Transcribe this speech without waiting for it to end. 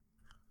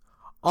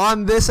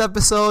On this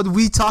episode,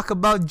 we talk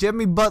about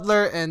Jimmy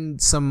Butler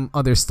and some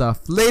other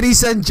stuff.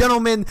 Ladies and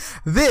gentlemen,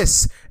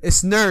 this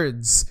is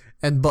Nerds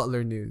and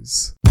Butler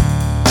News.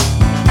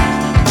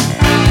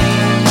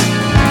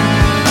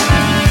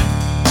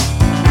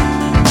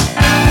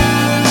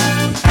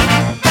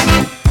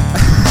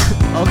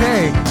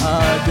 Okay,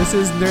 this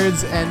is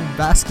Nerds and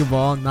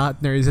Basketball,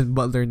 not Nerds and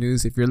Butler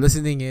News. If you're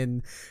listening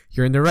in,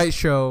 you're in the right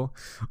show.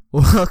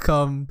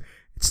 Welcome.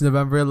 It's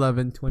November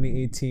 11,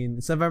 2018.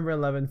 It's November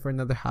 11 for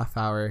another half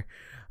hour.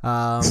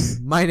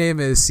 My name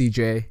is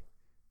CJ.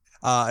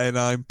 And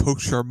I'm Poke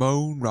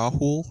Charmone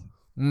Rahul.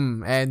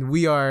 And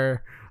we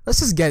are... Let's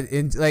just get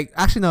into...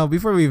 Actually, no,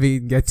 before we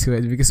even get to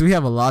it, because we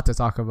have a lot to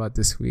talk about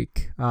this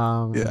week.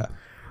 Yeah.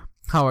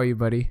 How are you,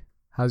 buddy?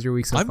 How's your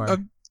week so far?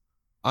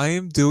 I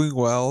am doing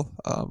well.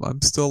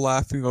 I'm still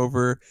laughing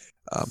over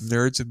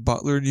Nerds and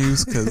Butler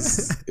News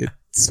because it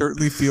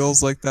certainly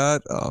feels like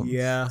that.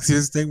 Yeah.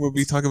 Here's the thing: when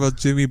we talk about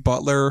Jimmy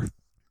Butler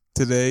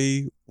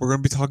today, we're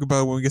going to be talking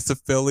about when we get to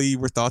Philly,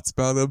 our thoughts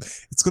about him.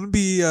 It's going to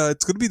be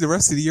the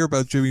rest of the year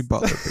about Jimmy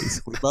Butler,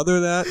 basically. But other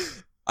than that,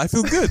 I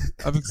feel good.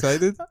 I'm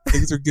excited.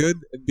 Things are good.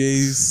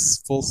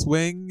 NBA's full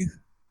swing.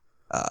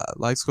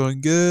 Life's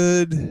going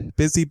good.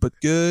 Busy but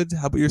good.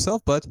 How about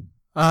yourself, bud?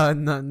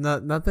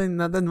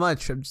 Nothing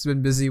much. I've just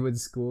been busy with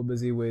school,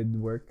 busy with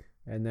work,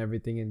 and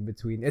everything in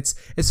between. It's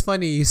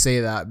funny you say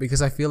that because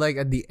I feel like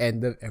at the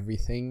end of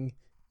everything,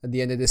 at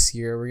the end of this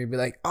year, we're gonna be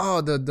like,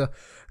 oh,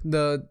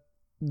 the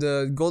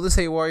Golden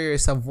State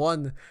Warriors have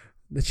won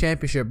the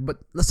championship. But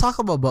let's talk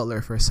about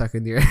Butler for a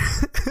second here.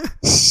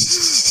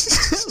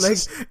 Like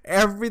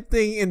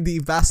everything in the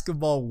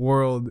basketball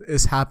world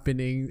is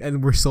happening,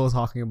 and we're still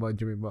talking about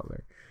Jimmy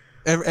Butler.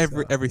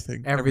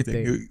 Everything.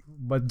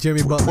 But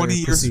Jimmy Butler 20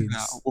 years from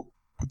now,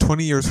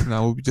 20 years from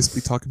now, we'll just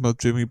be talking about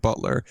Jimmy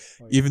Butler,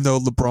 even though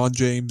LeBron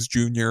James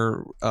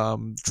Jr.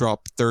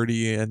 Dropped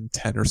 30 and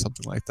 10 or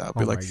something like that.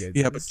 We'll be like,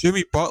 yeah, but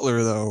Jimmy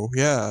Butler though,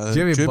 yeah,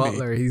 Jimmy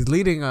Butler, he's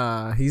leading.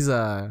 He's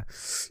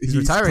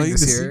retiring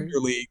this year. Senior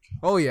League.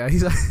 Oh yeah,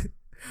 he's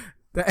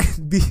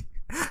the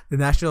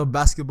National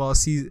Basketball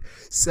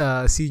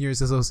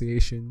Seniors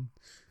Association.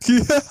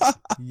 Yeah.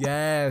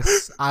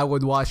 Yes, I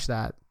would watch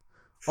that.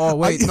 Oh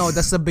wait, no,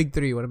 that's the Big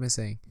Three. What am I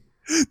saying?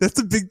 That's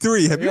the Big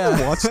Three. Have you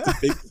ever watched the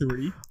Big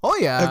Three? Oh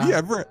yeah. Have you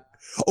ever?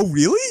 Oh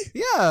really?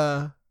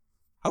 Yeah.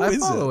 I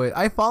follow it.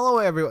 I follow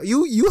everyone.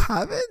 You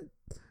haven't?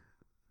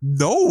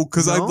 No,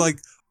 because No? I'm like,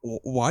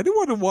 why do I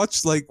want to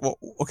watch why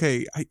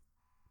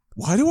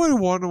do I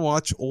want to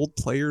watch old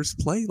players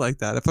play like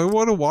that? If I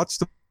want to watch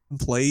them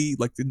play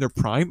like in their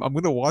prime, I'm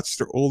gonna watch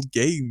their old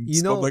games.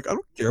 You know, I'm like, I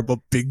don't care about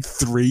Big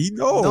Three.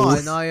 No,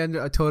 I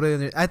totally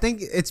understand. I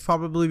think it's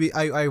probably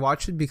I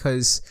watch it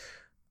because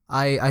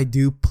I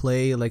do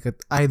play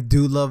I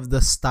do love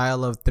the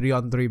style of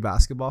 3-on-3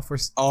 basketball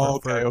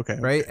okay.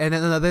 Right. And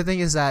then another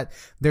thing is that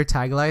their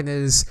tagline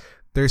is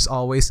there's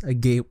always a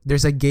game.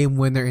 There's a game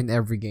winner in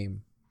every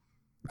game.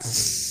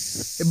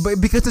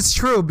 But because it's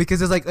true,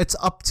 because it's like it's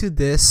up to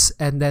this,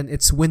 and then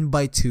it's win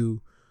by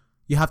 2.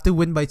 You have to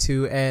win by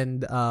 2,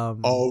 and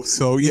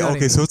so yeah,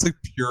 okay, so it's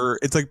pure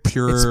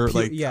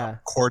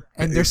court,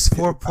 and there's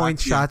 4-point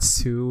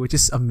shots too, which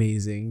is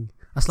amazing.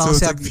 As long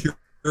as you have pure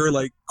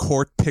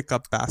court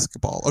pickup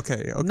basketball.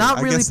 Okay.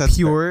 Not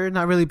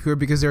really pure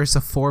because there's a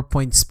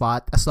 4-point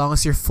spot. As long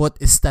as your foot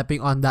is stepping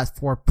on that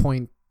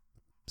 4-point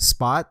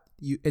spot,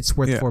 it's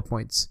worth 4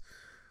 points.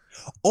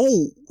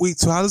 Oh wait,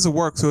 so how does it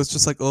work? So it's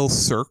just like a little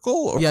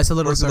circle? Yeah, it's a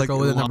little circle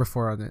with a number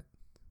 4 on it.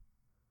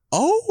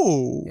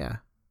 Oh. Yeah.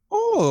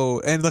 Oh,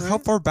 and how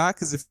far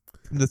back is it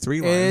from the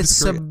 3 line?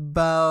 It's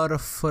about a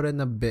foot and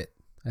a bit,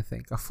 I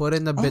think. A foot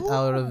and a bit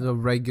out of the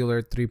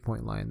regular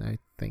 3-point line, I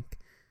think.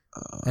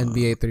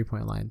 NBA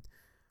 3-point line.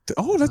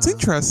 Oh, that's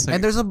interesting.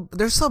 And there's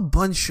a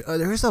bunch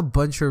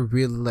of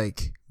real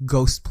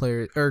ghost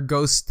players or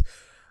ghost.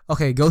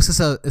 Okay, ghost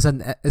is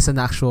an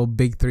actual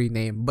Big 3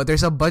 name, but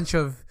there's a bunch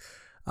of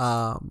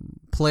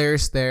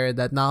players there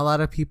that not a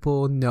lot of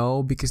people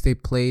know because they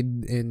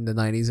played in the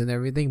 90s and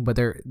everything, but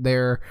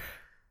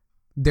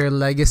their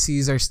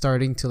legacies are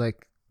starting to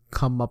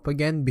come up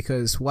again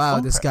because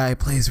this guy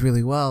plays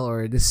really well,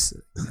 or this,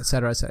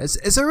 etc.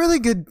 It's a really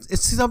good.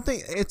 It's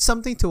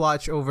something to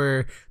watch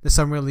over the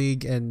summer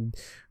league and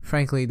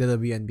frankly the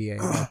WNBA.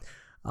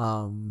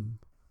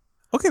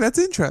 Okay, that's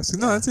interesting.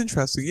 No, that's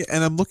interesting. Yeah,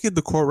 and I'm looking at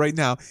the court right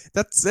now.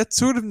 That's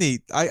sort of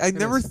neat. I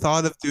never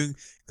thought of doing,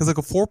 because a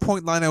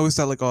 4-point line, I always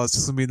thought it's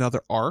just gonna be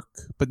another arc.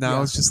 But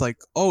now it's just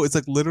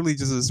it's literally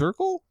just a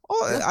circle.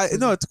 Oh,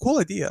 no, it's a cool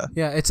idea.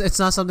 Yeah, it's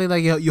not something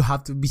you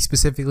have to be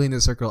specifically in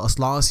the circle. As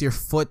long as your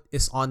foot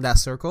is on that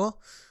circle,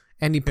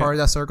 any part of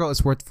that circle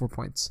is worth 4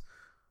 points.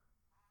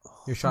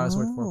 Your shot is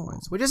worth 4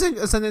 points, which is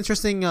an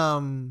interesting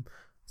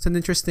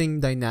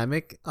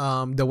dynamic.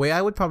 The way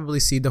I would probably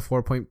see the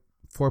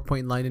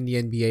 4-point line in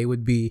the NBA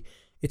would be,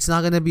 it's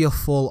not gonna be a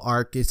full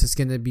arc. It's just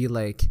gonna be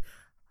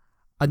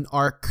an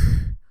arc,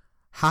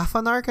 half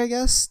an arc, I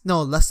guess.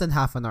 No, less than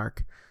half an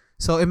arc.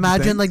 So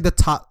imagine the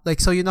top,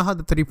 so you know how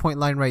the 3-point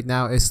line right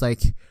now is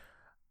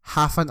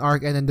half an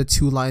arc and then the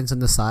 2 lines on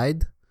the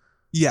side.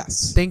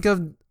 Yes. Think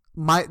of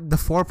the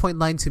 4-point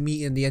line to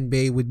me in the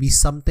NBA would be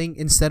something,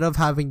 instead of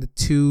having the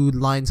two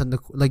lines on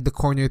the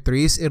corner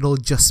threes, it'll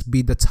just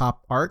be the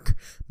top arc,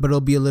 but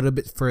it'll be a little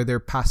bit further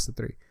past the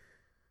three.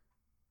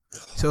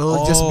 So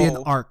it'll just be an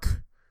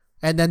arc,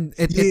 and then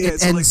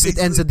it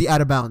ends at the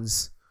out of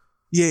bounds.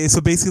 Yeah,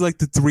 so basically like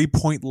the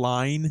 3-point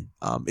line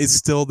is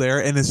still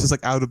there, and it's just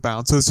like out of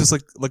bounds. So it's just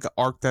like an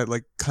arc that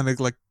like kind of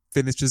like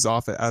finishes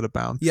off at out of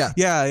bounds. Yeah.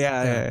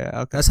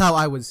 Okay. That's how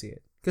I would see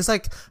it. Because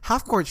like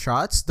half court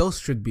shots, those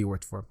should be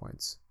worth 4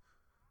 points.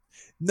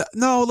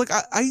 No, like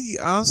I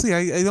honestly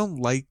I don't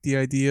like the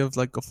idea of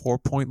like a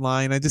 4-point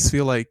line. I just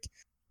feel like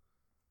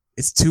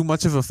it's too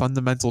much of a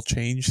fundamental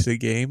change to the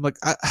game. Like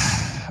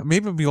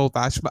maybe I'm old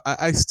fashioned, but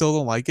I still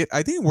don't like it.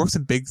 I think it works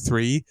in Big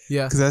Three.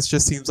 Yeah. Because that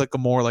just seems like a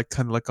more like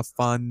kind of like a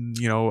fun,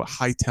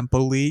 high tempo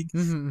league.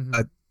 Mm-hmm.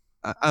 But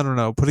I don't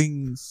know,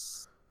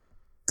 because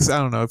I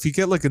don't know if you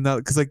get like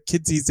another, because like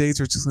kids these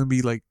days are just gonna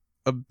be like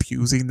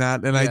abusing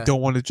that, and I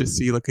don't want to just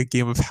see like a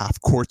game of half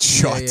court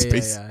shots.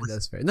 Basically. Yeah,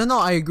 that's fair. No,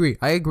 I agree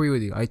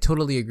with you. I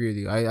totally agree with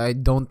you. I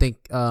don't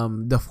think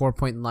the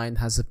 4-point line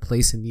has a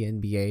place in the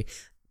NBA.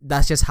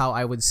 That's just how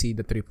I would see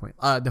the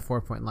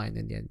 4 point line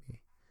in the NBA.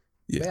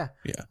 Yeah.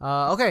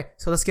 Okay,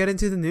 so let's get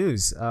into the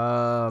news.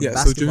 So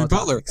Jimmy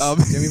Butler.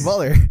 Jimmy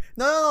Butler.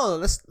 No.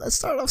 Let's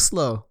start off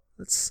slow.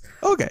 Let's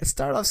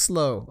start off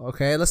slow.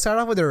 Okay, let's start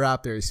off with the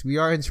Raptors. We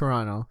are in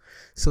Toronto,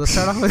 so let's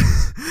start off with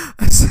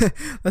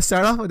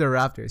the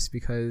Raptors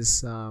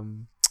because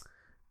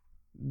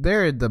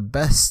they're the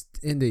best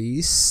in the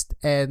East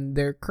and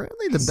they're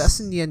currently the best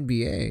in the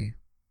NBA.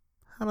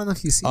 I don't know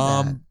if you see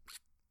that.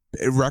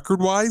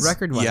 Record-wise,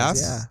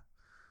 yes. Yeah.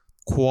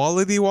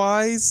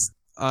 Quality-wise,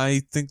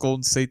 I think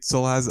Golden State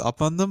still has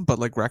up on them, but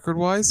like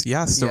record-wise,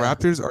 yes, the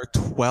Raptors are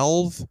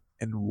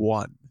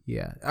 12-1.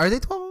 Yeah, are they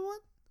 12-1?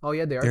 Oh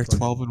yeah, they are. They're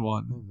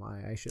 12-1. Oh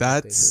my, I should.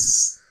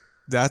 That's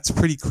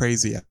pretty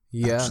crazy.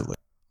 Yeah. Actually.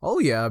 Oh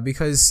yeah,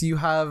 because you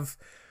have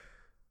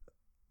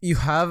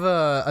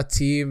a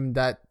team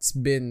that's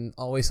been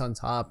always on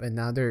top, and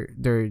now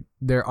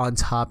they're on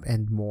top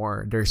and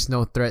more. There's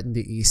no threat in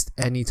the East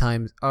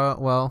anytime.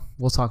 Well,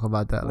 we'll talk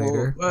about that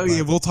later.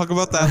 Yeah, we'll talk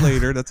about that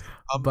later. That's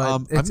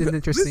but it's an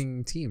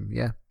interesting team.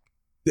 Yeah.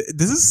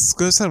 This is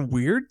gonna sound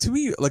weird to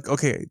me. Like,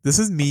 okay, this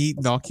is me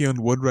knocking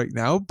on wood right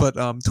now, but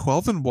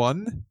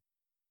 12-1.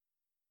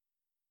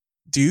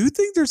 Do you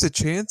think there's a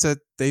chance that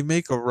they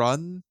make a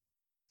run,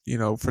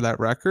 for that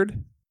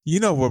record? You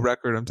know what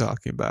record I'm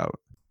talking about.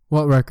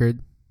 What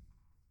record?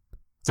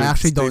 I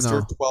actually don't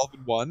know.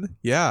 12-1?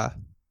 Yeah.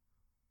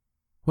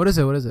 What is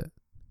it?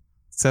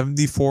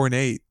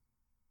 74-8.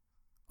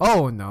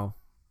 Oh, no.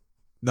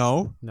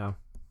 No? No.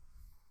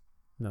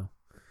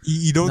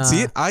 You don't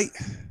see it?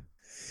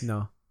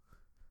 No.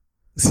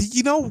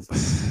 See,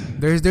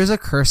 There's a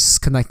curse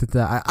connected to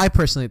that. I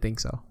personally think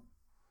so.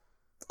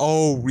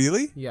 Oh,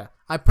 really? Yeah.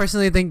 I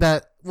personally think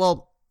that,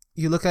 well,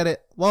 you look at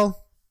it,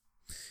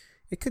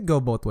 it could go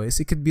both ways.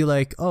 It could be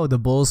like, oh, the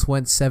Bulls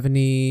went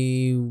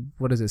 71-10?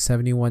 Or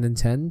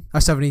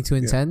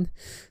 72-10?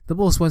 The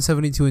Bulls won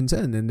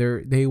 72-10 and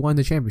they won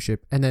the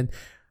championship. And then,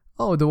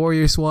 oh, the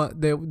Warriors won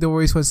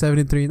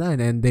 73-9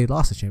 and they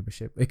lost the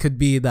championship. It could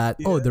be that,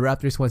 the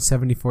Raptors won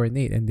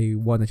 74-8 and they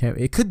won the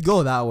championship. It could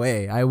go that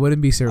way. I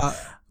wouldn't be surprised.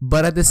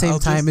 But at the same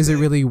time, is it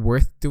really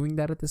worth doing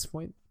that at this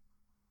point?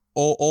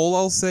 All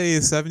I'll say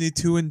is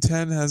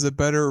 72-10 has a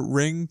better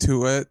ring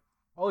to it.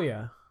 Oh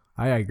yeah,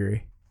 I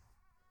agree.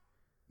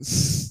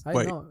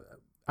 Wait,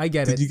 I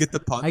get it. Did you get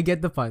the pun? I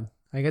get the pun.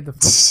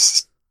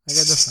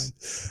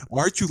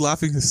 Why aren't you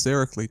laughing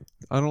hysterically?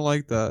 I don't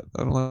like that.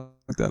 I don't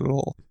like that at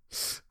all.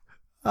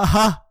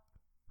 Ha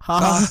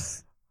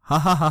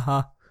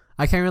ha.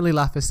 I can't really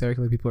laugh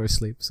hysterically. People are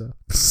asleep. So,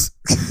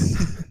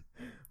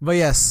 but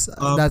yes,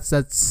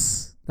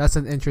 that's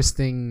an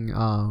interesting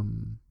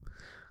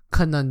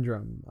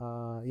conundrum.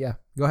 Yeah,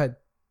 go ahead.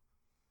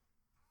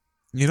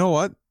 You know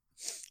what?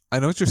 I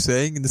know what you're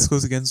saying, and this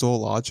goes against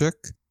all logic.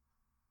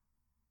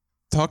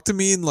 Talk to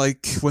me in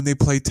like when they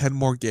play 10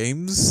 more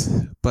games,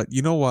 but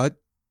you know what?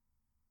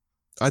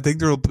 I think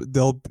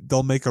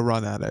they'll make a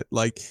run at it.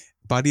 Like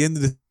by the end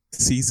of the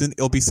season,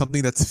 it'll be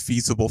something that's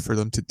feasible for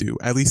them to do.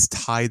 At least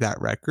tie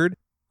that record.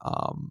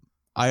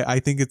 I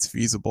think it's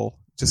feasible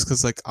just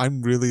because like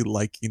I'm really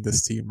liking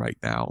this team right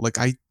now. Like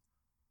like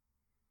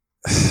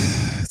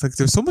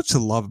there's so much to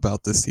love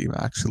about this team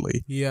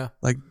actually. Yeah.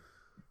 Like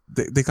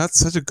they got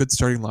such a good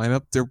starting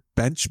lineup. Their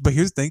bench, but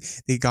here's the thing: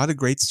 they got a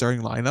great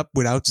starting lineup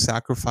without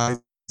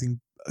sacrificing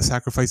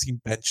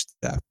bench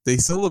depth. They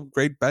still have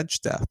great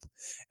bench depth,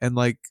 and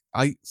like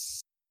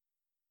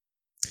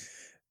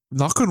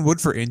knock on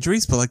wood for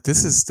injuries, but like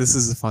this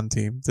is a fun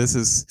team. This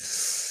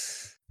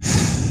is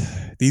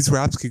these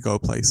Raps could go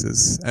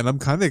places, and I'm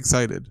kind of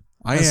excited.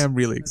 I am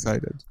really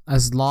excited.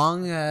 As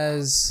long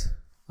as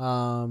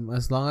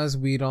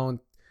we don't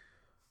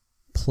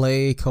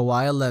play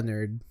Kawhi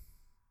Leonard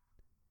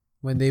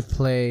when they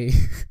play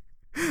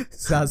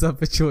Zaza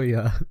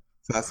Pachulia.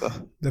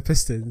 Zaza. The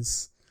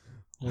Pistons.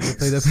 When they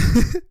play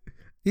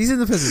he's in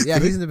the Pistons. Yeah,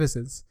 he's in the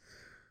Pistons.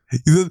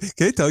 Can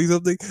I tell you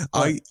something?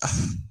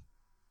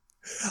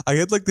 I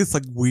had like this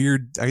like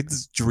weird. I had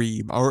this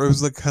dream, or it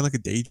was like kind of like a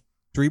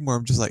daydream where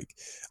I'm just like,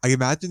 I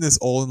imagine this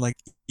all in like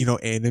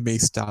anime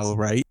style,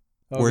 right?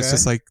 Where it's Okay.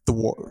 just like the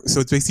war.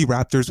 So it's basically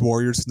Raptors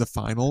Warriors in the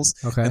finals,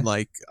 Okay. and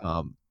like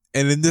and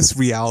in this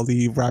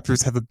reality,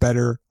 Raptors have a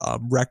better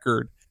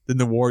record than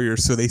the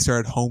Warriors, so they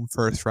started home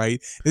first,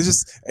 right? And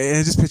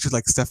I just pictured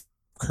like Steph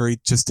Curry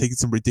just taking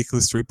some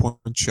ridiculous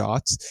 3-point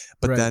shots,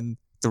 but Right. then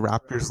the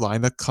Raptors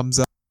lineup comes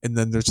up, and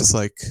then they're just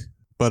like,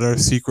 but our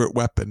secret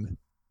weapon.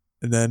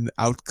 And then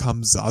out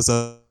comes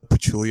Zaza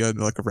Pachulia in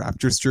like a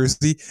Raptors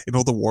jersey, and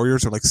all the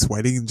Warriors are like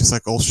sweating and just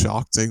like all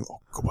shocked, saying, "Oh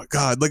my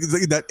god!" Like it's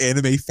like in that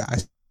anime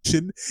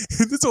fashion.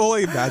 That's all I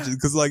imagine.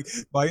 Because like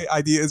my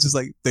idea is just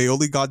like they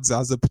only got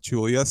Zaza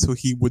Pachulia so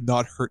he would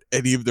not hurt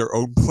any of their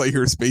own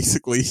players.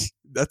 Basically,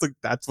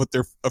 that's what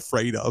they're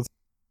afraid of.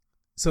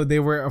 So they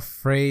were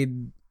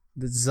afraid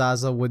that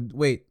Zaza would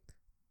wait.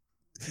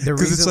 The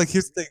Because it's reason, like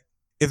here's the thing: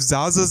 if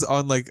Zaza's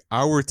on like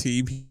our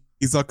team,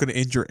 he's not going to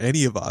injure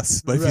any of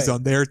us. But if he's Right.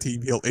 on their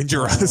team, he'll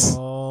injure us.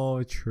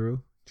 Oh,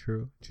 true.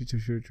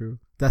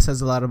 That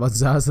says a lot about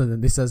Zaza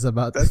than it says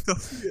about. That's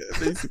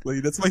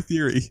basically that's my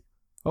theory.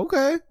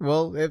 Okay,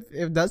 well,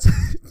 if that's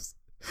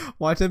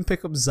watch them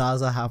pick up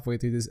Zaza halfway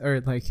through this,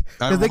 or like,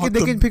 I because they want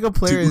can them pick up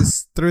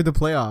players through the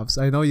playoffs.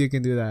 I know you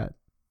can do that.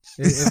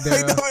 If I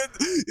they're, know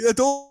it. I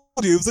told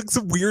you it was like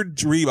some weird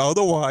dream. I don't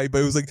know why, but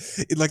it was like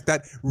in like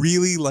that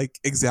really like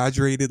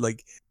exaggerated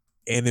like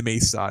anime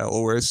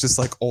style where it's just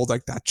like all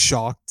like that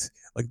shocked,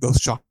 like those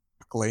shocked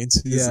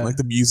glances Yeah. and like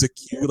the music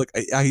cue. Like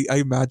I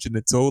imagine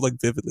it so like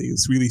vividly.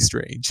 It's really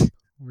strange.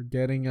 we're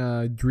getting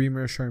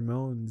Dreamer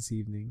Charmone this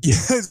evening.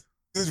 Yes,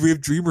 we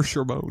have Dreamer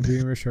Shermone.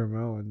 Dreamer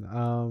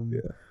Charmone.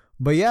 Yeah.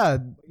 But yeah,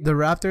 the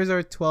Raptors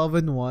are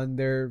 12-1.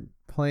 They're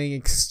playing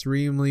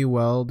extremely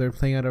well. They're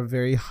playing at a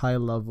very high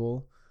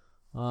level.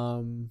 I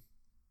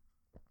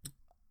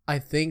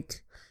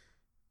think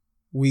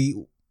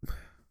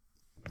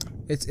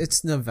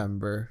it's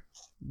November.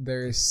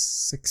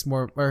 There's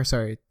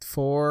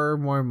 4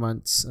 more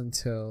months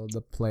until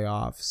the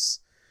playoffs.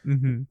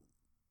 Mm-hmm.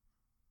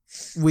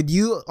 With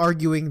you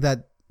arguing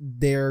that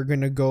they're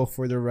gonna go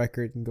for the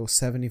record and go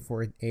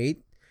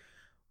 74-8,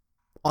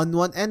 on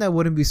one end I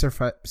wouldn't be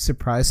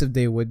surprised if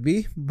they would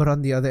be, but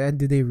on the other end,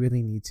 do they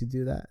really need to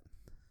do that?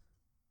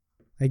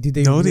 Like, do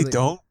they? No, really, they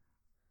don't.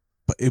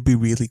 But it'd be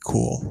really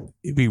cool.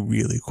 It'd be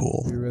really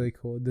cool. It'd be really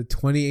cool. The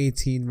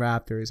 2018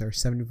 Raptors are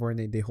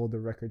 74-8. They hold the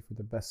record for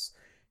the best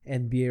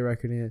NBA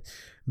record in it,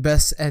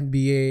 best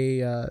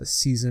NBA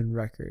season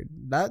record.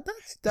 That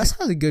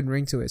has a good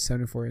ring to it.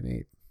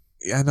 74-8.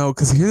 Yeah, I know.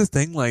 Because here's the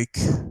thing: like,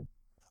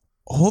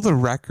 all the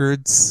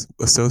records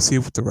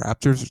associated with the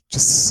Raptors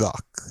just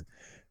suck.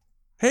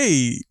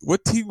 Hey,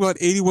 what team got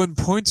 81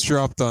 points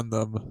dropped on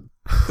them?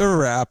 The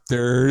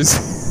Raptors.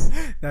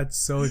 That's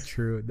so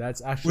true.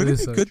 That's actually Wouldn't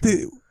it so be good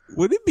true.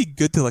 wouldn't it be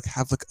good to like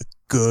have like a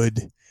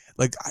good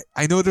like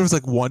I know there was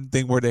like one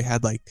thing where they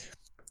had like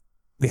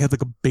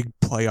a big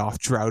playoff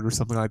drought or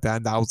something like that,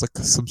 and that was like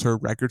some sort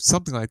of record,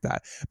 something like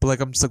that. But like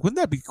I'm just like, wouldn't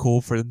that be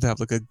cool for them to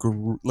have like a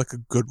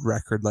good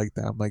record like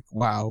that? I'm like,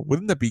 wow,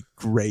 wouldn't that be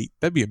great?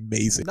 That'd be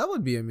amazing. That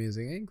would be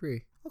amazing. I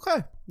agree.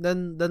 Okay,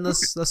 then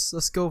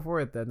let's go for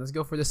it. Then let's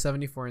go for the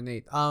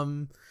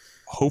 74-8.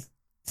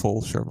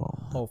 Hopeful Sherman.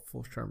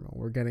 Hopeful Sherman.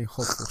 We're getting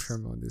hopeful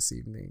Sherman this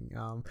evening.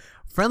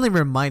 Friendly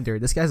reminder: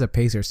 this guy's a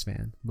Pacers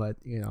fan, but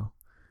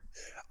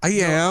I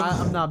am.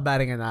 I'm not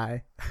batting an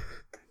eye.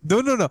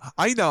 No.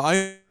 I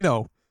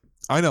know.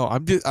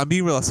 I'm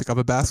being realistic. I'm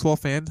a basketball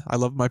fan. I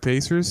love my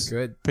Pacers.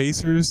 Good.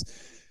 Pacers.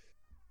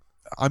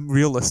 I'm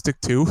realistic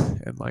too,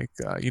 and like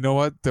you know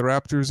what, the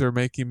Raptors are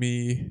making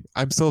me.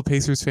 I'm still a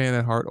Pacers fan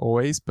at heart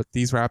always, but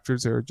these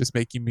Raptors are just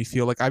making me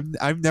feel like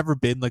I've never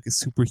been like a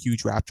super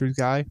huge Raptors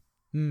guy.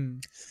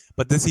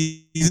 But this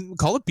season,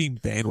 call it being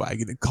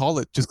bandwagon and call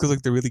it just because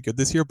like they're really good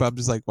this year. But I'm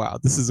just like, wow,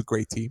 this is a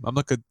great team. I'm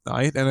not gonna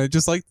deny it, and I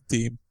just like the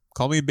team.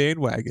 Call me a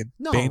bandwagon.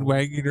 No.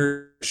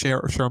 Bandwagoner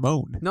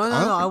Sharmone. No.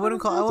 I wouldn't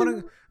call. I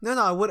wouldn't. No.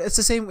 I would. It's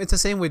the same. It's the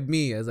same with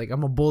me. As like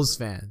I'm a Bulls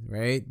fan,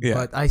 right? Yeah.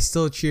 But I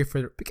still cheer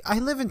for. I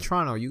live in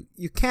Toronto.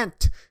 You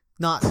can't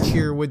not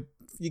cheer with.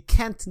 You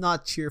can't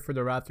not cheer for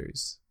the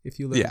Raptors if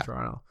you live in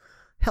Toronto.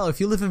 Hell,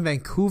 if you live in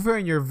Vancouver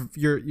and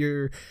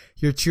you're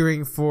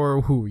cheering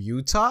for who?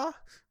 Utah?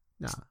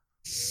 No.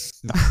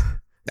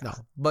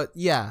 But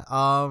yeah.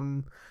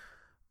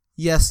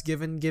 Yes.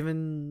 Given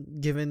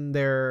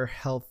their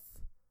health,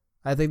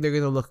 I think they're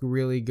gonna look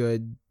really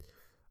good.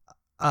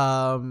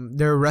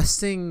 They're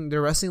resting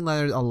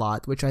Leonard a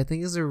lot, which I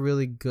think is a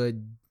really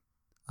good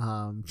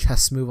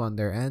chess move on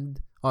their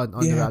end. On the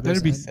Raptors'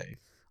 better be end. safe.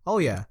 Oh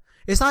yeah,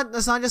 it's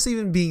not just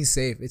even being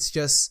safe.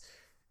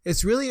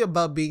 It's really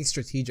about being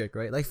strategic,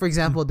 right? Like for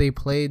example, they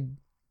played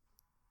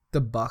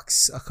the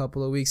Bucks a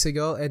couple of weeks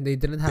ago, and they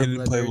didn't have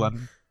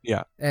Leonard.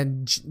 Yeah,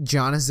 and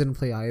Giannis didn't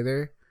play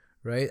either,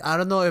 right? I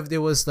don't know if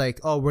there was like,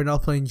 oh, we're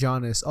not playing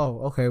Giannis. Oh,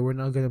 okay, we're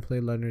not gonna play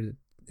Leonard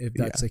if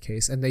that's the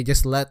case, and they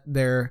just let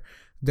their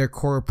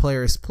core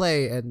players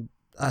play, and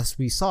as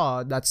we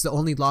saw, that's the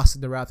only loss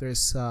that the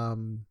Raptors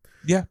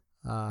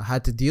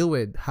had to deal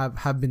with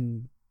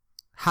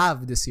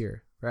have this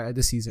year. right?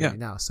 This season Yeah. right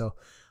now. So,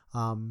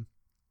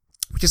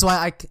 which is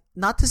why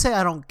not to say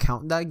I don't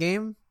count that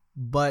game,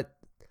 but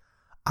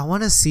I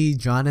want to see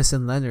Giannis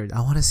and Leonard.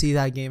 I want to see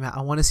that game.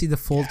 I want to see the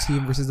full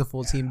team versus the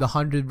full team, the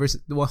 100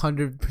 versus the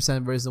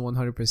 100% versus the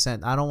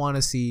 100%. I don't want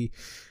to see.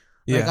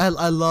 Like,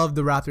 I love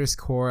the Raptors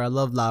core. I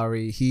love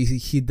Lowry.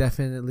 He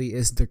definitely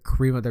is the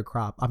cream of the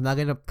crop.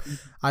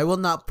 I will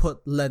not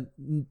put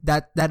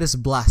that is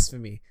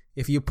blasphemy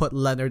if you put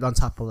Leonard on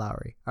top of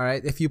Lowry. All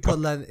right, if you're a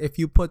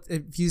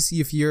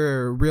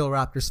real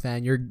Raptors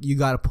fan, you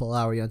gotta put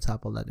Lowry on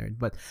top of Leonard.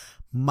 But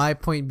my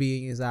point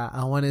being is that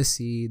I want to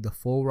see the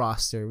full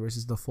roster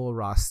versus the full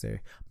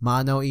roster,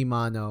 mano y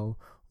mano,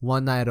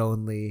 one night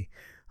only.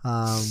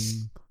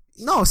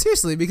 No,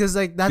 seriously, because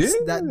like that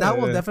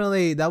will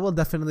definitely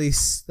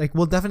like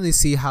we'll definitely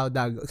see how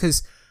that goes.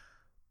 Because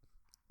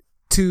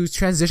to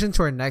transition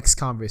to our next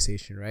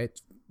conversation, right?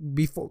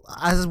 Before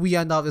as we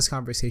end off this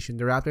conversation,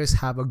 the Raptors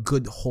have a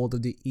good hold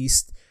of the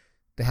East.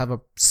 They have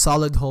a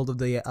solid hold of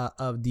the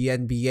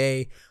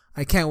NBA.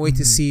 I can't wait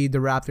to see the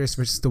Raptors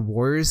versus the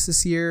Warriors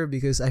this year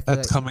because I feel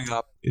that's coming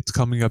up. It's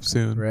coming up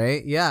soon,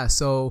 right? Yeah,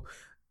 so.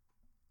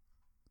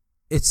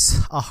 It's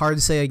hard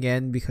to say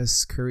again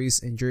because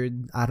Curry's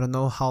injured. I don't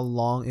know how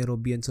long it'll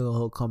be until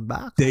he'll come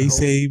back. They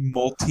say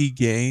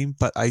multi-game,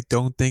 but I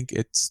don't think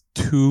it's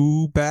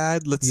too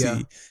bad. Let's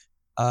see.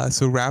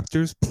 So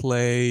Raptors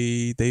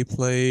play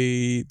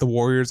the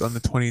Warriors on the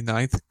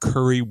 29th.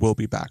 Curry will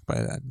be back by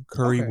then.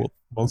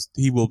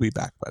 He will be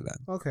back by then.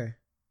 Okay.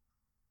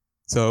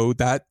 So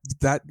that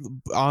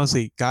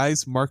honestly,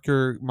 guys, mark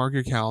your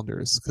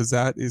calendars because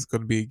that is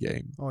going to be a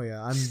game. Oh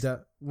yeah,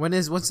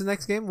 when's the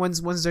next game?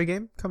 When's their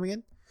game coming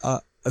in?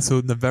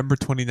 So November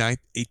 29th,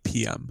 8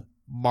 p.m.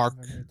 Mark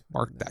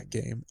that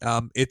game.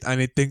 I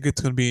think it's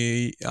going to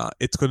be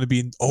it's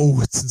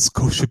in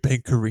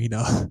Scotiabank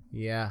Arena.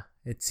 Yeah,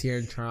 it's here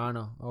in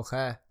Toronto.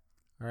 Okay.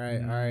 All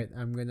right.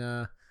 I'm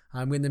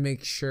gonna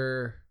make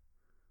sure.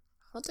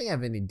 I don't think I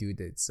have any due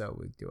dates, so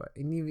we do it.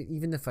 And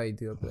even if I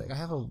do, I'll be like, I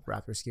have a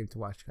Raptors game to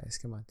watch, guys.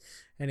 Come on.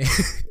 Anyway,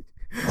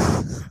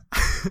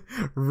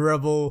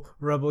 Rebel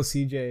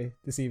CJ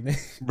this evening.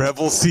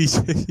 Rebel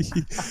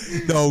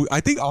CJ. No, I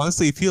think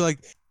honestly, if you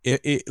like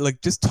it, like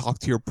just talk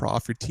to your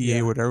prof, your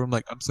TA, whatever. I'm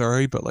like, I'm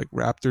sorry, but like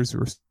Raptors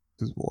versus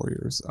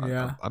Warriors. I'm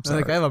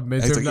sorry. Like I have a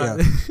midterm that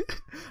day.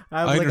 I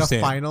have like a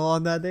final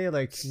on that day.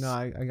 Like, no,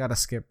 I gotta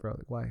skip, bro.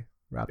 Like, why?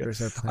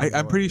 Raptors are playing.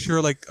 I'm pretty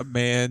sure like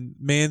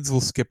mans will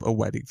skip a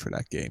wedding for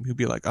that game. He'll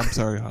be like, "I'm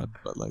sorry, hon,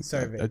 but like,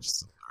 sorry, babe.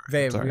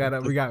 Babe, we gotta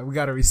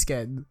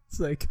reschedule." It's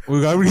like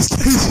we gotta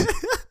reschedule.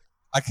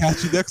 I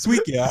catch you next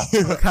week, yeah.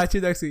 I'll catch you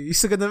next week. You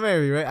still gonna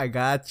marry, right? I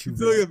got you.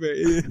 Still gonna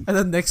marry. And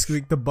then next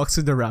week the Bucks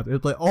and the Raptors.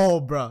 It's like,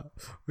 oh, bro,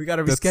 we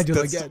gotta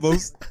reschedule again.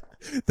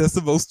 That's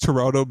the most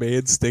Toronto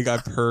man's thing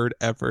I've heard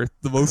ever.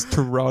 The most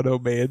Toronto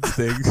man's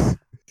thing.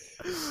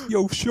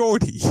 Yo,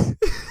 shorty,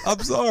 I'm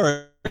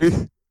sorry.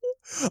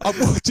 I'm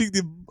watching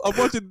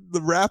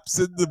the Raps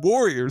and the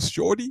Warriors,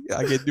 shorty.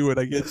 I can't do it.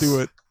 Like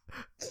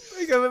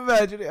I'm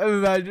imagining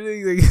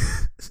like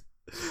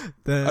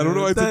I don't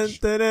know.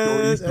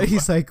 And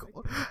he's like,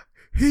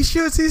 he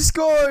shoots, he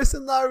scores,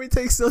 and Lowry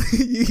takes the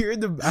lead. You hear in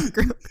the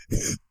background.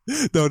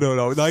 No.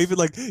 Not even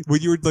like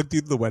when you were like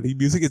doing the wedding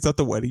music. It's not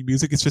the wedding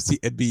music. It's just the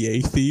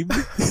NBA theme.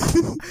 It's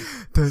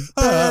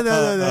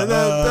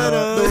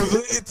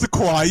the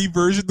Kawhi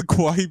version. The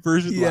Kawhi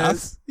version.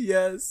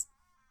 Yes.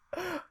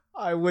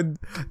 I would.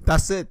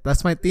 That's it.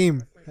 That's my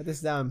theme. Write this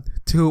down.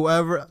 To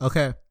whoever.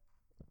 Okay.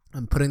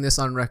 I'm putting this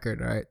on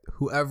record. All right.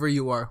 Whoever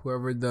you are,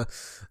 whoever the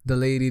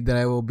lady that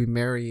I will be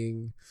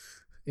marrying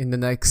in the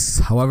next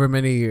however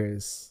many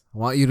years, I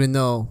want you to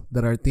know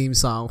that our theme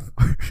song.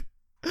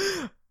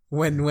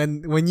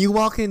 when you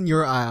walk in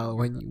your aisle,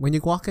 when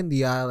you walk in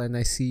the aisle, and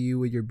I see you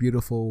with your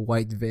beautiful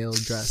white veil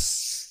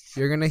dress,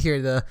 you're gonna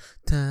hear the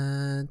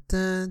dun,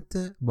 dun,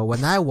 dun. But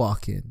when I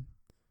walk in.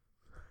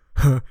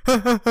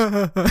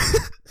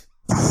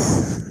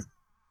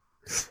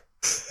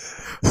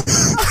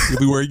 You'll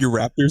be wearing your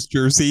Raptors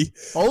jersey.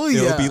 Oh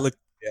yeah. It'll be like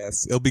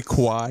it'll be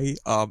Kawhi.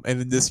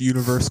 And in this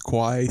universe,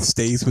 Kawhi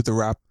stays with the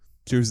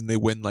Raptors and they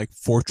win like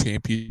 4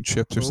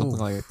 championships or something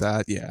like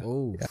that. Yeah.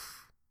 Oh. Yeah.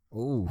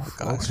 Oh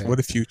gosh, okay. What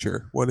a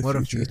future! What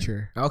a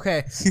future!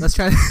 Okay, let's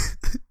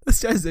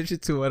transition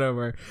to one of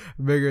our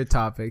bigger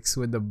topics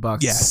with the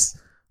Bucks. Yes.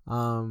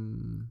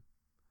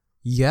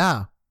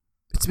 Yeah,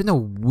 it's been a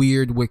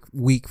weird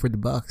week for the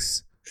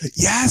Bucks.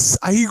 Yes,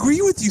 I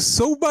agree with you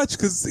so much.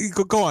 Because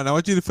go on, I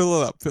want you to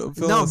fill it up.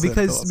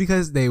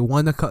 Because they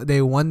won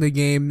the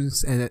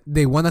games, and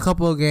they won a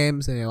couple of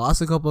games, and they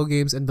lost a couple of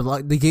games, and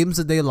the games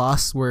that they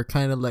lost were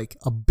kind of like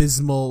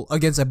abysmal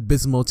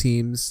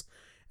teams.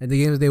 And the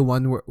games they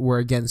won were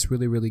against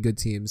really, really good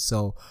teams.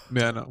 So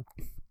yeah, I know.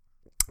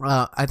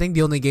 I think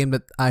the only game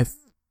that I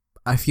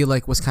feel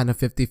like was kind of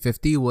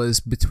 50-50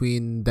 was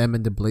between them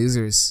and the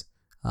Blazers.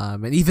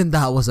 And even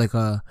that was like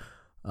a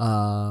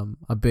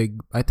big.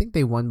 I think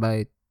they won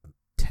by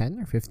 10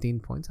 or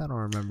 15 points. I don't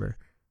remember.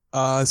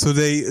 So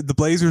the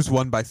Blazers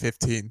won by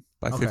 15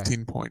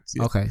 points.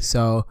 Yeah. Okay,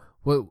 so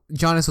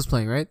Giannis was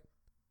playing, right?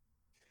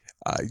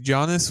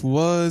 Giannis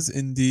was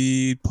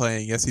indeed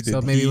playing. Yes, he did.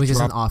 So maybe He it was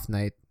just an dropped off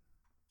night.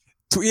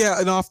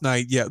 Yeah, an off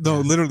night. Yeah, no,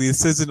 Yeah. literally,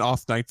 this is an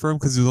off night for him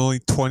because there's only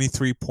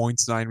 23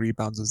 points, 9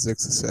 rebounds, and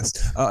 6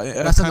 assists.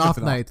 That's an kind of off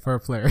night for a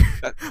player.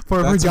 That-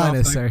 for that's an off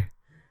Giannis, night. sorry.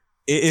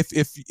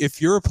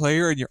 If you're a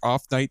player and your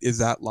off night is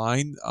that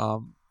line,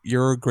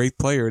 you're a great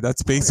player.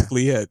 That's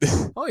basically it.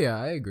 Oh yeah,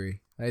 I agree.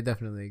 I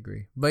definitely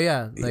agree. But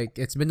yeah, like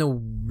it's been a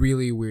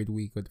really weird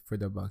week for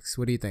the Bucks.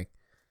 What do you think?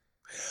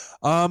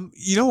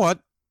 You know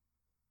what?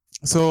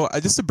 So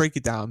just to break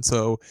it down,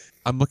 so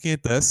I'm looking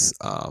at this.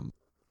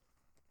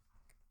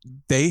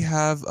 They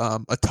have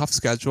a tough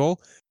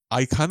schedule.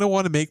 I kind of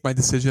want to make my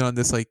decision on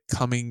this like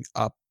coming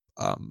up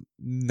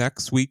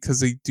next week because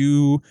they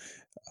do.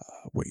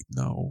 Wait,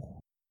 no.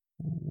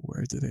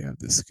 Where do they have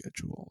this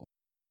schedule?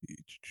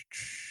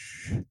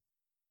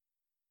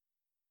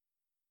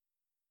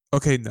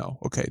 Okay, no.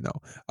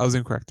 I was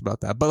incorrect about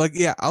that. But like,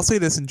 yeah, I'll say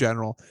this in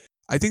general.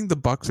 I think the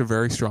Bucks are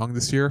very strong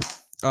this year.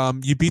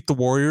 You beat the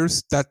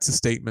Warriors. That's a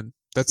statement.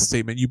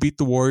 You beat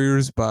the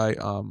Warriors by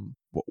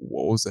what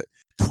was it?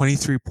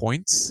 23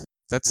 points.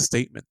 That's a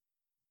statement.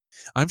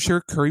 I'm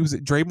sure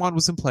Draymond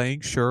wasn't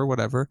playing, sure,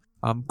 whatever.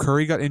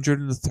 Curry got injured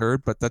in the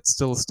third, but that's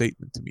still a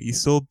statement to me. You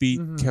still beat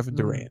Kevin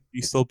Durant.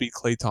 You still beat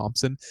Klay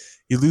Thompson.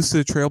 You lose to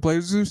the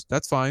Trailblazers,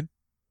 that's fine.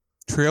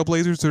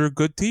 Trailblazers are a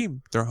good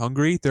team. They're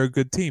hungry. They're a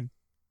good team.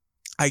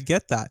 I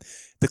get that.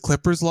 The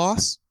Clippers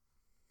lost.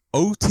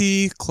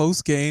 OT,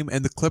 close game,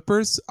 and the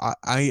Clippers,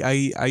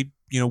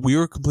 we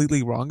were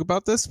completely wrong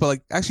about this, but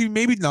like actually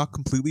maybe not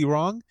completely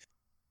wrong.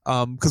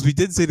 Because we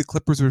did say the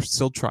Clippers were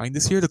still trying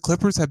this year. The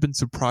Clippers have been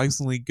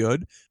surprisingly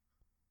good,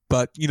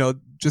 but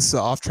just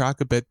off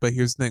track a bit. But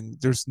here's the thing: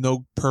 there's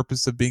no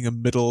purpose of being a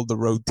middle of the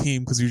road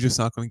team because you're just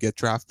not going to get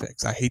draft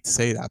picks. I hate to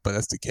say that, but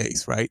that's the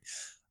case, right?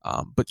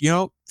 But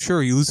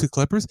sure, you lose to the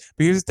Clippers,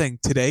 but here's the thing: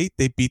 today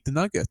they beat the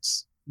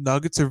Nuggets.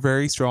 Nuggets are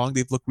very strong.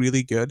 They've looked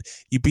really good.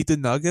 You beat the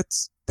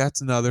Nuggets.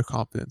 That's another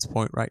confidence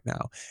point right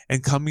now.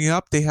 And coming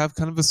up, they have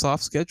kind of a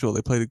soft schedule.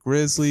 They play the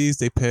Grizzlies.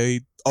 They play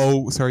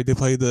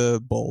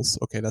the Bulls.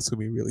 Okay, that's gonna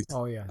be really tough.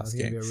 Oh yeah, that's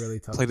gonna be a really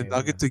tough. Play the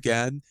Nuggets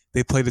again.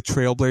 They play the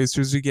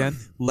Trailblazers again.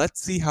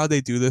 Let's see how they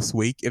do this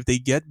week. If they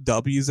get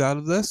W's out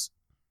of this,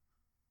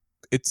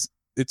 it's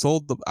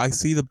all. I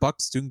see the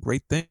Bucks doing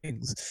great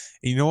things.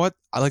 And you know what?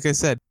 Like I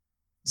said,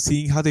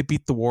 seeing how they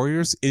beat the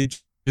Warriors, it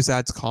just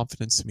adds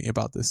confidence to me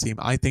about this team.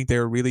 I think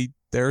they're really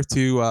there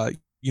to,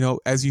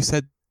 as you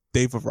said,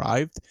 they've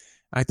arrived.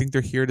 I think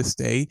they're here to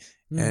stay,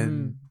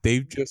 and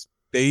they've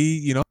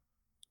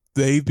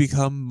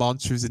become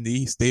monsters in the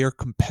East. They are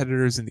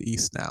competitors in the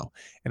East now,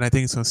 and I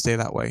think it's going to stay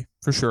that way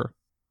for sure.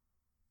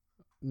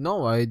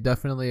 No, I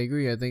definitely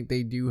agree. I think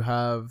they do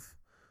have,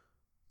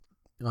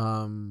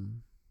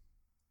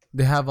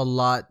 they have a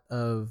lot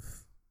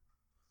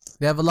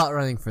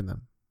running for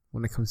them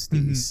when it comes to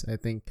the East. I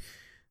think.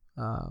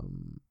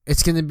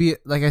 It's gonna be,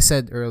 like I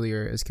said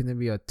earlier, it's gonna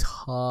be a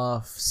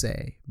tough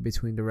say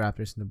between the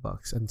Raptors and the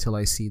Bucks until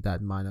I see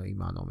that mano a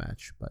mano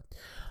match. But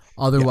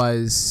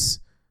otherwise,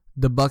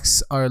 the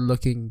Bucks are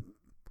looking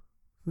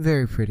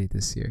very pretty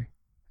this year,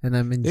 and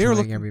I'm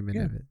enjoying every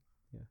minute of it.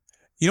 Yeah.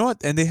 You know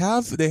what? And they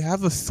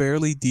have a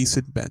fairly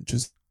decent bench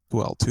as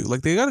well too.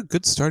 Like they got a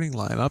good starting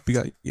lineup. You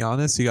got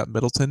Giannis, you got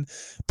Middleton,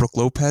 Brook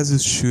Lopez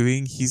is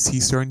shooting.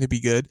 He's starting to be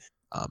good.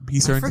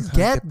 He's starting to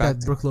forget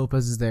that Brook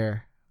Lopez is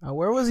there.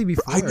 Where was he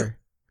before?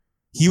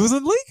 He was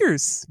in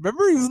Lakers.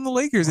 Remember, he was in the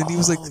Lakers, and he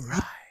was like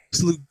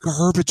absolute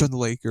garbage on the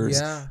Lakers.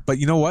 Yeah. But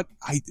you know what?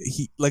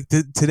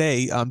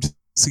 Today, just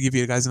to give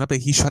you guys an update,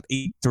 he shot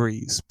 8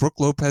 threes. Brook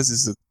Lopez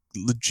is a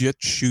legit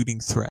shooting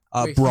threat.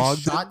 Wait, Brogdon,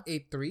 he shot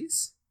 8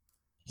 threes?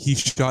 He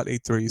shot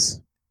 8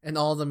 threes. And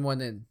all of them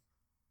went in?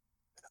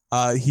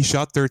 He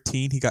shot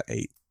 13. He got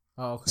 8.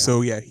 Oh, okay.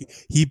 So, yeah,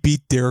 he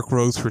beat Derrick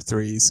Rose for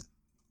threes.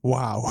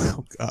 Wow.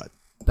 Oh, God.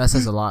 That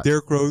says a lot.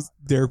 Derrick Rose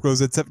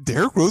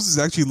is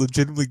actually a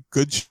legitimately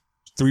good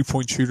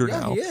 3-point shooter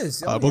now. He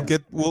is. We'll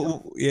get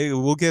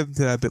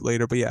into that a bit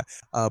later, but yeah,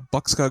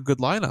 Bucks got a good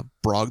lineup.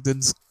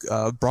 Brogdon's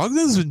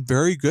been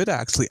very good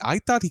actually. I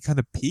thought he kind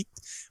of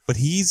peaked, but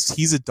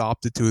he's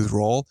adopted to his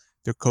role.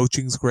 Their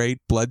coaching's great.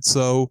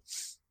 Bledsoe,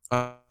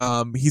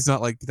 he's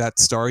not like that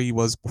star he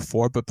was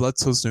before, but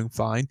Bledsoe's doing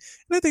fine,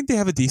 and I think they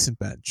have a decent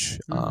bench.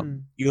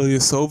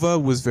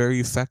 Ilyasova was very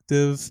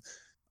effective,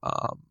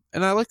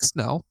 and I like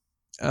Snell.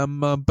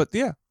 But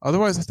yeah,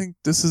 otherwise I think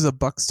this is a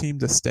Bucks team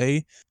to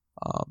stay.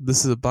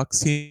 This is a Bucks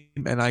team,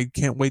 and I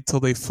can't wait till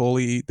they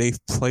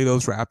play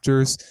those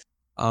Raptors.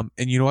 And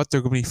you know what?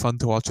 They're going to be fun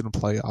to watch in the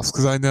playoffs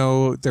because I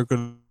know they're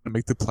going to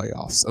make the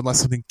playoffs unless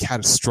something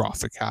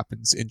catastrophic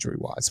happens injury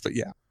wise. But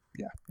yeah.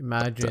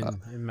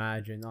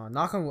 Imagine. Oh,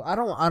 knock on.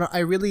 I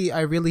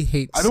really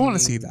hate. I don't want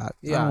to see that.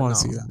 Yeah, I don't want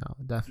to see that. No,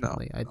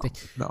 definitely.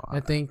 No,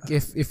 I think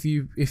if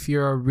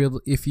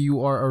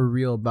you are a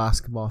real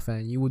basketball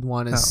fan, you would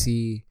want to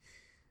see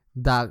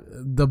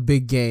the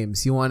big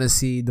games. You want to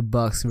see the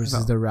Bucks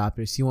versus the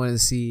Raptors. You want to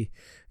see,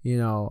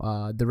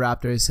 the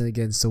Raptors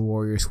against the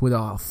Warriors with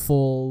a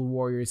full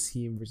Warriors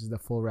team versus the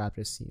full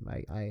Raptors team.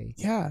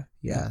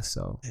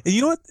 So and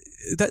you know what?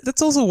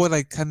 That's also what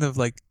I kind of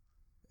like.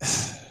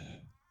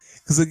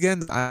 because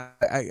again,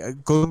 I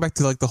going back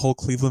to like the whole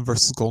Cleveland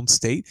versus Golden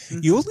State,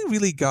 you only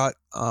really got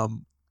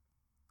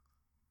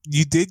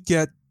you did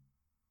get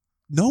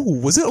no,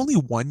 was it only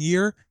 1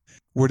 year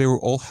where they were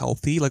all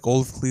healthy, like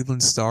all of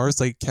Cleveland stars,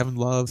 like Kevin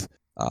Love,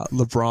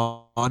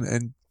 LeBron,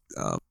 and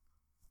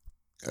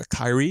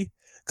Kyrie?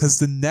 Because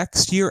the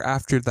next year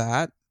after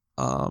that,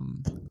 I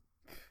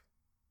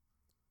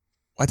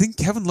think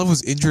Kevin Love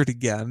was injured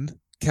again.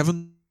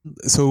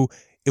 So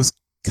it was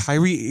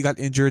Kyrie got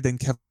injured, then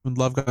Kevin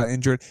Love got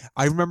injured.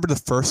 I remember the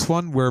first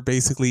one where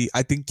basically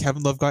I think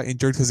Kevin Love got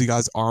injured because he got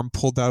his arm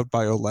pulled out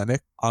by Olynyk.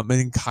 And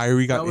then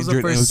Kyrie got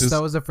injured.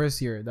 That was the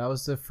first year. That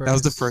was the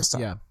first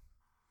time. Yeah.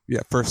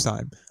 Yeah, first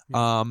time.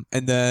 Yeah.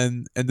 And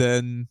then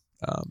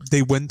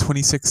they win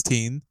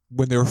 2016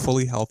 when they were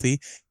fully healthy,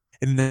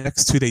 and the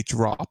next two they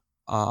drop.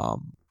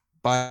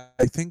 But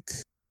I think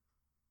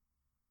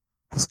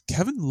was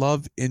Kevin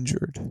Love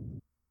injured?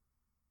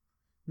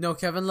 No,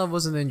 Kevin Love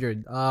wasn't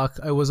injured.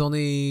 It was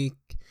only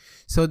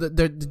so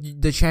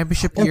the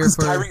championship year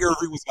for Kyrie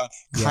Irving was gone.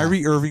 Yeah.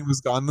 Kyrie Irving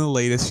was gone in the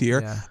latest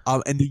year.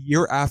 Yeah. And the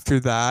year after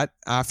that,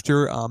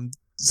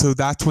 so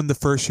that's when the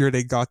first year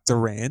they got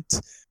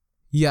Durant.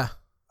 Yeah.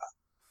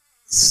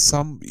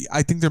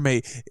 I think there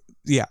may,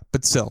 yeah,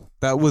 but still,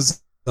 that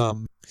was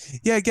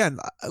yeah. Again,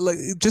 like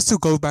just to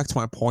go back to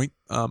my point,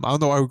 I don't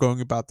know why we're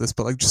going about this,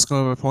 but like just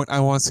going to my point, I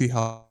want to see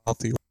how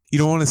healthy. You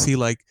don't want to see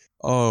like,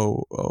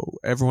 oh,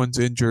 everyone's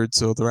injured,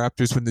 so the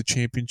Raptors win the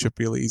championship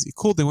really easy.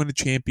 Cool, they win a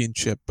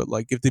championship, but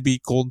like if they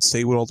beat Golden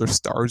State with all their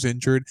stars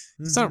injured,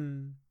 it's not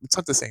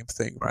the same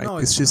thing, right? No,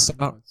 it's just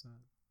not.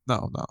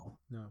 No.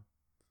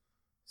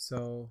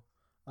 So,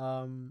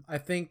 I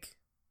think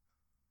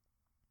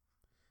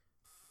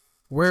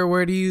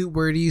where do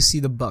you see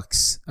the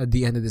Bucks at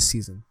the end of the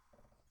season?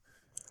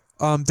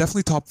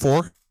 Definitely top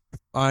 4.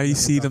 I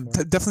see them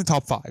definitely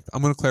top 5.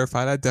 I'm going to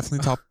clarify that.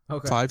 Definitely top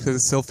 5 because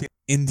it's still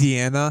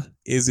Indiana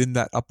is in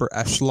that upper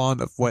echelon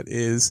of what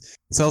is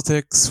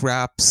Celtics,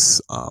 Raps,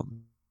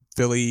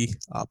 Philly,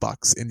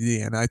 Bucks,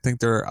 Indiana. I think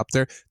they're up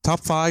there.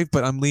 Top 5,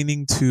 but I'm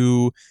leaning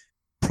to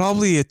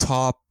probably a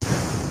top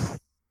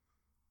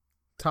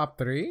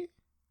 3?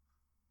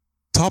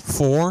 Top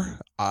 4.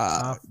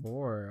 Top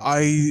 4.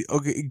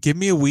 Okay, give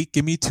me a week,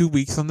 give me 2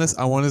 weeks on this.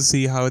 I want to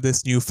see how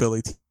this new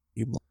Philly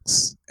team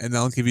looks, and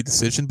I'll give you a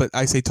decision. But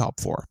I say top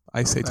 4.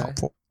 Top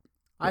 4.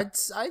 I'd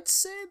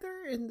say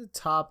they're in the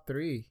top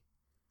 3.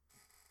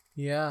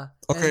 Yeah.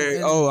 Okay.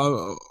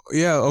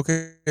 Yeah.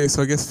 Okay.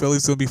 So I guess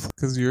Philly's gonna be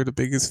because you're the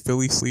biggest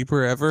Philly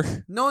sleeper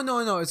ever. No.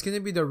 It's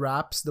gonna be the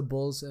Raps, the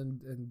Bulls,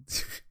 and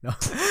no.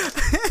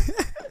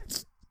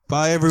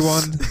 Bye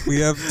everyone.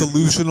 We have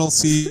delusional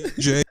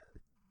CJ.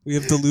 No.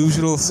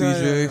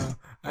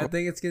 I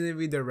think it's gonna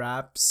be the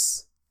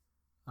Raps,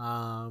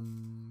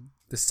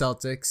 the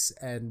Celtics,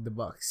 and the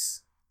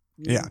Bucks.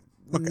 Yeah.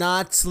 Okay.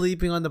 Not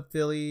sleeping on the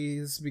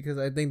Phillies because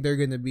I think they're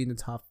gonna be in the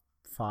top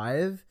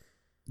 5.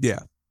 Yeah.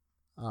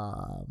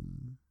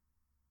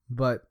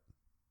 But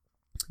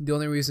the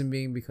only reason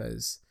being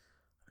because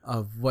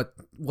of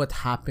what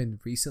happened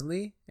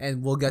recently,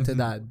 and we'll get to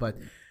that. But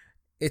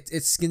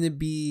it's gonna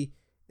be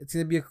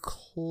a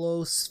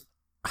close.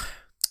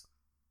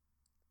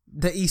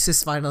 The East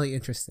is finally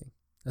interesting.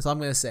 That's all I'm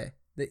gonna say.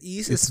 The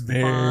East is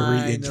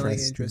very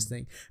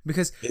interesting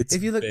because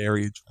if you look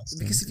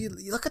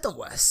at the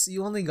West,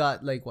 you only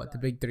got like what, the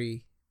big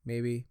 3,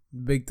 maybe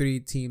big 3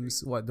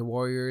 teams. What, the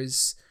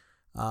Warriors,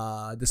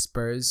 the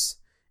Spurs,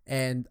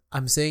 and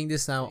I'm saying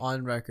this now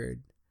on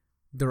record,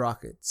 the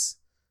Rockets.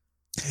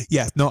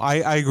 Yeah, no,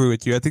 I agree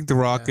with you. I think the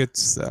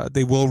Rockets,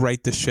 they will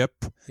right the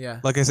ship. Yeah.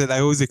 Like I said, I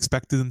always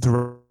expected them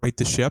to right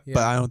the ship,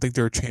 but I don't think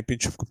they're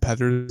championship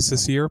competitors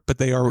this year. But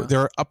they are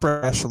they're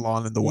upper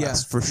echelon in the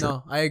West for sure.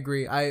 No, I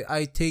agree.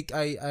 I'm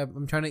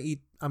trying to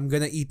eat. I'm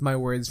gonna eat my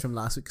words from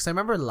last week because I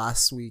remember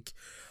last week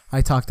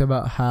I talked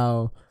about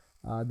how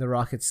the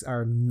Rockets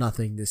are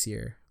nothing this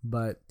year,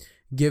 but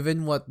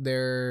given what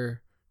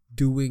they're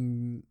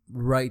doing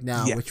right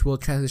now, which will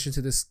transition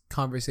to this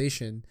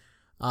conversation,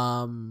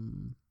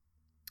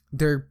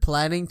 they're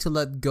planning to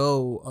let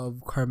go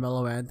of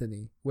Carmelo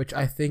Anthony, which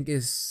I think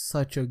is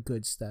such a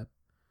good step.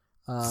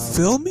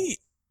 Fill me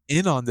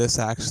in on this,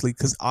 actually,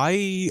 because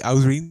I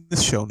was reading the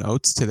show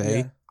notes today.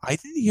 Yeah. I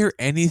didn't hear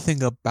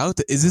anything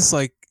about it. Is this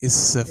an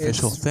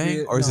official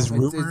thing, or is this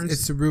rumors?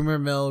 It's a rumor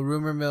mill.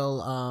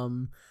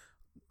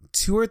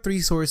 2 or 3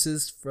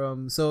 sources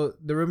from. So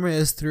the rumor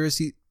is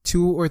 2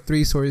 or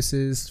 3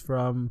 sources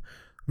from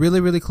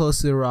really, really close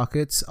to the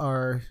Rockets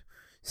are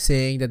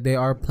saying that they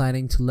are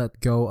planning to let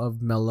go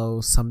of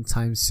Melo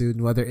sometime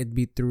soon, whether it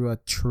be through a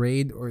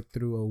trade or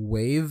through a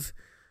waive.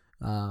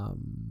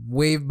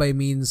 Waive by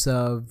means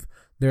of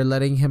they're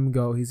letting him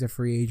go. He's a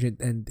free agent,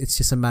 and it's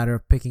just a matter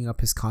of picking up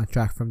his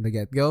contract from the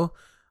get-go,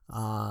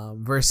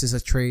 versus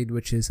a trade,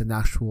 which is an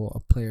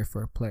actual player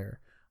for a player.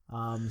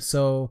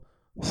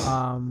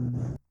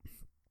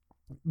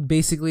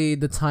 Basically,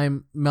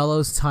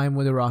 Melo's time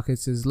with the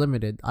Rockets is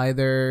limited.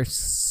 Either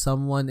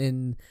someone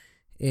in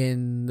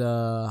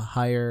the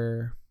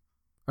higher,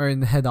 or in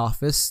the head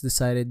office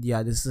decided,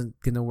 yeah, this isn't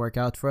gonna work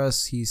out for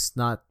us. He's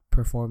not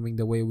performing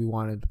the way we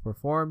wanted to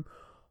perform,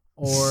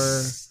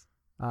 or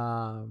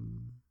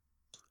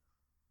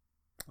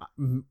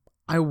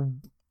I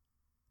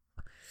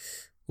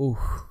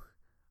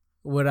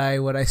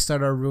would I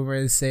start a rumor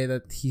and say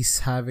that he's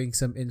having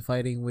some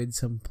infighting with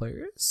some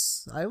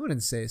players? I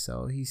wouldn't say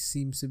so. He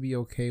seems to be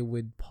okay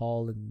with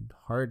Paul and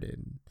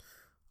Harden.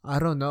 I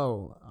don't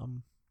know.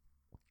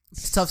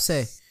 It's tough to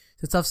say.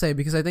 It's tough to say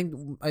because I think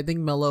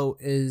Melo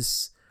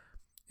is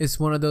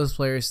one of those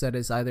players that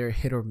is either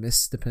hit or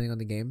miss depending on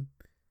the game.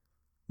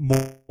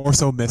 More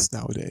so miss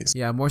nowadays.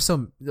 Yeah, more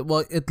so.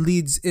 Well, it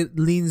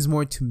leans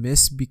more to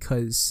miss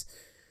because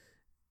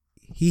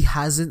he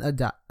hasn't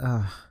I'm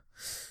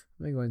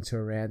going to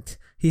a rant.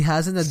 He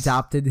hasn't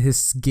adapted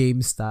his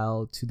game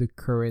style to the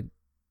current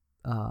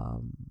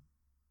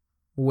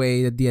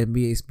way that the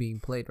NBA is being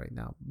played right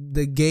now.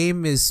 The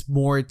game is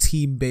more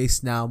team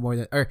based now more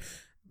than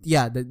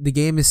the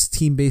game is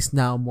team based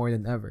now more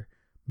than ever.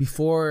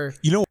 Before,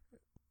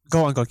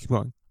 go on, keep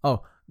going.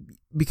 Oh,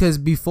 because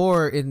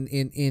before in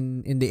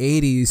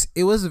the 80s,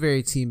 it was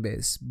very team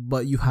based,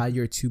 but you had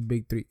your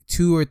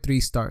two or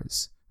three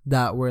stars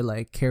that were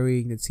like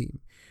carrying the team.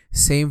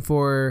 Same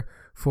for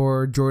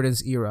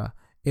Jordan's era.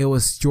 It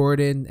was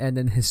Jordan and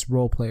then his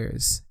role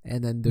players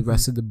and then the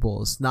rest of the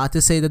Bulls. Not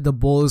to say that the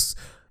Bulls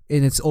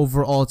in its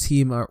overall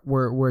team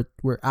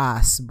were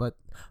ass, but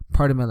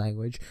pardon my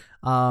language.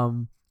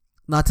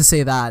 Not to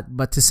say that,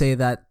 but to say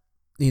that,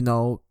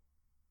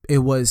 it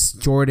was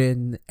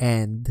Jordan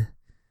and,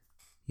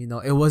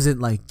 it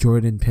wasn't like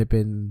Jordan,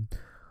 Pippen.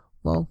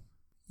 Well,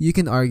 you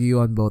can argue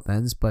on both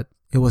ends, but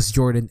it was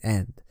Jordan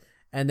and.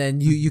 And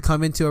then you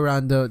come into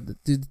around the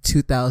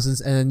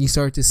 2000s and then you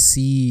start to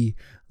see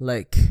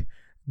like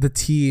the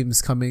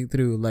teams coming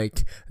through,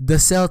 like the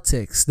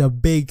Celtics, the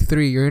big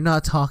three. You're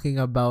not talking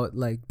about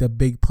like the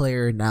big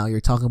player now.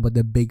 You're talking about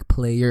the big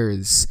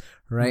players,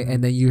 right?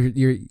 And then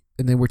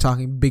and then we're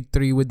talking big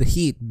three with the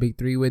Heat, big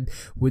three with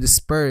the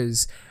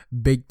Spurs,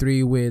 big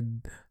three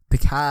with the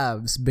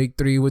Cavs, big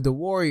three with the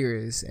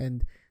Warriors,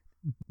 and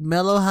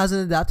Melo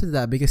hasn't adapted to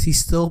that because he's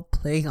still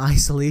playing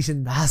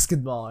isolation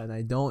basketball, and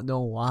I don't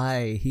know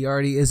why. He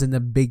already isn't a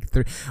big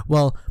three.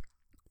 Well,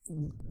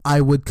 I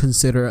would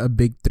consider a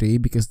big three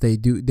because they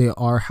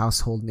are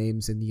household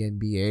names in the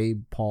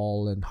NBA,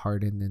 Paul and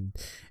Harden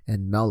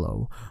and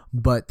Melo,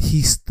 but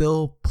he's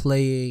still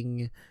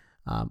playing.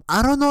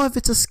 I don't know if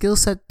it's a skill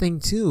set thing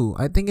too.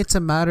 I think it's a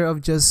matter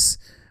of just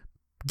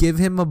give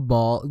him the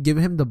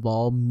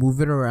ball, move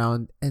it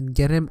around, and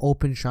get him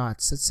open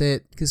shots. That's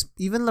it. Because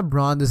even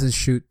LeBron doesn't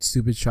shoot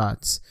stupid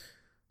shots.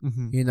 Like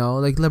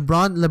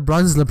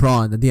LeBron's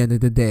LeBron. At the end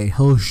of the day,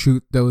 he'll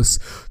shoot those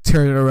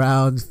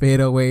turnaround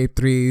fadeaway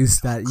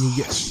threes that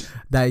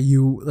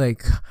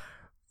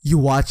you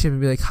watch him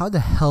and be like, how the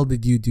hell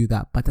did you do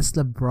that? But that's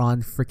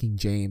LeBron freaking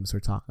James we're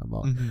talking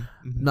about.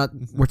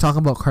 We're talking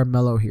about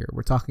Carmelo here.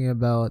 We're talking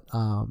about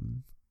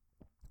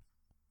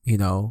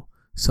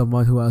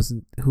someone who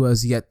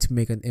has yet to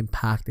make an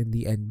impact in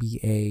the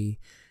NBA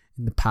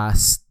in the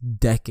past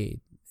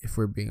decade, if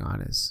we're being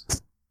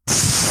honest.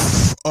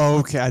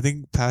 Okay, I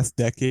think past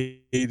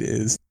decade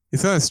it's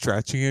kind of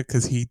stretching it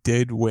because he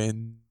did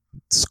win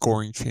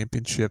scoring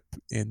championship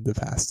in the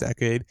past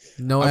decade.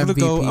 No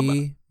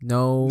MVP,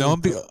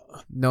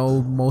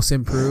 no most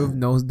improved,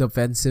 no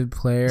defensive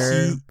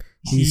player.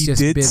 He's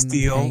just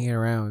been hanging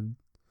around.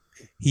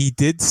 He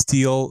did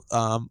steal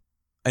an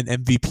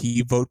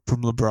MVP vote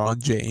from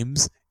LeBron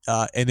James.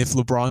 And if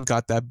LeBron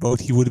got that vote,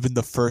 he would have been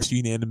the first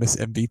unanimous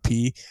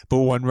MVP. But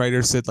one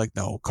writer said, like,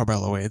 no,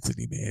 Carmelo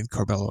Anthony, man,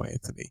 Carmelo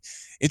Anthony.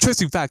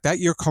 Interesting fact, that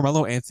year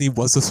Carmelo Anthony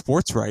was a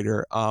sports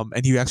writer,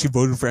 and he actually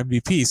voted for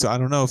MVP. So I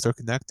don't know if they're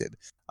connected.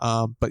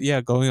 But yeah,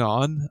 going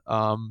on.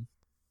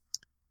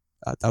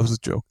 That was a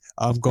joke.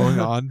 Going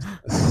on.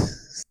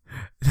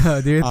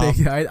 No, do you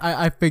think?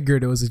 I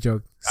figured it was a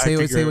joke. Say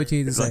what you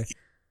need to say.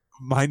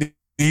 My name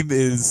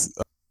is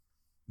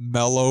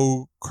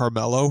Mello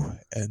Carmelo,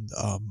 and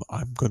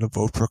I'm gonna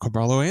vote for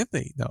Carmelo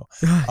Anthony. No,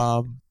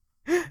 Mello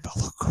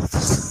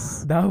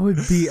Carmelo. That would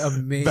be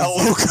amazing.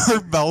 Mello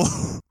Carmelo.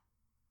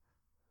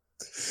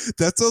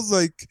 That sounds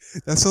like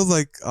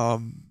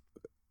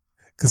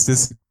because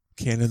this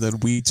Canada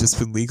and weed just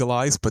been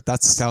legalized, but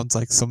that sounds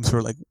like some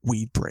sort of like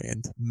weed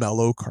brand.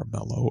 Mello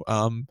Carmelo.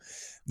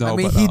 No, I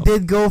mean, he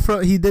did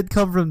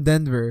come from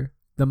Denver,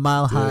 the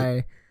Mile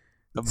High.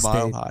 The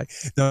Mile High.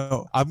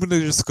 No, I'm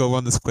gonna just go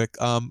on this quick.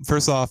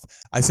 First off,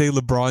 I say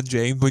LeBron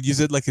James. When you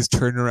said like his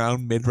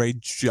turnaround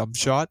mid-range jump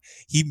shot,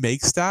 he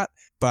makes that.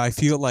 But I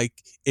feel like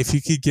if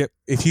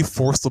you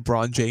force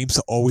LeBron James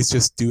to always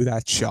just do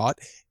that shot,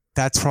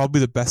 that's probably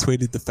the best way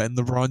to defend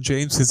LeBron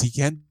James because he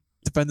can't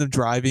defend him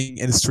driving,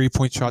 and his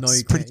 3-point shot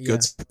is pretty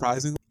good,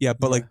 surprisingly. Yeah,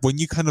 but like when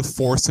you kind of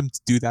force him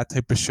to do that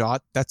type of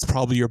shot, that's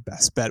probably your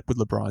best bet with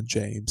LeBron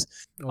James.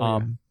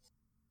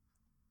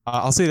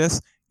 I'll say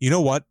this. You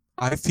know what?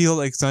 I feel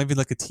like it's not even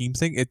like a team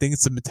thing. I think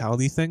it's a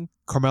mentality thing.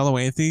 Carmelo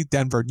Anthony,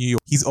 Denver, New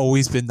York. He's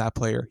always been that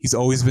player. He's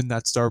always been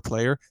that star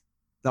player.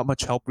 Not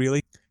much help,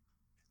 really.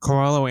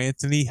 Carmelo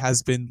Anthony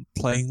has been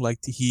playing like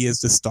he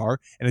is the star,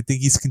 and I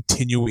think he's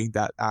continuing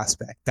that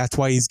aspect. That's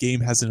why his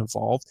game hasn't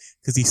evolved,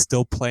 because he's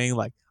still playing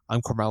like,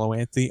 I'm Carmelo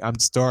Anthony, I'm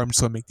the star, I'm just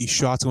gonna make these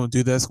shots, I'm gonna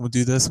do this, I'm gonna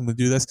do this, I'm gonna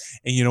do this.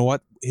 And you know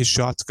what? His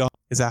shots gone,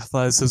 his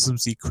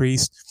athleticism's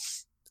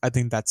decreased. I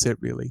think that's it,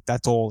 really.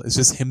 That's all. It's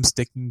just him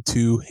sticking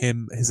to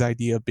his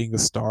idea of being a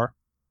star.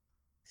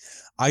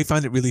 I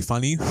find it really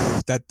funny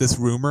that this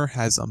rumor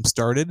has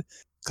started,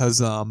 because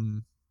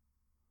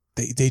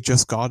they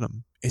just got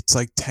him. It's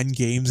like 10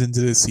 games into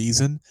the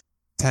season,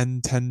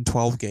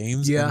 12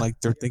 games, Yeah. and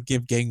like they're thinking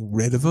of getting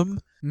rid of him.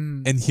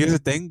 Mm. And here's the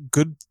thing,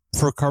 good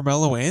for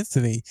Carmelo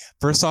Anthony.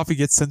 First off, he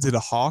gets sent to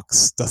the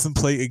Hawks, doesn't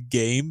play a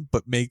game,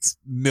 but makes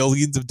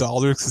millions of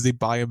dollars because they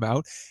buy him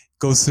out.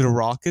 Goes to the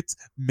Rockets,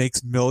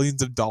 makes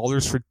millions of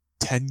dollars for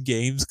 10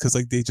 games because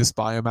like they just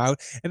buy him out.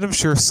 And I'm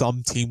sure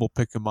some team will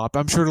pick him up.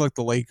 I'm sure like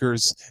the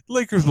Lakers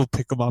will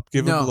pick him up,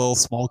 give him a No. little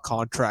small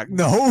contract.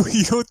 No,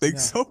 you don't think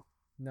No. so?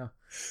 No.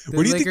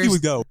 Where do you think he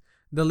would go?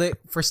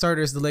 For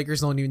starters, the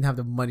Lakers don't even have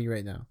the money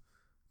right now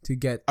to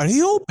get. Are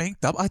they all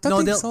banked up? I thought No,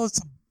 they they'll- saw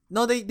some.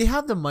 No, they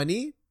have the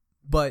money,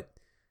 but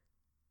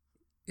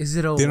is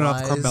it a They don't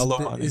have wise- Carmelo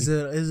money. Is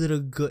it a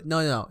good?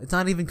 No. It's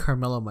not even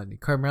Carmelo money.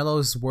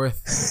 Carmelo's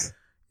worth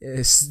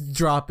is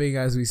dropping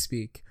as we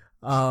speak.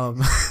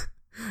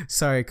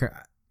 Sorry,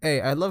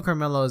 hey, I love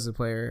Carmelo as a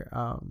player.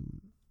 I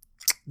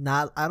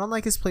don't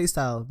like his play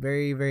style.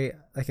 Very, very,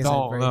 like I said,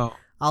 No.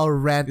 I'll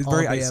rant It's all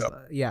very day.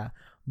 ISO. Yeah,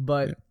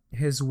 but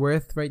his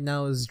worth right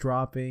now is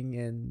dropping,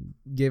 and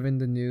given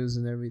the news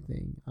and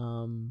everything,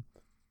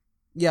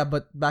 yeah.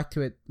 But back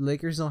to it,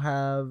 Lakers don't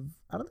have.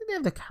 I don't think they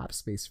have the cap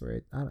space for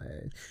it.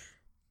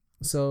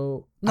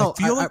 So no,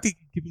 I feel like they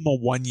can give him a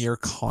 1-year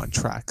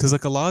contract, because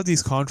like a lot of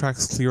these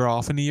contracts clear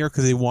off in a year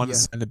because they want to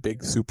sign a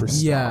big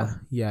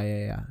superstar.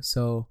 Yeah.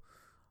 So,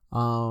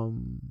 we'll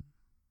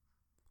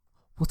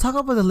talk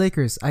about the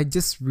Lakers. I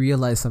just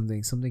realized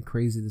something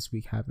crazy this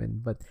week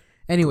happened. But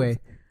anyway,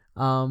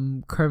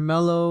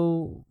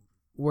 Carmelo,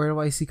 where do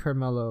I see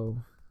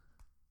Carmelo?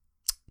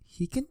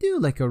 He can do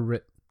like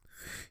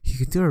he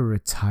could do a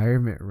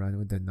retirement run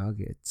with the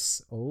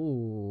Nuggets.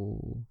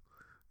 Oh,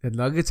 the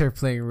Nuggets are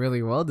playing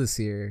really well this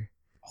year.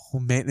 Oh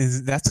man,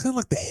 that's kind of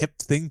like the hip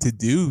thing to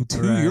do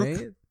too. Right?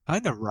 You're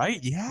kind of right,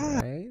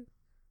 yeah. Right?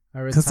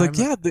 Because like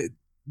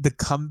the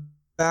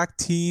comeback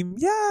team,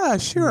 yeah,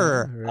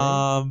 sure. Yeah,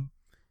 right.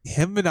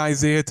 Him and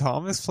Isaiah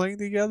Thomas playing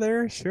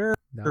together, sure.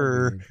 That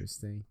would be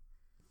interesting.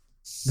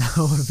 That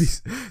would be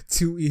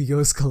two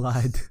egos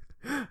collide.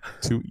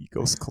 Two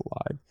egos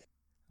collide.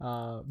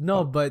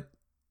 No, but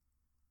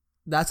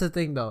that's the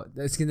thing though.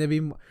 It's gonna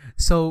be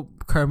so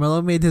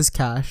Carmelo made his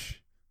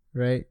cash,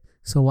 right?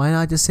 So why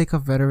not just take a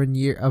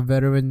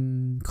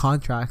veteran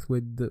contract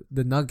with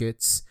the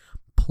Nuggets,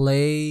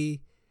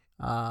 play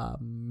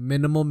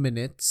minimal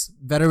minutes,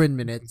 veteran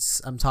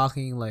minutes. I'm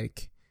talking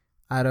like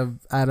out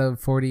of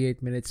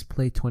 48 minutes,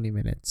 play 20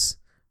 minutes,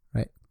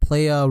 right?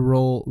 Play a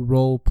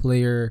role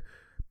player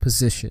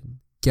position.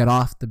 Get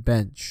off the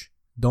bench.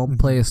 Don't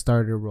play a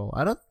starter role.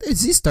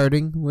 Is he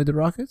starting with the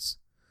Rockets?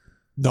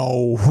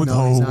 No.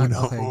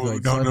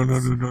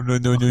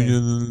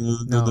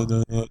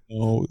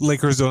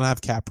 Lakers don't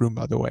have cap room,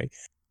 by the way.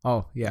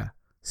 Oh yeah.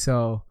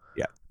 So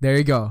yeah, there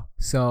you go.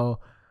 So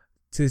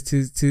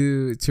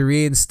to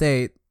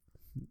reinstate,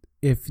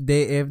 if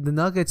the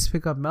Nuggets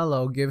pick up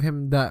Melo, give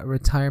him that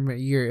retirement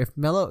year. If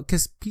Melo,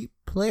 because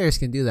players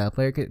can do that.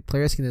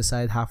 Players can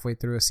decide halfway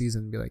through a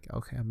season and be like,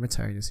 okay, I'm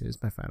retiring this year.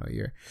 It's my final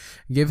year.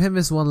 Give him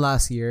his one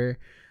last year.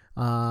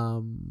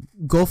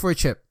 Go for a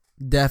chip.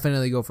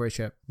 Definitely go for a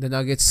chip. The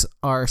Nuggets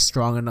are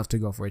strong enough to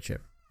go for a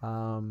chip.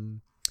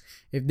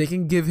 If they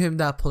can give him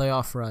that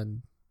playoff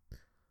run,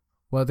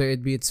 whether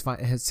it be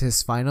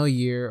his final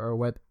year or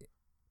what,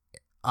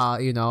 I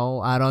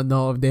don't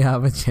know if they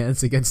have a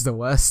chance against the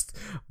West,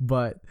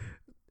 but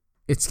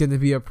it's gonna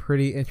be a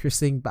pretty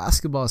interesting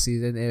basketball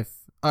season.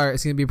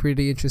 It's gonna be a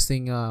pretty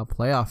interesting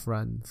playoff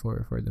run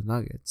for the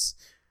Nuggets.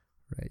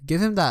 Right?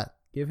 Give him that.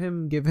 Give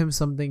him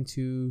something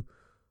to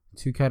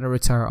kind of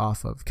retire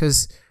off of,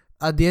 because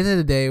at the end of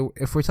the day,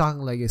 if we're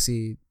talking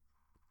legacy,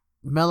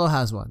 Melo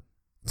has one.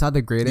 It's not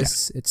the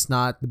greatest. Yeah. It's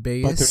not the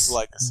biggest. But there's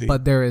legacy.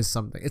 But there is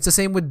something. It's the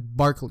same with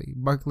Barkley.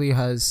 Barkley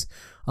has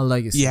a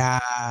legacy. Yeah,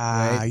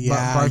 right?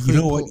 yeah. Barkley, you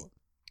know what?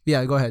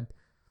 Yeah, go ahead.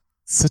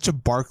 Such a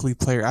Barkley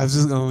player. I was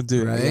just going to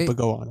do right? it, but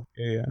go on.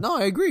 Yeah. No,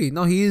 I agree.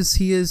 No, he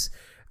is.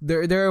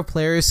 There are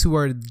players who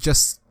are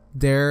just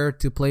there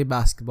to play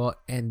basketball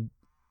and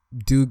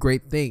do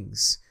great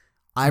things.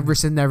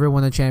 Iverson never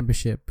won a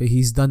championship, but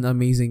he's done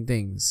amazing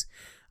things.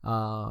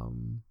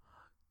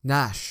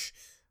 Nash,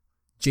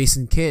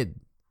 Jason Kidd,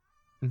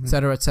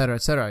 etc., etc.,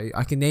 etc.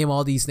 I can name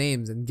all these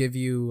names and give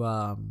you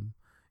a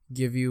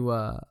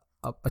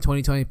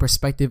 2020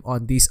 perspective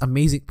on these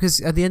amazing. Because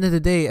at the end of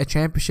the day, a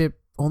championship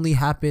only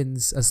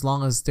happens as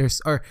long as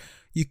there's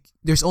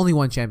only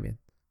one champion,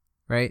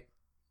 right?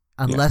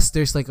 Unless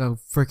there's like a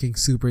freaking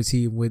super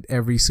team with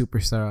every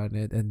superstar on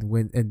it and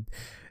win. And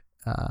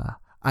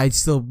I'd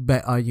still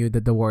bet on you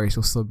that the Warriors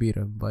will still beat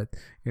them, but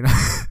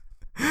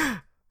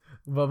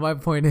But my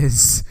point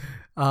is,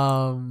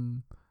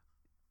 um,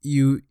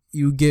 you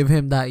give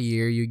him that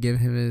year, you give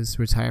him his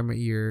retirement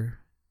year,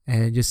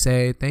 and just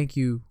say thank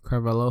you,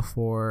 Carmelo,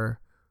 for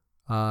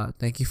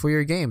thank you for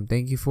your game,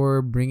 thank you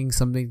for bringing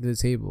something to the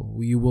table.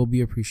 You will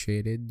be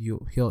appreciated.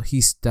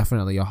 He's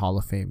definitely a Hall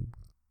of Fame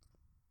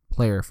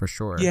player for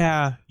sure.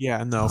 Yeah,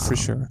 no, for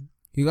sure.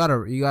 You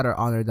gotta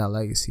honor that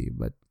legacy,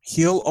 but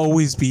He'll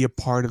always be a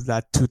part of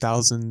that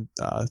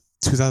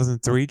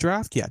 2003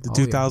 draft. Yeah, the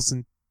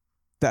 2000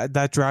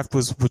 that draft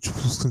which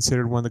was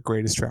considered one of the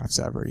greatest drafts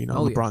ever.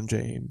 LeBron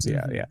James.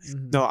 Yeah, yeah.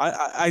 Mm-hmm. No,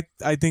 I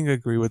think I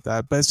agree with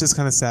that, but it's just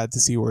kind of sad to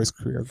see where his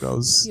career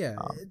goes. Yeah,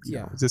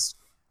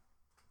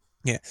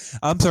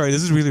 I'm sorry,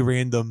 this is really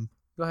random.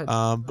 Go ahead.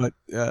 But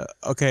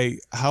okay,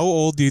 how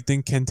old do you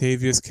think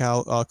Kentavious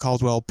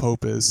Caldwell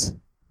Pope is?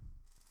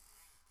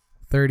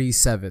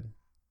 37.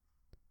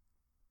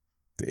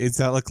 Is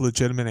that like a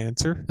legitimate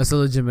answer? That's a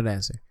legitimate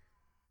answer.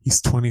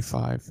 He's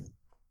 25.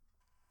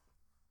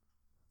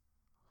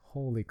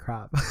 Holy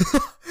crap.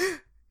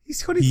 He's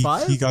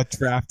 25? He got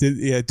drafted,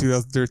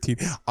 2013.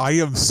 I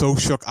am so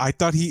shook. I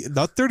thought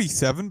not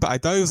 37, but I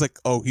thought he was like,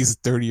 oh, he's a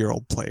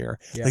 30-year-old player.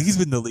 Yeah. Like, he's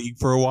been in the league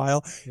for a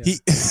while. Yeah.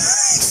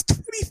 He's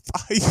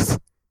 25.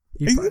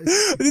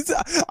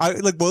 I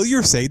while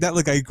you're saying that,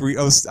 like, I agree.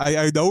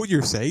 I know what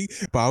you're saying,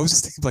 but I was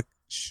just thinking, like,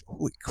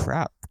 holy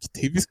crap,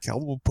 Kentavious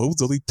Caldwell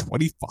Pope's only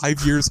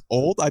 25 years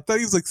old. I thought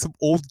he was like some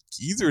old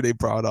geezer they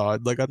brought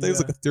on. Like, I thought he was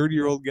like a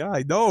 30-year-old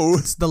guy. No,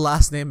 it's the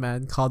last name,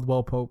 man.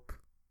 Caldwell Pope.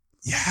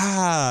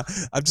 Yeah,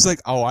 I'm just like,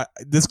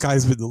 this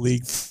guy's been in the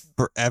league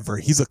forever.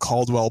 He's a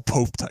Caldwell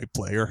Pope type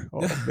player.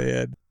 Oh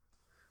man.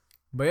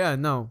 But yeah,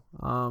 no.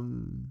 How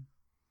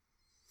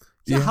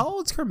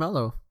old's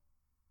Carmelo?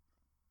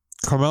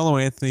 Carmelo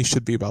Anthony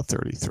should be about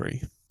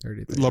 33.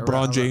 33.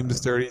 LeBron James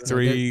is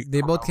 33.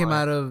 They both came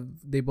out of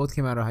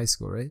high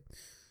school, right?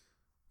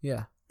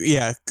 Yeah.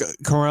 Yeah,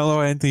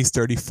 Carmelo Anthony's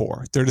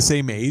 34. They're the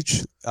same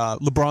age.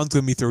 LeBron's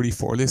gonna be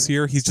 34 this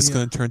year. He's just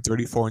gonna turn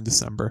 34 in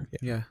December.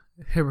 Yeah.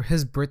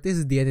 His birthday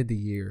is at the end of the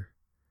year.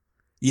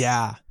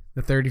 Yeah.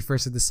 The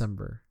 31st of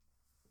December.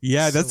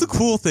 Yeah, that's a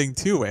cool thing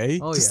too, eh?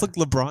 Oh, just like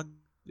LeBron.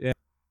 Yeah.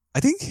 I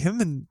think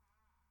him and...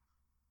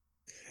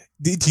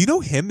 Do you know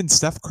him and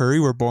Steph Curry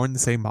were born in the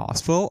same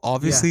hospital?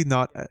 Obviously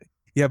not...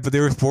 Yeah, but they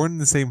were born in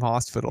the same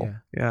hospital.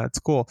 Yeah, it's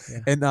cool.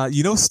 Yeah. And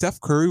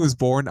Steph Curry was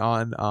born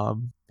on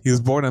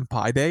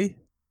Pi Day.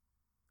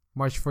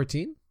 March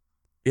 14?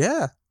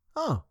 Yeah.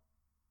 Oh.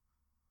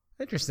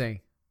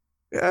 Interesting.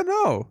 Yeah, I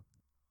know.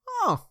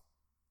 Oh.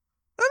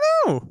 I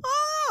know.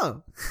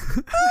 Oh.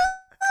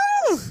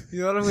 You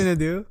know what I'm gonna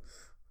do?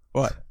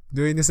 What?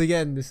 Doing this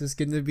again. This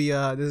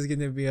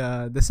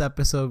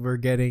episode we're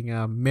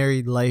getting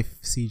married life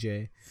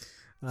CJ.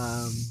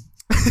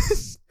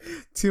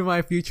 To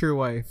my future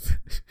wife.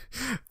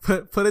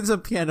 Put in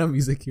some piano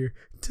music here.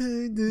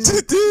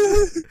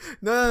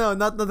 No,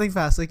 nothing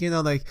fast. Like,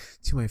 like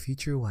to my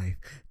future wife.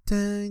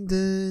 Dun,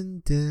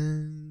 dun,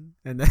 dun.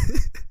 And then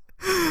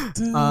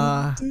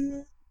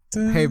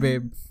hey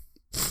babe.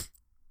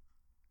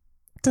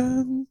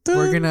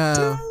 We're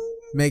gonna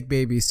make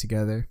babies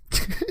together.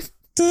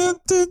 I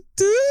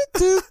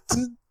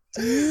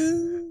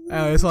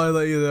just want to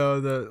let you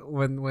know that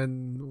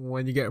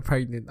when you get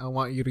pregnant, I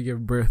want you to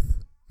give birth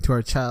to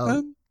our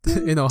child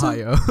in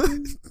Ohio.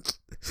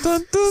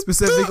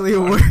 Specifically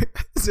where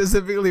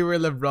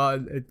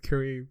LeBron and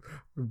Kareem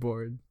were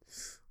born.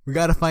 We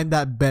gotta find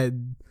that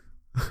bed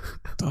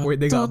where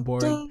they got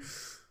born.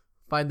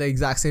 Find the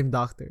exact same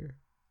doctor.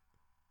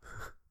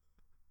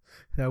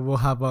 That we'll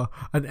have an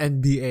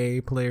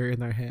NBA player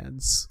in our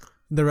hands.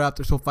 The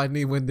Raptors will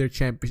finally win their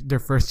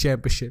first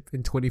championship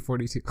in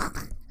 2042.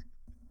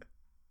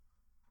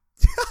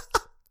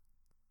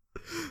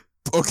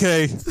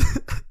 Okay.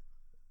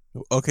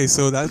 Okay,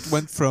 so that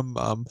went from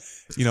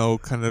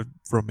kind of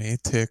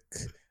romantic,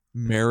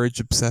 marriage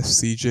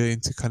obsessed CJ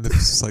into kind of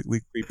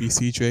slightly creepy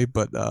CJ,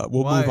 but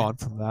we'll move on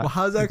from that. Well,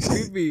 how's that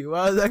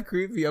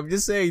creepy? I'm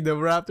just saying the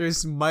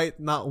Raptors might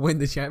not win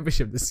the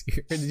championship this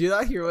year. Did you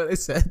not hear what I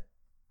said?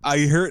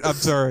 I heard. I'm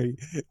sorry.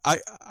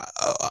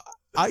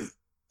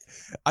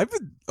 I've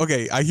been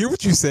okay. I hear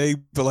what you say,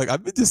 but like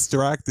I've been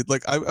distracted.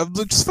 Like I'm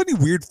just finding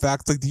weird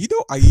facts. Like, do you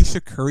know Ayesha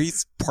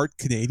Curry's part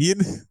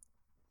Canadian?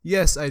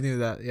 Yes, I knew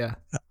that. Yeah,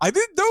 I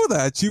didn't know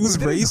that. She was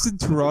raised in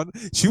Toronto.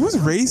 She was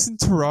raised in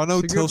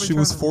Toronto till she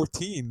was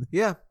 14.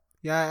 Yeah,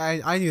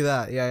 I knew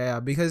that.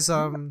 Yeah, because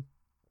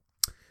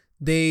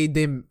they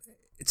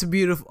it's a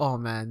beautiful. Oh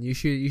man, you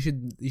should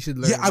learn.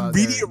 Yeah, I'm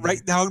reading it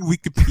right now in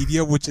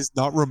Wikipedia, which is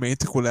not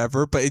romantic,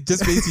 whatever, but it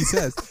just basically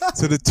says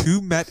so the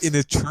two met in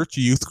a church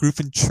youth group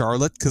in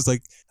Charlotte because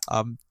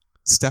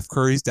Steph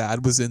Curry's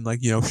dad was in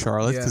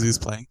Charlotte because he was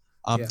playing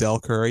Del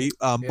Curry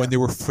when they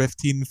were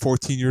 15,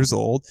 14 years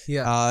old.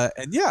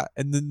 And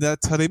then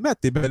that's how they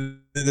met. They met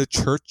in a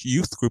church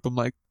youth group. I'm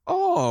like,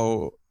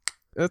 oh,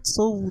 that's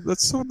so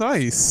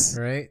nice,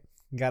 right?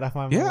 You gotta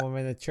find a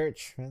woman in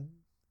church, man.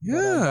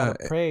 Yeah,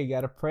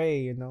 gotta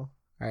pray, All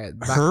right.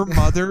 Her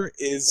mother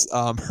is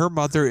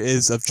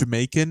of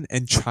Jamaican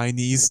and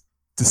Chinese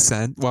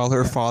descent, while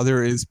her Yeah.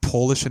 father is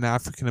Polish and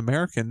African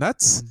American.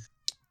 That's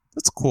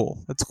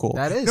cool. That's cool.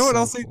 That is You know what so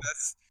I'll say? cool.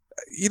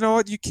 You know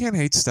what? You can't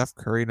hate Steph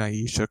Curry and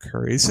Ayesha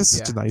Curry. It's just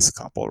such a Yeah. nice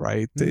couple,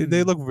 right? They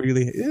Mhm. look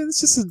really.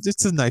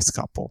 It's a nice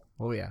couple.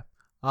 Oh yeah.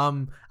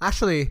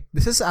 Actually,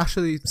 this is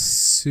actually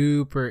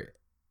super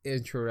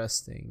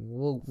interesting.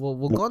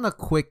 We'll go on a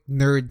quick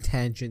nerd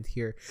tangent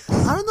here.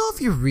 I don't know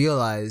if you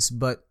realize,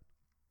 but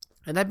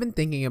and I've been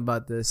thinking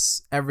about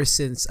this ever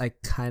since I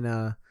kind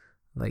of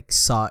like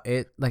saw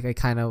it. Like I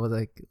kind of was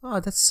like, oh,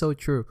 that's so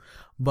true.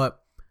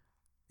 But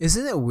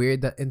isn't it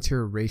weird that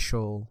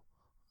interracial?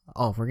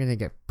 Oh, we're gonna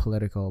get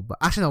political, but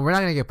actually no, we're not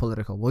gonna get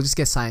political. We'll just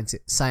get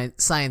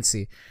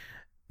sciencey.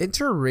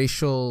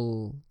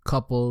 Interracial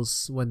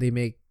couples when they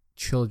make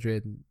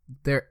children,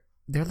 they're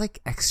like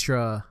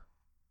extra,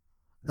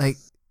 like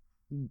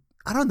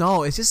I don't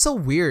know. It's just so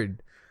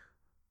weird.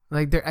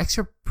 Like they're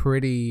extra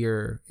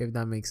prettier, if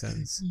that makes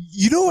sense.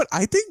 You know what?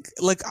 I think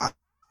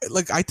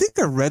I think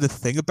I read a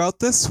thing about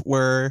this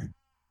where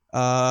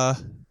I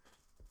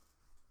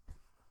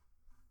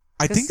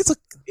think it's like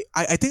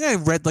I think I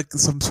read like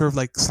some sort of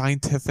like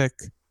scientific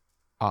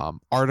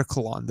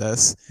article on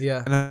this,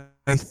 Yeah. and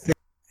I think,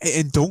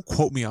 and don't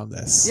quote me on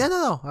this. Yeah.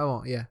 No, I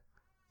won't. Yeah.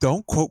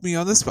 Don't quote me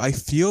on this, but I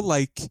feel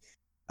like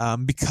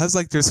because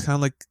like there's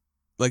kind of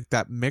like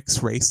that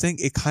mixed race thing,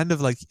 it kind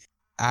of like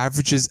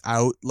averages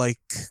out like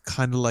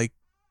kind of like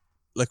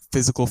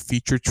physical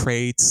feature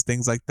traits,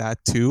 things like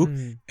that too.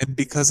 Mm. And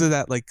because of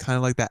that, like kind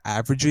of like that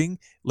averaging,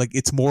 like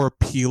it's more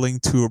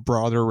appealing to a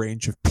broader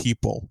range of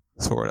people,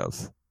 sort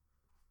of.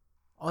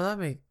 Oh, that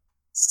makes.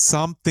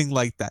 Something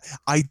like that.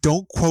 I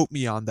don't quote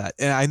me on that.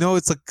 And I know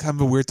it's like kind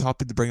of a weird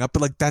topic to bring up,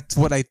 but like that's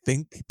what I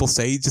think people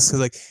say just because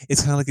like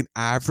it's kind of like an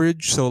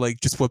average. So like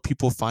just what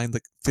people find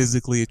like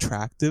physically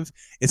attractive,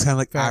 it's kind of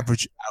like Fair.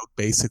 average out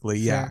basically.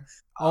 Yeah. Fair.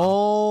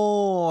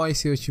 Oh, I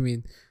see what you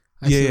mean.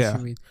 I Yeah, see yeah. what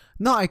you mean.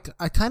 No, I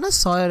kind of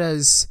saw it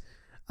as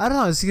I don't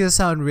know. It's gonna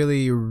sound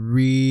really,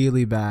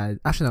 really bad.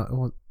 Actually, no. It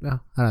won't, no,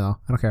 I don't know.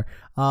 I don't care.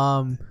 It's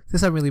gonna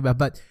sound really bad,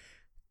 but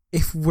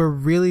if we're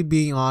really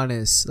being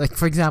honest, like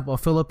for example, a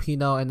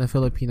Filipino and a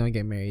Filipino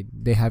get married,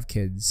 they have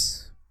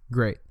kids.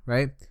 Great,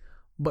 right?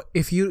 But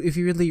if you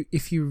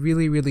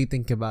really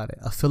think about it,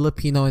 a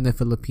Filipino and a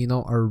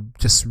Filipino are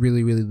just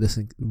really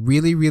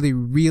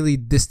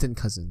distant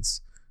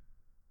cousins.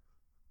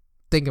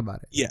 Think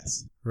about it,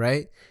 Yes.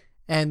 right?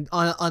 And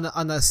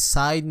on a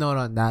side note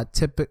on that,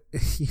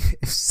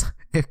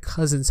 if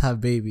cousins have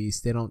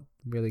babies, they don't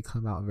really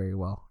come out very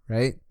well,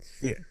 right?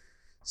 Yeah.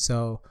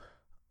 So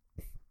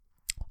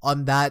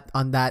on that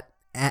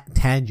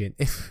tangent,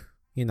 if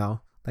you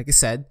know, like I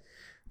said,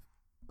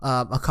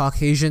 a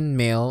Caucasian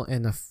male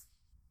and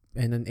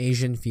an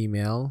Asian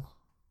female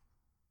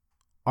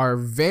are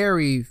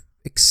very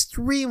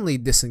extremely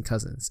distant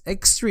cousins,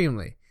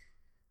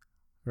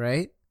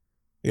 right?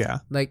 Yeah.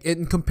 Like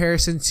in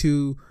comparison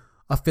to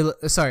a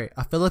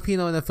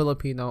Filipino and a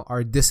Filipino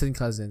are distant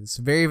cousins,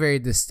 very very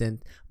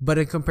distant. But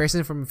in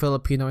comparison from a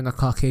Filipino and a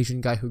Caucasian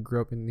guy who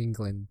grew up in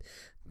England,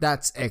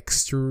 that's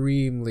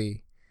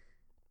extremely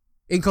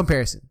in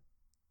comparison,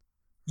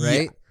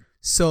 right? Yeah.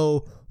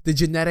 So the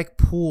genetic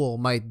pool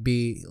might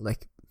be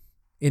like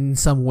in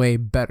some way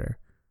better,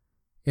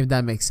 if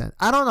that makes sense.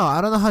 I don't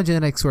know how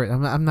genetics work.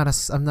 I'm not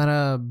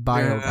a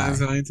bio guy.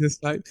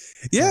 Scientist type.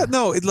 Yeah. Yeah,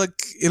 no,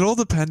 it all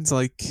depends.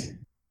 Like,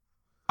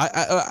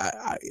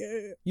 I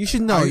You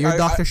should know. You're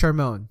Dr.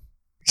 Sharmone.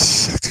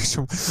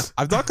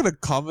 I'm not gonna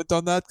comment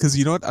on that because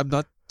you know what? I'm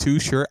not too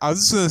sure. I was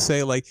just gonna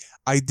say like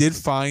I did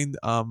find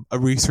a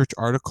research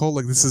article.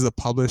 Like this is a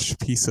published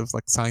piece of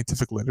like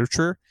scientific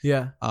literature.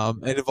 Yeah.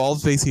 It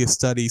involves basically a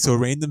study. So a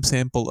random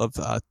sample of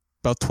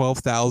about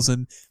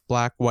 12,000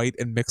 black, white,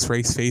 and mixed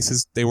race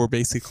faces. They were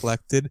basically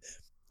collected,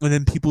 and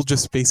then people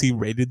just basically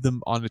rated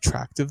them on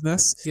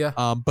attractiveness. Yeah.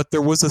 But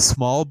there was a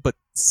small but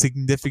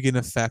significant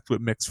effect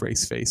with mixed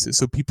race faces.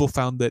 So people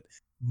found that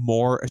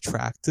more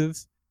attractive,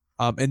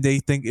 and they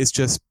think it's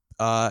just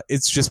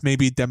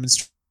maybe a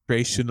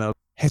demonstration of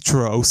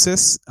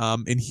heterosis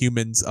in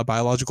humans, a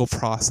biological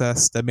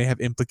process that may have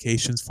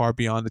implications far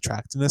beyond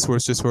attractiveness. Where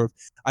it's just sort of,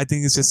 I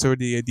think it's just sort of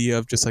the idea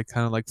of just like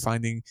kind of like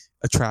finding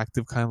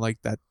attractive, kind of like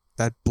that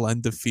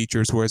blend of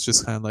features where it's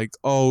just kind of like,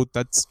 oh,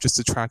 that's just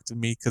attractive to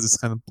me because it's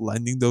kind of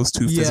blending those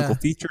two physical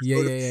features.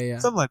 Yeah.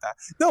 Something like that.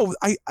 No,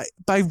 I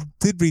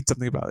did read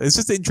something about it. It's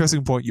just an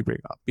interesting point you bring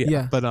up.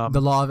 Yeah. But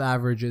the law of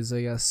averages,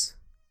 I guess.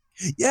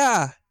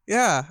 Yeah.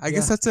 I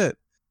guess that's it.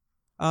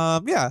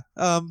 But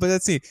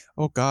let's see.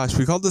 Oh gosh,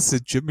 we called this a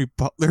Jimmy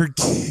Butler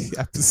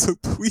episode.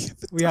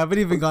 We haven't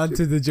even gone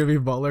to the Jimmy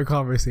Butler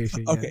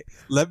conversation yet. Okay,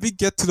 let me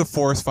get to the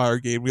forest fire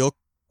game real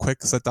quick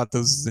because I thought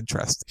this was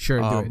interesting. Sure,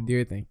 do it. Do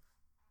your thing.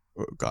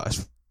 Oh gosh,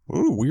 what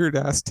a weird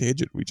ass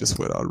tangent we just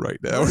went on right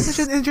now. It's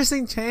such an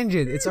interesting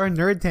tangent. It's our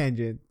nerd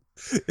tangent.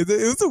 It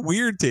was a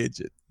weird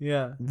tangent.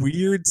 Yeah.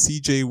 Weird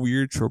CJ,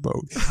 weird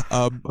Trombone.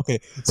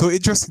 Okay, so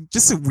interesting,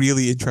 just a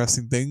really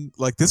interesting thing.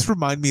 Like this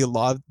reminded me a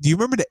lot. Do you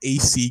remember the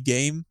AC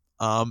game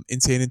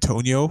in San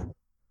Antonio?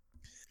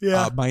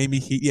 Yeah. Miami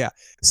Heat. Yeah.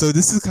 So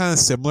this is kind of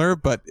similar,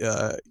 but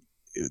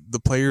the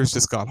players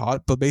just got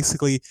hot. But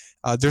basically,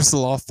 there's a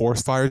lot of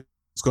forest fires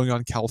going on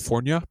in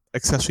California,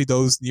 especially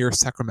those near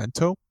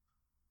Sacramento.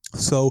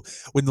 So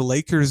when the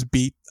Lakers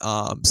beat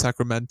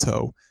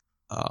Sacramento,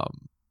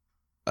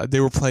 they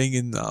were playing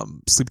in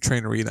Sleep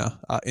Train Arena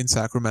in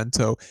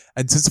Sacramento,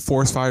 and since the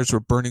forest fires were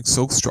burning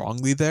so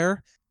strongly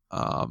there,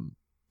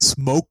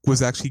 smoke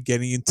was actually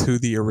getting into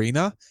the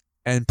arena,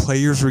 and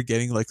players were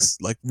getting like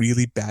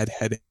really bad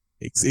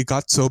headaches. It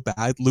got so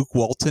bad, Luke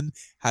Walton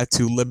had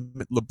to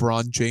limit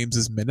LeBron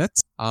James's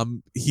minutes.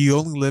 He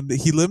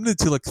limited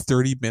to like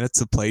 30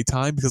 minutes of play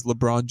time because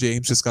LeBron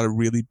James just got a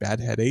really bad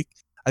headache.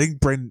 I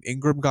think Brandon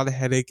Ingram got a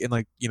headache, and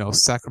like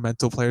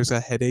Sacramento players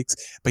got headaches.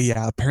 But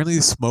yeah, apparently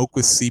the smoke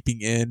was seeping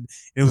in.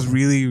 It was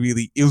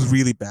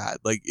really bad.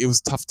 Like it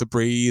was tough to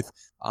breathe.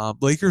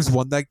 Lakers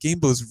won that game,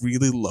 but it was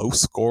really low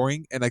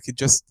scoring, and I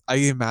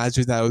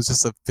imagine that it was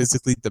just a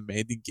physically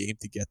demanding game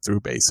to get through,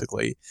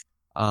 basically.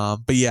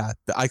 But yeah,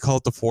 I call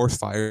it the forest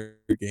fire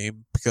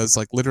game because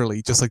like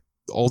literally just like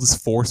all this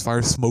forest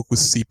fire smoke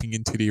was seeping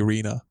into the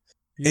arena.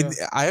 Yeah. And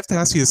I have to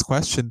ask you this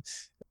question.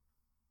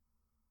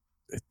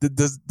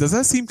 Does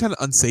that seem kind of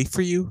unsafe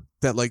for you?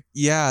 That like,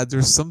 yeah,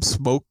 there's some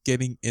smoke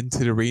getting into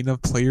the arena.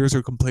 Players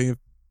are complaining of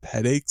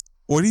headaches.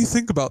 What do you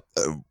think about?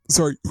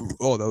 Sorry,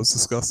 oh, that was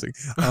disgusting.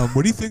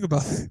 What do you think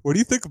about? What do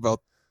you think about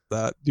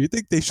that? Do you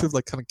think they should have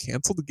like kind of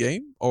canceled the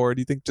game, or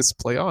do you think just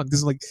play on?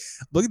 Because like,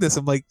 look at this.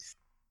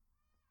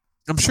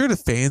 I'm sure the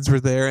fans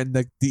were there, and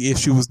like the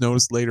issue was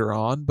noticed later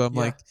on. But I'm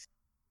like,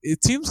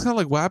 it seems kind of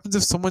like what happens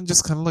if someone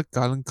just kind of like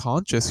got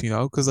unconscious,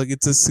 Because like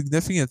it's a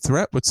significant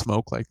threat with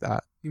smoke like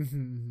that.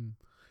 Mm-hmm.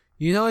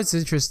 It's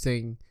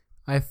interesting.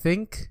 I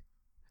think,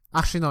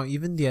 actually no,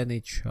 even the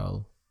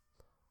NHL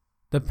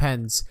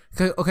depends.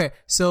 Okay,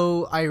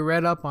 so I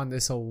read up on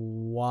this a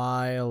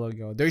while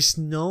ago. There's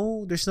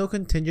no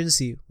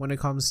contingency when it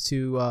comes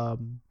to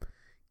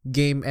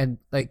game and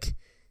like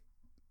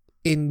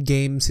in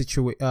game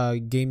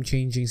game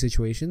changing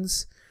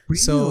situations. Really?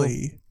 So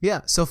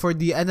yeah, so for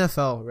the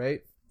NFL,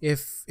 right?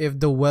 If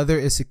the weather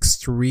is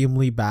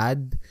extremely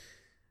bad,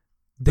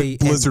 they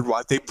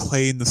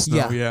play in the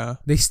snow. Yeah,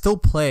 they still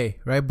play,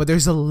 right? But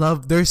there's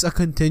a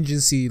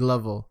contingency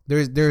level.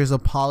 There's a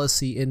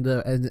policy in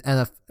the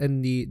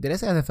did I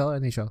say NFL or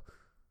NHL?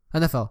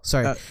 NFL,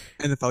 sorry.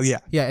 NFL, yeah.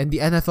 Yeah, in the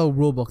NFL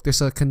rulebook, there's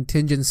a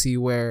contingency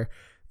where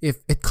if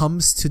it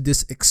comes to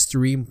this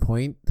extreme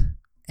point,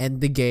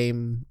 end the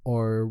game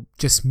or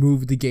just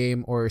move the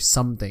game or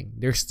something.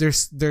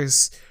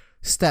 There's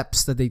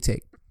steps that they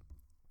take.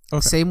 Okay.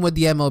 Same with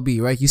the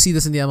MLB, right? You see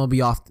this in the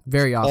MLB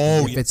very often.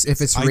 Oh,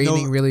 if it's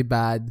raining really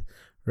bad,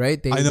 right?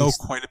 I know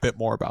quite a bit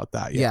more about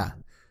that. Yeah.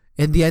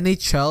 In the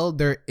NHL,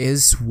 there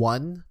is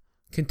one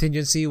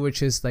contingency,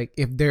 which is like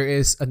if there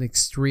is an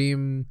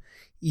extreme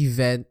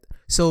event.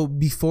 So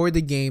before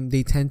the game,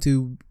 they tend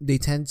to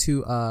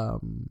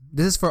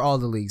this is for all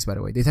the leagues, by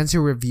the way. They tend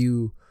to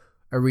review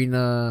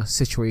arena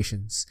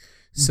situations.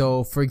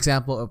 So for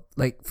example,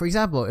 if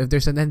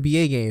there's an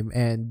NBA game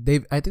and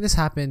I think this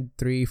happened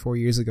 3-4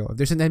 years ago. If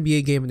there's an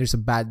NBA game and there's a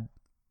bad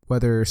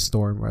weather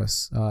storm or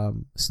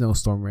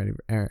snowstorm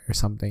or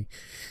something,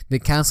 they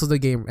cancel the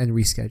game and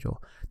reschedule.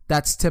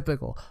 That's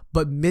typical.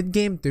 But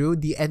mid-game through,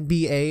 the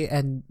NBA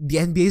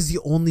is the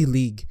only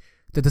league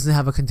that doesn't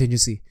have a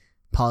contingency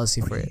policy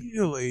for it.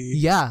 Really?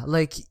 Yeah,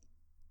 like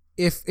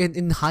if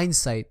in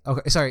hindsight,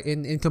 okay, sorry,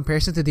 in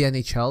comparison to the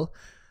NHL,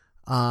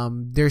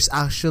 there's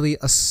actually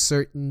a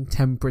certain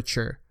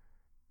temperature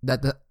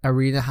that the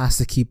arena has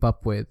to keep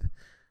up with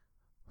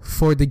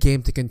for the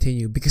game to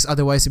continue, because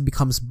otherwise it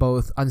becomes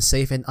both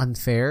unsafe and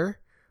unfair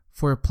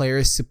for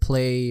players to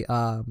play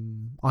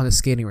on a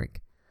skating rink.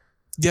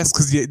 Yes,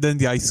 because then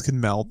the ice can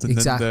melt, and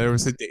exactly. then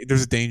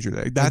there's a danger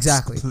there. That's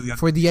exactly.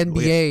 For the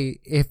NBA,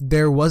 if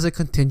there was a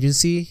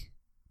contingency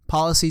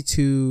policy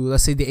to,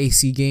 let's say, the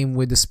AC game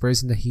with the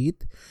Spurs and the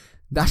Heat,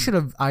 that should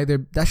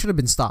have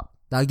been stopped.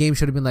 That game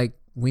should have been like,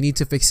 we need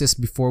to fix this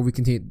before we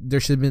continue.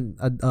 There should have been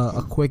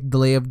a quick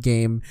delay of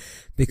game.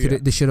 They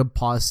should have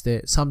paused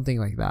it, something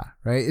like that,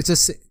 right?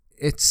 It's a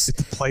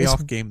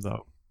playoff game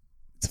though.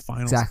 It's a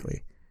final exactly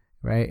game.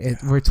 Right. Yeah.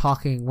 We're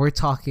talking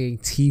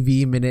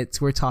TV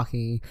minutes. We're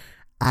talking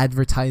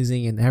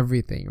advertising and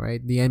everything,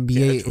 right? The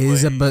NBA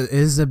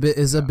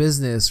is a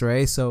business,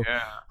 right? So,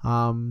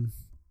 the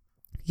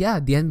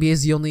NBA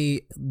is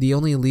the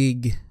only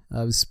league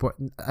of sport,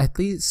 at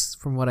least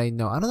from what I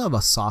know. I don't know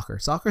about soccer.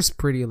 Soccer's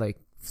pretty like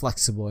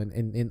flexible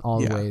in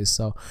all ways.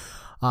 So,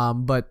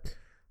 but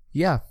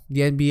yeah,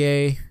 the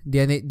NBA, the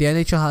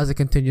NHL has a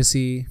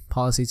contingency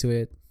policy to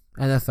it.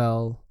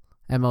 NFL,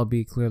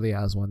 MLB clearly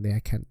has one.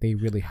 They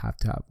really have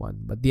to have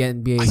one. But the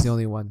NBA is the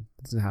only one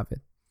that doesn't have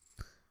it.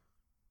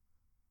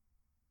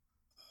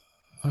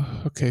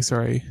 Okay,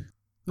 sorry.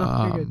 No,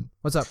 you're good.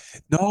 What's up?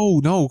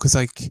 No, because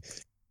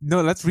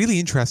that's really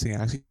interesting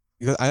actually.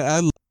 Because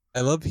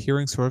I love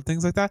hearing sort of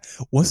things like that.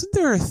 Wasn't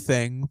there a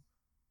thing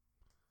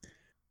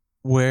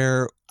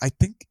where I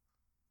think,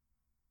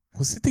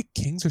 was it the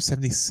Kings or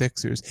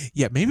 76ers?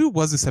 Yeah, maybe it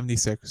was the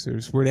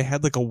 76ers where they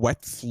had like a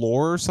wet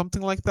floor or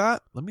something like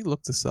that. Let me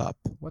look this up.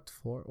 What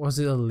floor? Was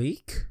it a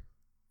leak?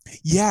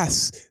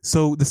 Yes.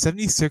 So the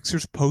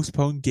 76ers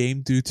postponed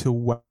game due to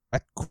wet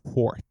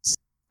courts.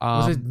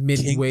 Was it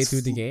midway Kings.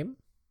 through the game?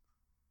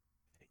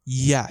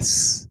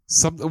 Yes.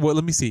 Some. Well,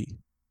 let me see.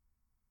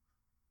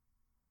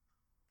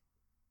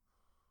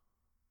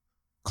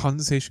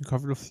 Condensation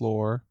covered the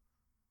floor.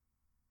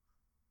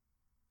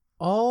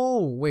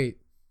 Oh, wait.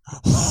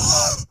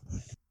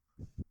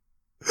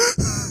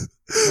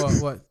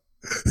 What?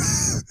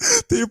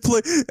 They were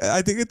play.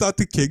 I think I thought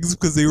the Kings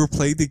because they were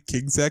playing the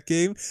Kings that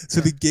game,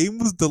 so the game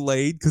was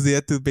delayed because they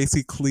had to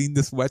basically clean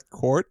this wet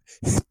court.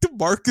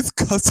 DeMarcus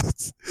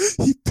Cousins,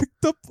 he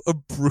picked up a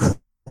broom,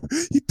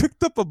 he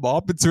picked up a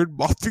mop and started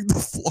mopping the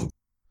floor.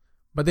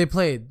 But they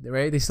played,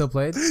 right? They still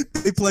played?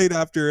 They played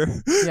after.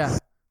 Yeah.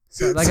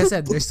 So, like I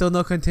said, there's still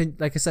no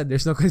like I said,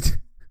 there's no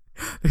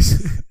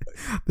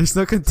there's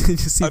no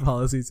contingency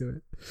policy to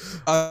it.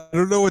 I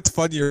don't know what's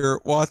funnier,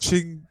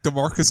 watching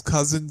DeMarcus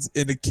Cousins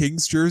in a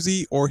Kings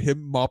jersey or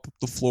him mop up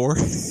the floor.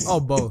 Oh,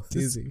 both.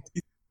 Easy.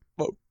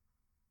 Both.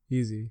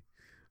 Easy.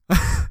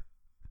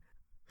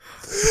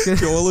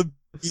 Joel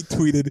Embiid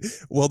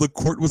tweeted, "While the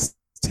court was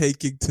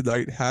taking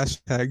tonight,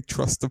 hashtag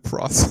trust the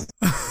process."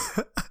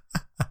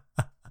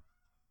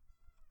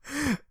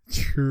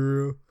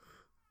 True.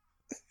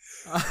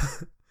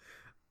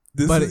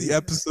 This is the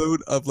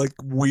episode of like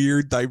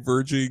weird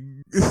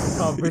diverging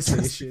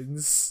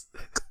conversations.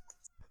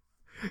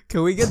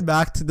 Can we get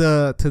back to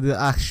the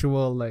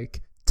actual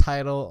like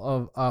title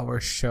of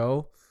our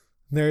show?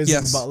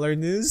 There's Butler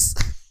news.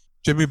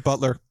 Jimmy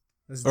Butler.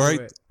 All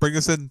right, bring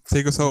us in.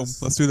 Take us home.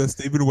 Let's do this.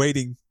 They've been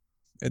waiting,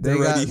 and they're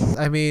ready.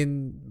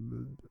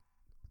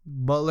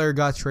 Butler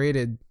got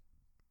traded.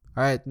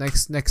 All right,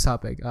 next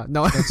topic.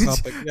 Next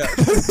topic. Yeah.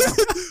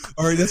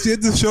 All right, that's the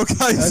end of the show,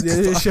 guys. That's the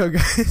end of the show,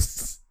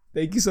 guys.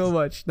 Thank you so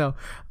much. No,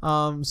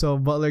 so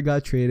Butler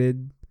got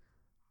traded.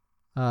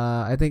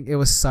 I think it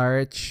was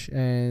Saric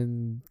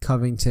and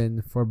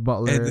Covington for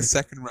Butler. And the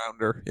second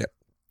rounder. Yeah.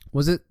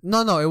 Was it?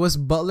 No. It was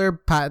Butler,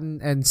 Patton,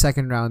 and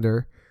second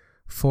rounder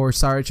for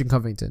Saric and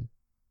Covington.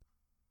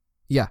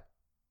 Yeah.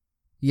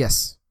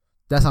 Yes,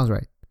 that sounds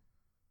right.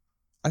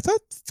 I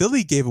thought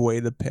Philly gave away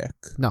the pick.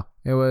 No,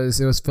 it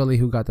was Philly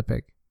who got the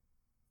pick.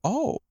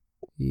 Oh.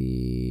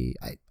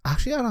 I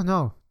don't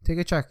know. Take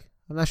a check.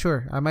 I'm not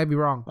sure. I might be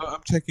wrong.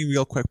 I'm checking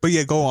real quick. But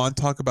yeah, go on.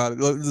 Talk about it.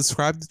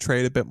 Describe the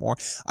trade a bit more.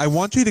 I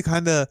want you to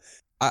kind of...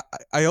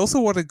 I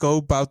also want to go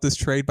about this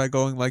trade by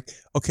going like,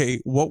 okay,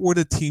 what were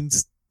the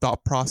team's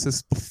thought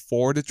process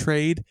before the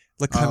trade?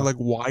 Like kind of like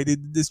why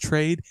did this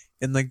trade?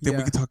 And like then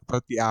we can talk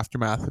about the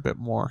aftermath a bit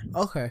more.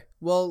 Okay.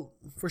 Well,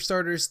 for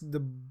starters,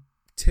 the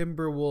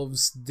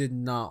Timberwolves did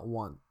not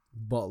want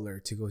Butler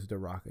to go to the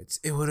Rockets.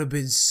 It would have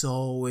been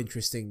so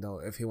interesting though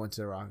if he went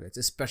to the Rockets,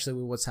 especially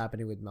with what's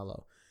happening with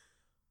Melo.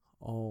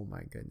 Oh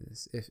my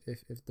goodness! If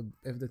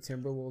the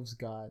Timberwolves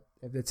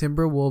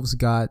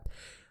got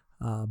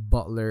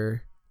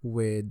Butler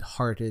with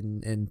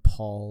Harden and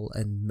Paul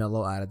and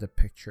Melo out of the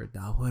picture,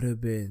 that would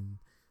have been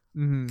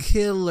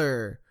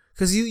killer.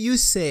 Because you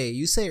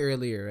say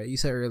earlier, right? You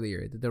said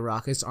earlier that the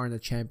Rockets aren't a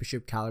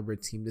championship caliber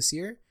team this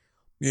year.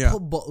 Yeah.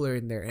 Put Butler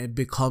in there and it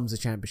becomes a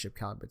championship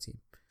caliber team.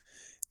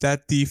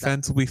 That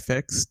defense will be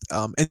fixed.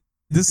 And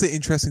this is an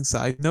interesting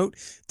side note.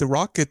 The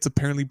Rockets,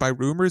 apparently by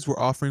rumors, were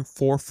offering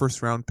 4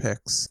 first-round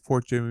picks for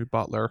Jimmy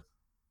Butler.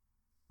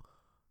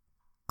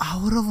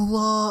 I would have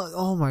loved...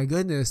 Oh my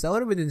goodness. That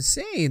would have been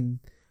insane.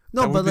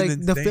 No, but like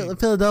the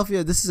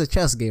Philadelphia... This is a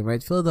chess game,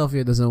 right?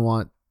 Philadelphia doesn't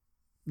want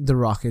the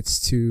Rockets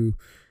to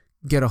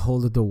get a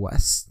hold of the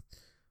West.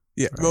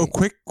 Yeah. Right? Well,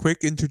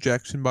 quick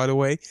interjection, by the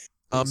way.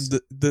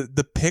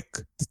 The pick,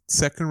 the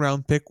second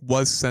round pick,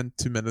 was sent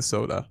to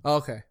Minnesota.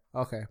 Okay.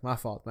 My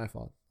fault.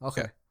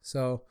 Okay.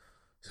 So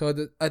I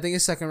think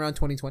it's second round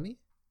 2020.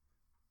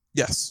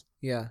 Yes.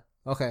 Yeah.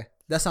 Okay.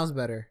 That sounds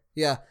better.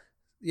 Yeah.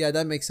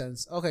 That makes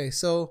sense. Okay.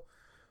 So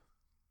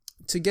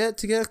to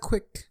get a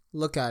quick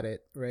look at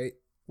it, right?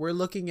 We're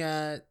looking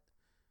at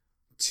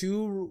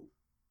two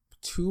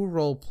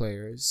role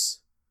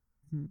players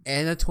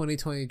and a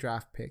 2020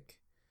 draft pick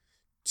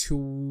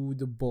to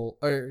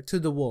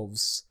the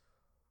Wolves.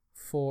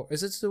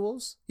 Is it to the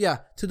Wolves? Yeah,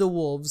 to the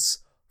Wolves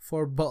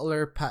for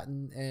Butler,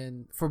 Patton,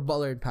 and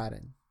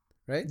Patton,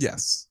 right?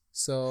 Yes.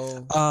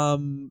 So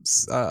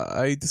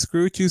I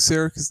disagree with you.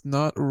 Saric is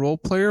not a role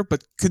player,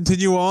 but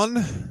continue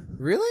on.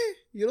 Really?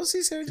 You don't see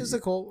Saric as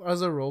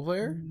a role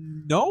player?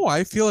 No,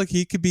 I feel like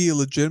he could be a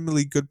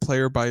legitimately good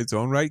player by his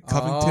own right.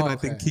 Covington, I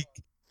think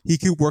he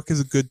could work as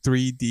a good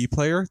 3D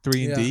player,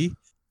 3 and D.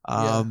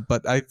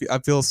 But I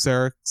feel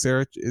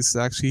Saric is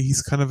actually,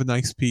 he's kind of a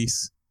nice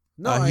piece.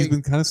 No, he's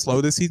been kind of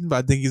slow this season,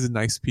 but I think he's a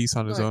nice piece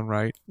on his own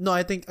right. No,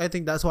 I think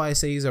that's why I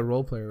say he's a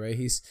role player, right?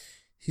 He's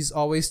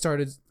always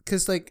started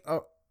because like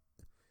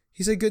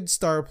he's a good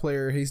star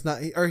player. He's not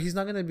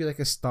gonna be like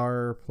a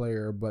star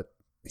player, but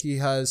he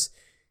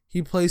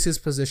plays his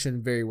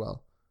position very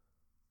well,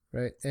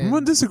 right? And I'm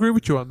gonna disagree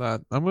with you on that.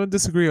 I'm gonna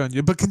disagree on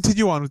you, but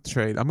continue on with the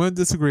trade. I'm gonna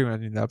disagree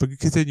on you now, but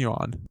continue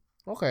on.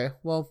 Okay,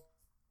 well,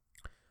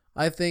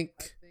 I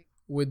think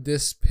with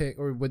this pick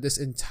or with this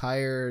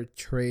entire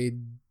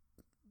trade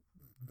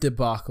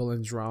debacle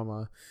and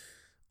drama.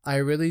 I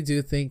really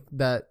do think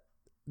that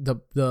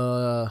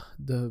the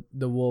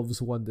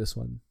Wolves won this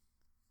one.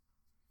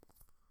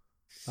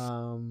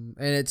 And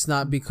it's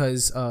not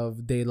because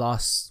of they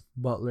lost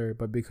Butler,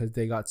 but because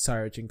they got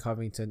Sarge and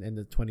Covington in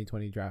the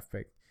 2020 draft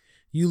pick.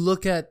 You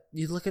look at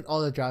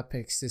all the draft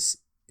picks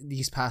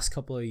these past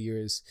couple of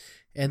years,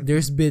 and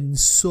there's been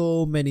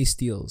so many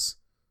steals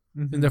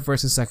in the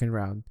first and second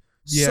round.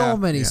 So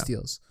many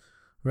steals,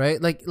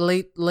 right? Like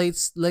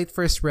late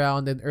first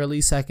round and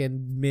early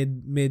second,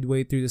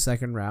 midway through the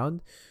second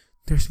round.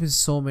 There's been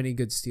so many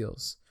good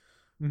steals,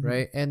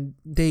 right? And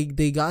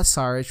they got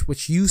Sarge,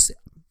 which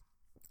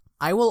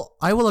I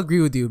will agree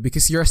with you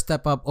because you're a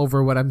step up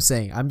over what I'm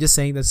saying. I'm just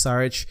saying that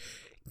Sarge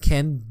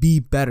can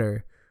be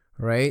better,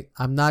 right?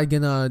 I'm not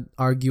gonna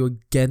argue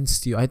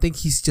against you. I think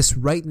he's just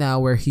right now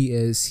where he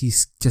is.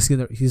 He's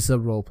a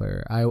role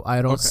player.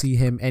 I don't see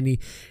him any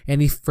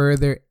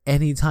further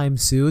anytime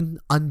soon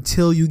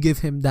until you give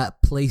him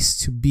that place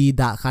to be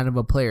that kind of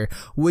a player,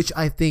 which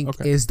I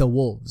think is the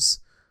Wolves.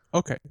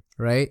 Okay.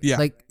 Right? Yeah.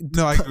 Like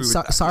no, I agree with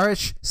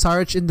that.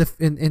 Sarge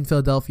in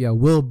Philadelphia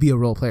will be a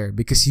role player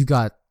because you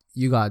got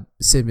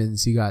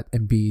Simmons, you got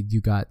Embiid,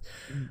 you got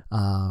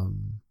you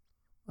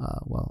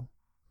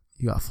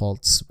got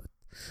Fultz.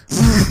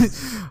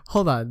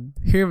 Hold on,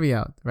 hear me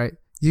out, right?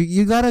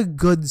 You got a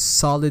good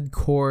solid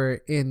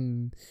core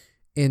in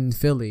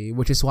Philly,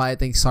 which is why I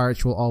think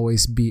Sarge will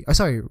always be. Oh,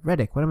 sorry,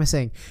 Redick. What am I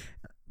saying?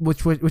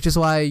 Which is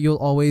why you'll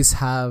always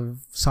have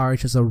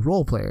Sarge as a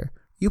role player.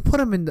 You put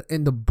him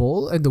in the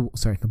Bull and you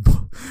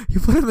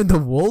put him in the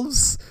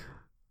Wolves.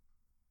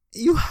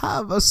 You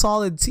have a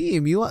solid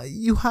team.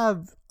 You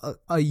have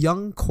a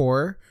young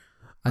core,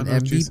 an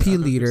MVP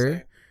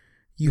leader.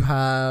 You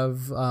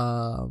have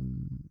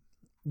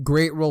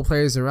great role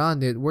players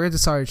around it. Where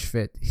does Sarge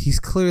fit? He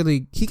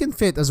can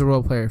fit as a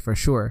role player for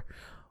sure.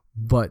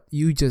 But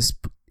you just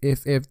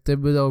if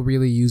Thibodeau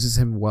really uses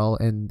him well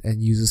and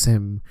uses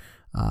him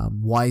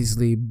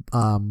wisely,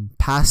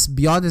 past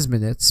beyond his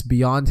minutes,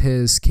 beyond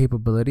his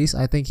capabilities,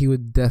 I think he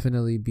would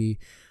definitely be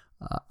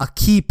a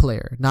key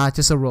player, not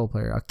just a role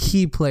player, a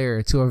key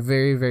player to a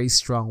very, very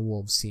strong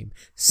Wolves team.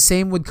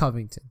 Same with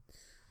Covington.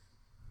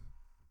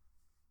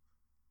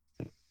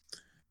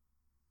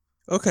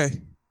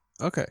 Okay.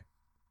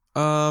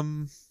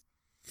 You're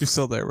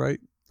still there, right?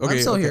 Okay,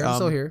 I'm still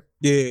here.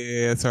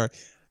 Yeah. Sorry.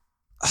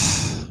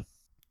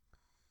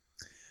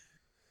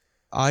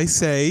 I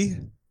say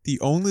the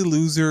only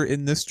loser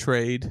in this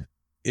trade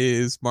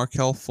is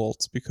Markelle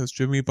Fultz because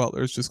Jimmy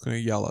Butler is just going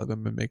to yell at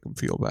him and make him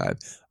feel bad.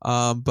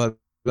 I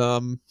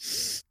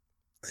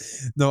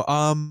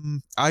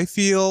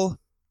feel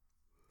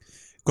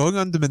going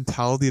on the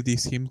mentality of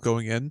these teams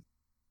going in,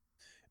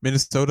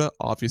 Minnesota,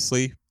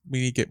 obviously,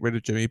 we need to get rid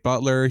of Jimmy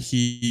Butler.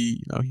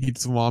 He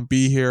doesn't want to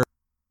be here.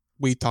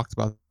 We talked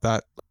about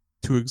that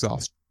to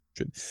exhaustion.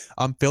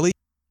 Philly,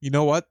 you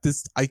know what?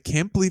 I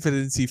can't believe I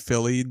didn't see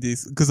Philly in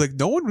these because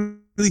no one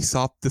really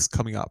saw this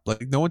coming up.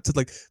 No one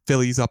said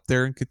Philly's up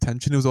there in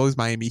contention. It was always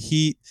Miami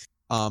Heat,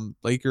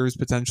 Lakers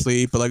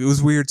potentially, but it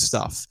was weird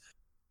stuff.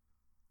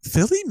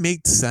 Philly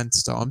made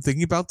sense though. I'm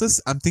thinking about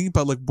this. I'm thinking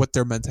about what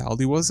their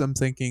mentality was. I'm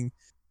thinking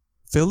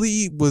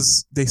Philly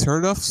they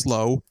started off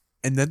slow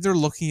and then they're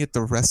looking at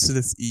the rest of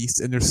this East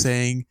and they're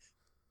saying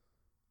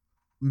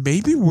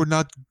maybe we're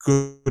not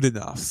good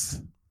enough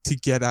to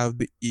get out of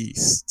the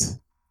East.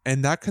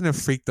 And that kind of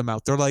freaked them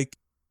out. They're like,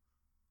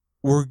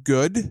 we're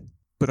good,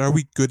 but are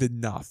we good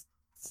enough?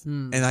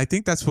 And I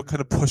think that's what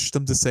kind of pushed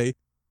them to say,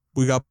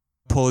 we got to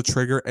pull a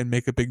trigger and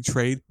make a big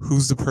trade.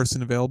 Who's the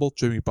person available?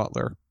 Jimmy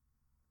Butler.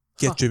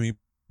 Get Jimmy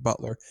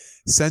Butler.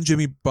 Send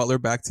Jimmy Butler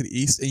back to the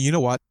East. And you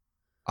know what?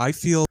 I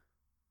feel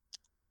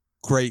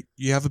great.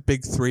 You have a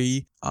big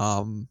three.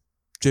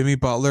 Jimmy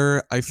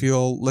Butler, I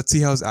feel, let's see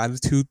how his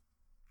attitude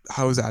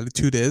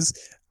is.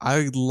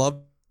 I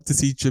love to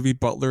see Jimmy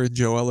Butler and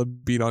Joel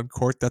Embiid on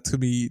court. That's gonna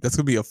be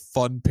a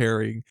fun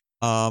pairing.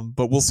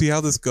 But we'll see how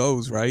this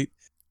goes, right?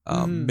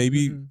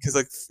 Maybe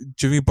because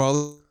Jimmy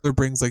Butler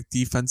brings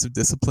defensive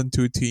discipline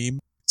to a team.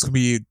 It's gonna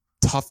be a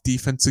tough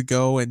defense to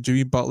go, and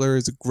Jimmy Butler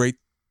is a great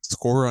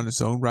scorer on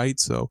his own right.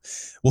 So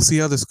we'll see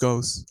how this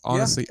goes.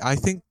 Honestly, I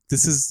think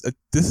this is a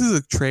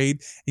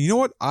trade, and you know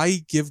what?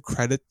 I give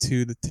credit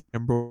to the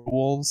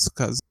Timberwolves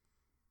because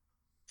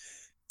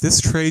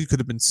this trade could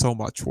have been so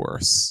much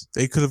worse.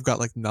 They could have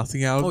got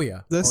nothing out of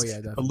this.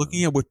 Definitely. But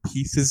looking at what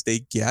pieces they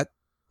get,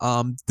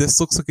 this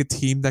looks like a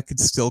team that could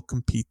still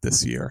compete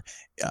this year.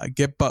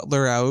 Get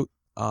Butler out,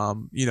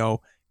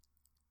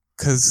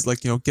 because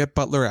get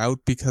Butler out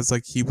because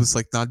he was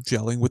not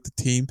gelling with the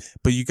team.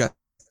 But you got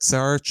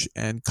Sarge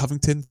and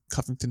Covington.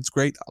 Covington's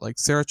great. I like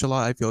Sarge a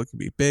lot. I feel it can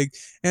be big.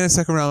 And a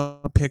second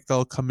round pick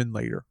that'll come in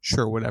later.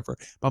 Sure, whatever.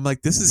 But I'm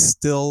this is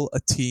still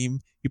a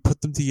team. You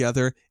put them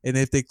together, and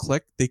if they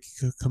click, they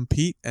could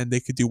compete and they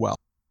could do well.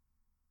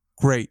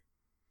 Great.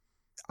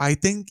 I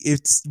think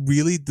it's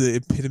really the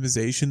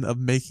epitomization of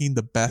making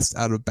the best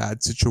out of a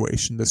bad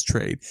situation, this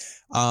trade.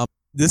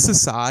 This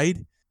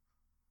aside,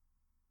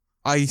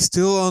 I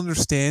still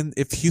understand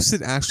if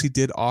Houston actually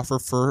did offer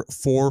for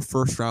 4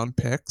 first-round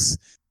picks,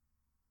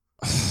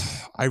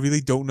 I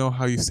really don't know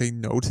how you say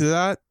no to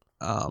that.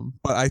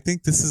 But I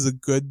think this is a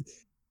good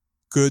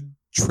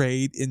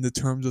trade in the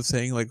terms of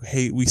saying like,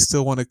 hey, we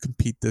still want to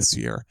compete this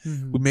year.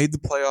 Mm-hmm. We made the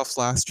playoffs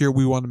last year.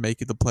 We want to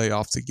make it the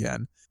playoffs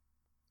again.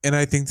 And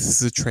I think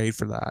this is a trade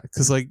for that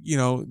because, like,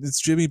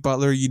 it's Jimmy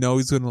Butler. You know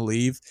he's going to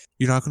leave.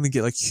 You're not going to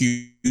get like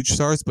huge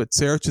stars, but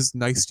Saric is a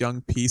nice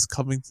young piece.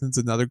 Covington's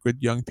another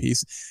good young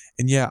piece,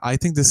 and yeah, I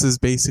think this is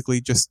basically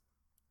just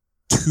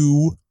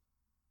two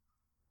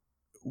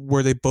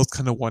where they both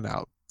kind of won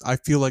out. I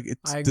feel like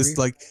it's this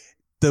like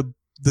the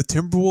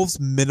Timberwolves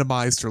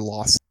minimized their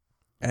loss,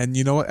 and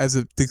you know what?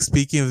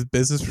 Speaking of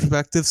business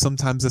perspective,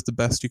 sometimes that's the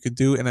best you can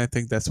do, and I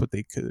think that's what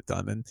they could have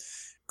done, and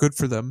good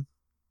for them.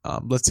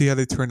 Let's see how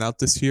they turn out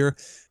this year.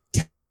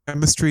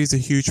 Chemistry is a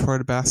huge part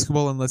of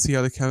basketball, and let's see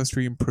how the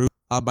chemistry improves.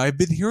 I've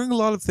been hearing a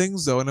lot of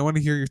things, though, and I want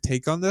to hear your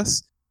take on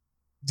this.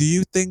 Do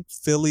you think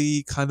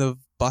Philly kind of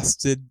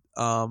busted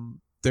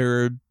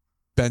their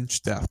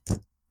bench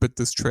depth with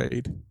this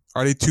trade?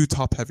 Are they too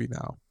top-heavy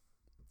now?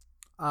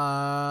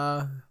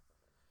 I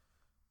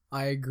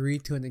agree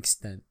to an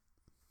extent.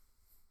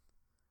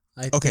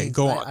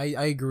 Go on. I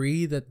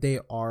agree that they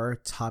are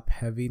top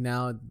heavy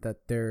now.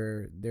 That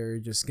they're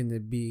just gonna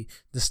be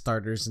the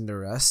starters and the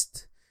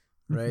rest,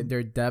 right? Mm-hmm.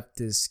 Their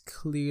depth is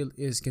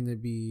gonna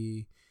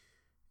be,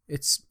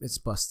 it's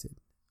busted.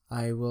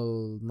 I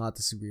will not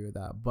disagree with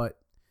that. But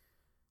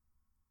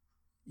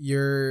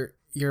you're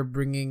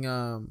bringing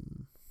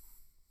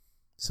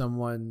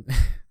someone.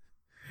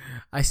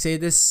 I say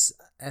this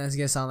and it's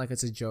gonna sound like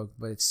it's a joke,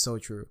 but it's so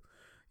true.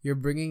 You're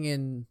bringing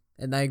in,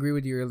 and I agree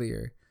with you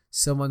earlier,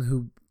 someone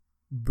who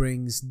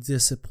brings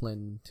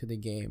discipline to the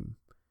game,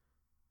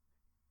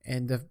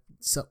 and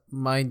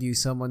mind you,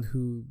 someone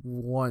who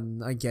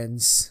won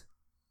against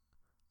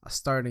a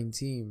starting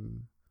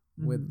team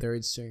with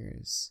third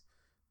stringers.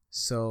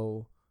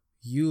 So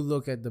you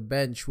look at the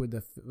bench with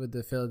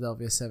the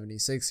Philadelphia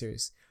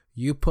 76ers.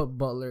 You put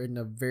Butler in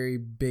a very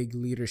big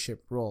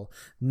leadership role.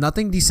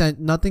 Nothing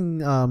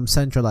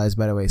centralized,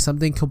 by the way.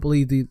 Something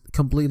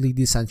completely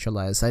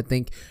decentralized. I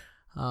think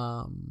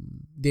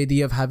the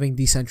idea of having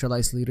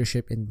decentralized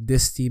leadership in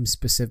this team,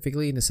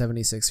 specifically in the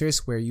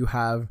 76ers, where you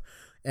have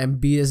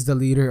Embiid as the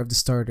leader of the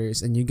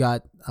starters and you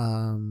got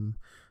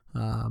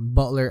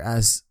Butler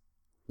as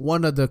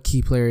one of the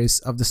key players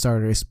of the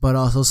starters, but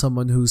also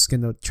someone who's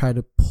going to try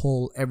to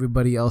pull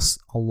everybody else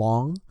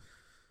along,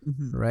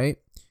 right?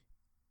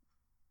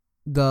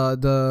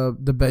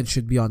 The bench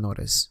should be on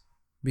notice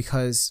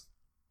because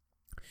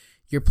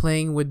you're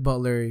playing with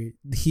Butler.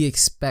 He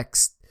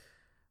expects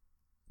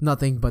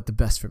nothing but the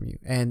best from you,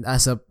 and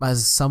as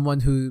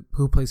someone who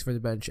plays for the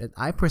bench, and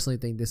I personally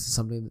think this is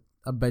something that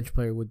a bench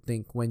player would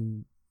think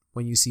when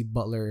you see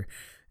Butler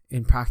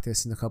in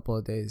practice in a couple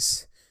of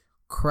days.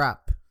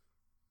 Crap,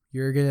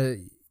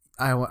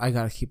 I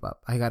gotta keep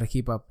up. I gotta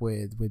keep up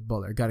with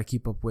Butler. Gotta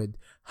keep up with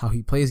how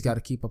he plays.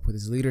 Gotta keep up with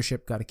his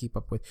leadership. Gotta keep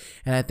up with,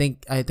 and I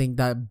think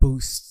that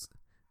boosts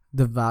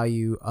the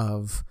value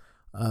of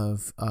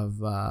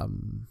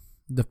the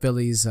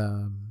Phillies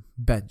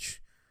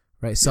bench,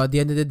 right? So at the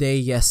end of the day,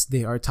 yes,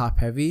 they are top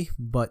heavy,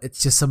 but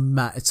it's just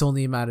it's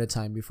only a matter of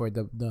time before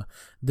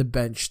the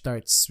bench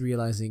starts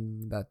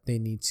realizing that they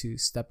need to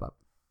step up.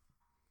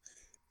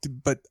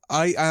 But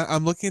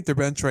I'm looking at their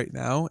bench right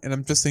now, and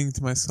I'm just thinking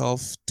to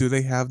myself, do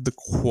they have the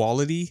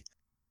quality?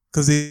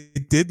 Because they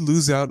did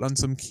lose out on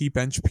some key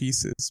bench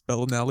pieces.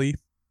 Bellinelli,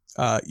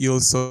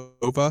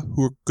 Ilyasova,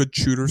 who are good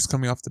shooters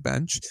coming off the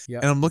bench.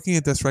 Yep. And I'm looking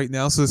at this right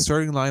now. So the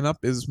starting lineup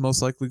is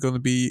most likely going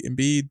to be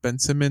Embiid, Ben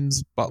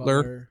Simmons,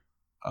 Butler.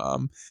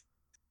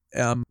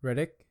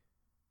 Redick,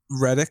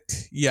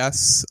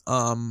 yes.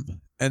 And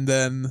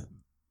then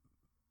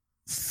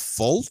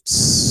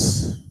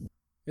Fultz.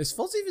 Is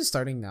Fultz even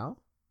starting now?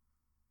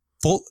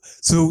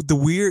 So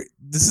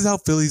this is how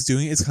Philly's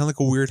doing it. It's kind of like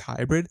a weird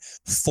hybrid.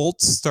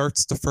 Fultz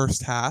starts the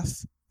first half,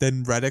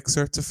 then Redick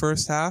starts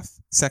the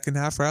second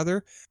half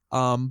rather.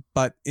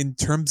 But in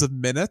terms of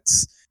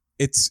minutes,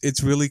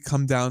 it's really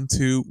come down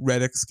to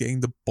Redick's getting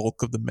the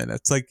bulk of the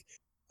minutes. Like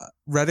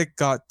Redick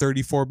got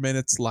 34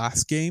 minutes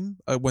last game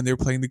when they were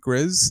playing the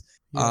Grizz,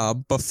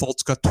 but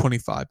Fultz got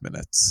 25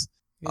 minutes.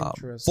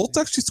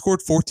 Fultz actually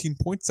scored 14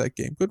 points that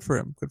game. Good for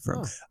him.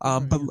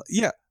 But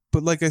yeah.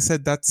 But like I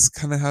said, that's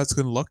kind of how it's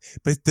going to look.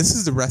 But this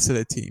is the rest of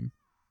the team.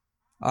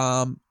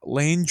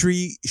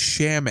 Landry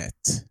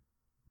Shamet.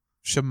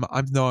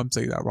 I know I'm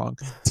saying that wrong.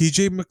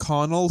 TJ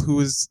McConnell, who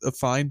is a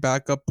fine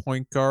backup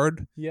point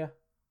guard. Yeah.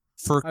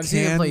 I've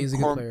seen him play. He's a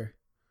good player.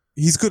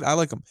 He's good. I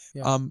like him.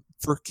 Yeah.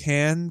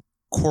 Furkan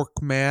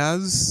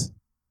Korkmaz,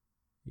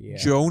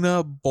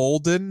 Jonah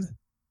Bolden,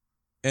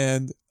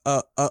 and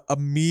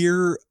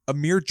Amir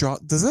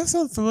Johnson. Does that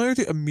sound familiar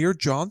to Amir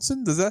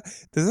Johnson? Does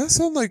that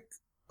sound like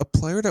a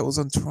player that was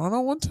on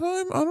Toronto one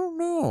time? I don't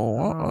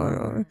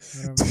know.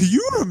 Do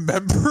you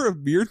remember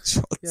Amir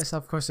Johnson? Yes,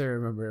 of course I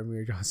remember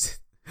Amir Johnson.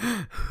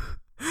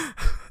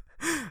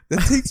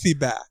 That takes me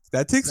back.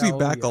 That takes me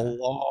back a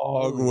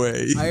long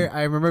way.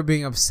 I remember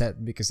being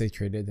upset because they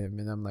traded him,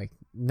 and I'm like,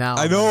 Now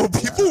I know yeah.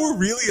 people were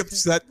really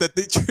upset that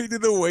they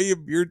traded away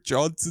Amir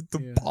Johnson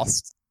to Yeah.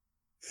 Boston.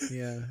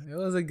 Yeah, it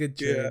was a good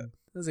trade. Yeah.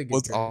 It was a good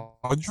Was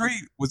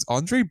trade.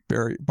 Andre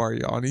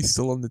Bargnani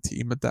still on the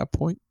team at that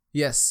point?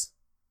 Yes.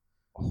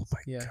 Oh my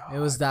Yeah, god! it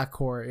was that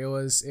core. It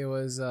was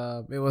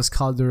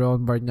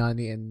Calderon,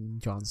 Bargnani,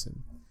 and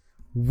Johnson,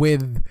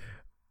 with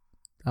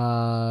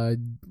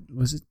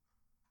was it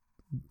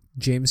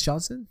James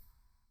Johnson?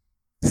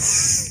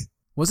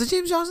 Was it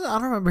James Johnson? I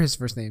don't remember his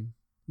first name.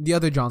 The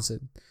other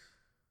Johnson.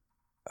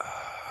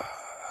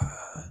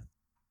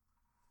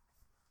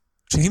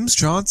 James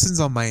Johnson's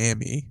on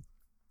Miami.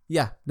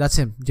 Yeah, that's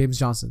him. James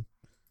Johnson.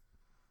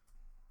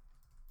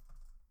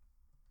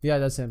 Yeah,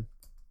 that's him.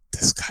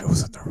 This guy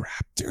was on the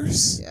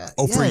Raptors. Yeah.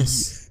 Oh,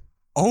 yes.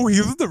 he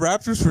was in the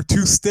Raptors for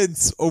 2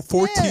 stints.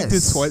 14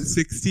 Yes. to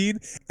 16,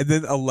 and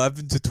then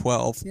 11 to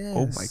 12. Yes.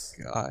 Oh my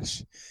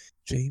gosh.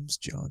 James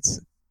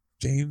Johnson.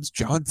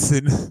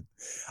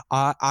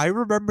 I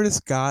remember this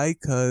guy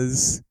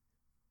because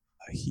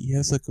he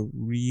has like a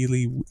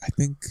really, I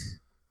think,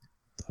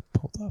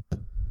 hold up.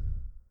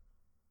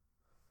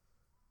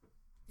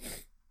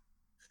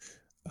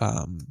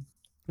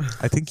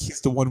 I think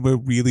he's the one with a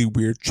really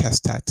weird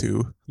chest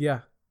tattoo.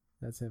 Yeah,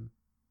 that's him.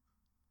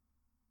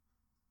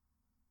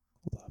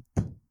 Hold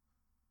up.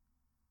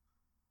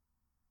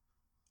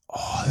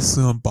 Oh, this is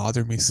gonna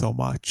bother me so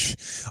much.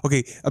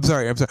 Okay, I'm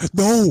sorry.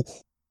 No.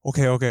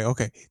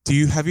 Okay.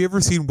 Have you ever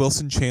seen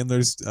Wilson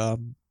Chandler's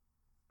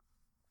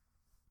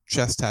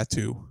chest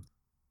tattoo?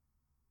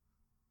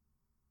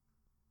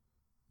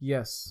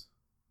 Yes.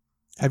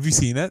 Have you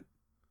seen it?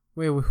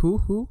 Wait,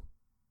 who?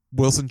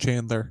 Wilson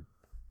Chandler.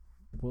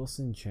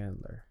 Wilson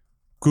Chandler.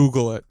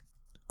 Google it.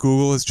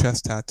 Google his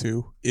chest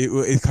tattoo.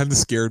 It kind of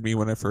scared me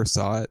when I first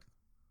saw it.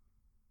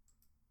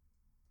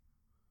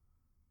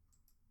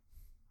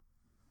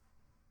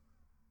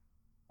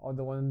 Oh,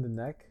 the one in the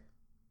neck?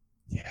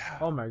 Yeah.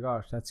 Oh my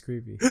gosh, that's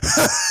creepy.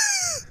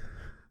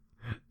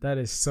 That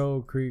is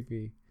so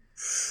creepy.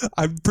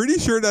 I'm pretty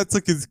sure that's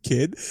like his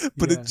kid,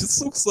 but Yeah. it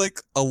just looks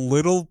like a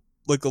little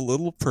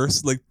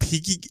person like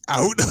peeking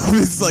out of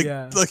his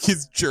like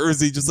his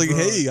jersey, just like, Bro,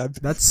 hey, I'm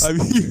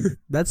here.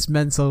 That's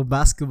mental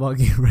basketball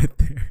game right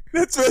there.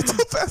 That's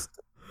mental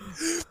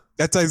basketball.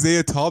 That's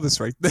Isaiah Thomas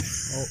right there.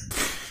 Oh,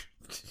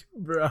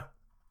 bruh.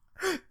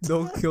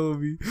 Don't kill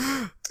me.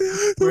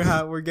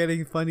 We're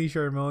getting funny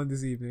Sharmon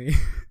this evening.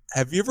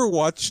 Have you ever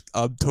watched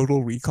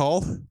Total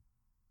Recall?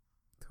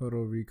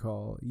 Total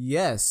Recall.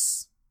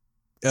 Yes.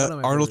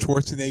 Arnold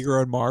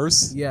Schwarzenegger on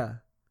Mars? Yeah.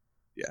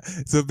 Yeah.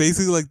 So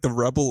basically like the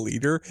rebel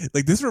leader,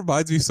 like this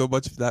reminds me so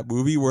much of that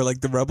movie where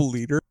like the rebel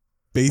leader,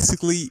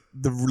 basically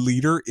the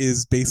leader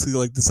is basically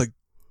like this like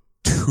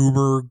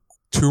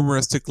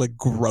tumoristic like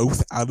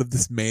growth out of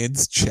this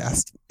man's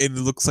chest, and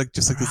it looks like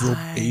just like this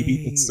little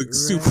baby that's like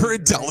super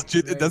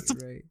intelligent, and that's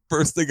the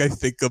first thing I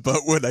think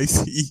about when I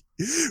see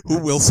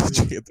Wilson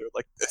Chandler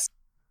like this.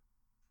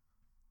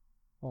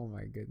 Oh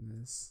my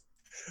goodness.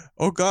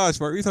 Oh gosh,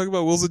 why are we talking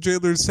about Wilson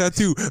Chandler's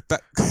tattoo?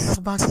 Back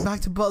to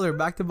Butler.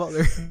 Back to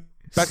Butler.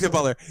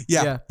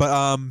 Yeah.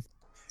 But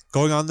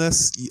going on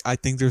this, I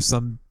think there's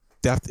some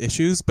depth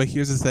issues, but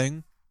here's the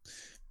thing.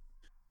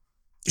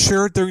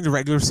 Sure, during the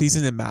regular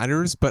season it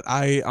matters, but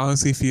I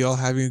honestly feel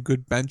having a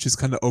good bench is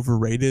kind of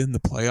overrated in the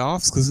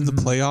playoffs, because in the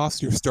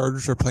playoffs your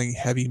starters are playing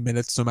heavy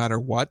minutes no matter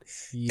what.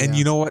 Yeah. And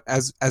you know what?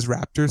 As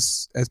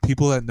Raptors, as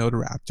people that know the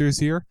Raptors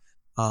here,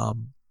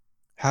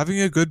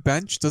 having a good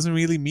bench doesn't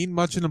really mean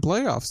much in the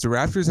playoffs. The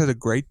Raptors had a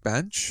great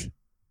bench.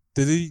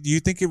 Do you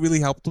think it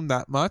really helped them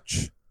that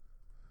much?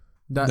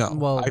 No.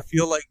 Well, I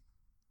feel like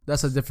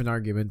that's a different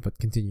argument, but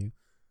continue.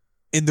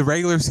 In the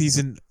regular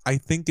season, I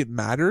think it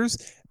matters,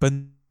 but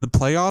in the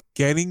playoff,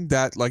 getting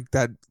that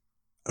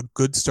a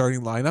good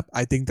starting lineup,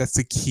 I think that's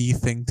the key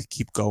thing to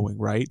keep going,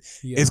 right?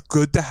 Yeah. It's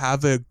good to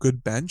have a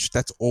good bench.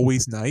 That's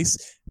always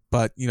nice,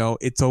 but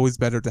it's always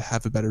better to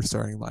have a better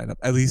starting lineup,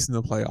 at least in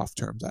the playoff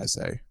terms, I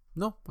say.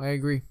 No, I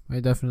agree. I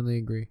definitely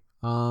agree.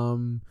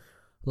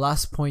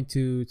 Last point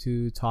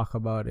to talk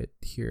about it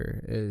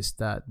here is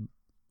that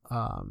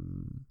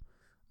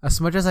as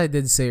much as I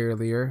did say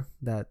earlier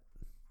that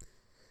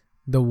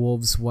the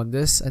Wolves won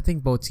this, I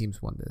think both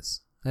teams won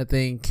this. I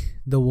think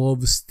the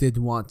Wolves did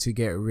want to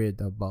get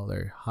rid of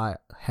Butler.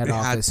 Head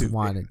office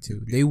wanted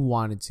to. They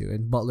wanted to,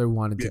 and Butler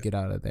wanted to get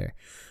out of there.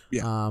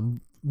 Yeah.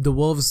 The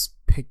Wolves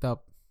picked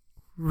up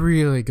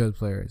really good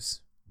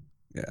players.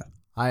 Yeah.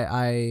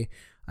 I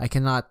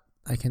cannot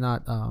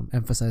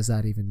emphasize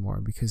that even more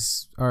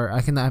because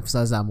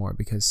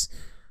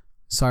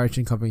Sarge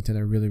and Covington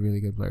are really, really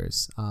good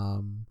players.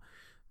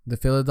 The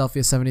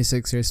Philadelphia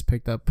 76ers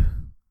picked up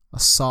a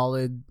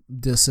solid,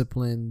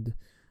 disciplined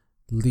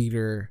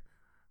leader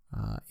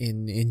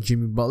in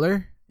Jimmy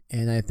Butler,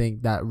 and I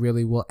think that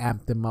really will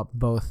amp them up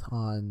both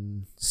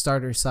on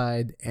starter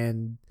side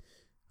and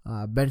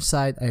bench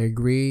side. I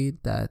agree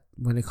that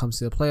when it comes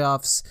to the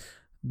playoffs,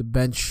 the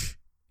bench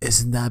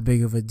isn't that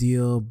big of a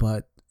deal,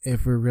 but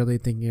if we're really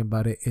thinking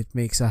about it, it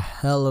makes a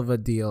hell of a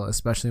deal,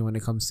 especially when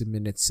it comes to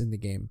minutes in the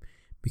game,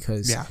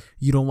 because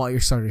you don't want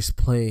your starters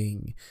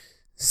playing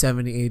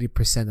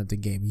 70-80% of the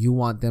game. You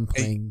want them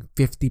playing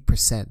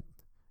 50%,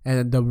 and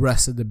then the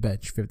rest of the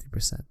bench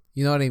 50%.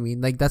 You know what I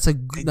mean? Like that's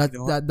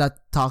that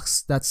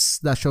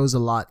shows a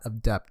lot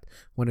of depth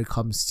when it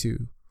comes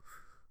to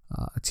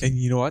a team. And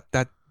you know what?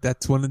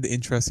 That's one of the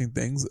interesting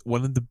things.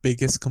 One of the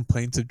biggest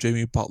complaints of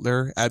Jimmy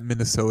Butler at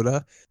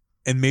Minnesota,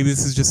 and maybe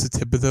this is just a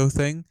Thibodeau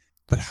thing,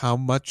 but how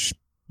much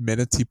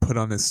minutes he put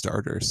on his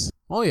starters.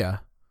 Oh yeah,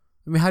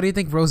 I mean, how do you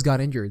think Rose got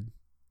injured?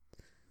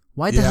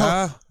 Why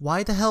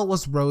the hell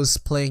was Rose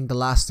playing the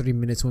last 3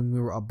 minutes when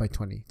we were up by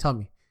 20? Tell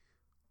me.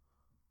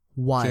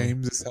 Why?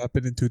 James, this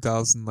happened in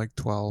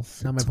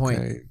 2012. Not my point.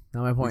 Okay.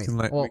 Not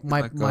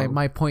my point.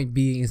 My point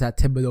being is that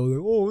Thibodeau,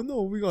 like, oh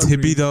no, we got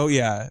Thibodeau,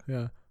 yeah.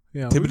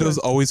 Thibodeau's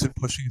always been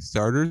pushing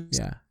starters.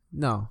 Yeah.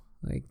 No.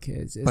 Like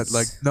it's but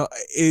like no,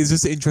 it's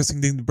just an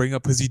interesting thing to bring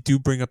up because you do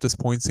bring up this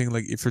point saying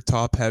like if you're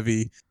top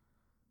heavy,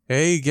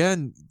 hey,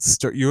 again,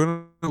 you're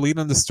going to lean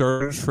on the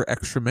starters for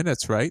extra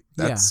minutes, right?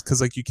 That's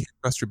because like you can't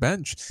trust your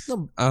bench.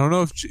 No. I don't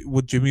know if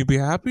would Jimmy be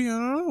happy. I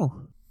don't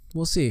know.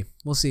 We'll see.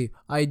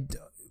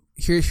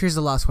 Here's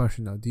the last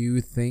question though. Do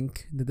you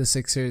think that the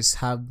Sixers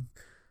are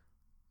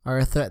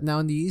a threat now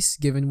in the East,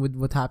 given with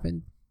what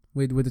happened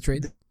with the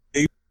trade?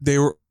 They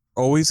were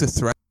always a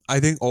threat.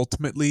 I think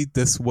ultimately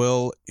this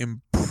will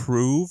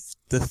improve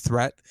the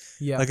threat.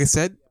 Yeah. Like I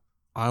said,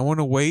 I want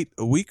to wait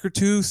a week or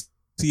two.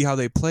 See how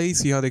they play,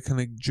 see how they kind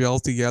of gel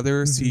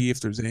together, see if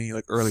there's any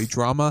like early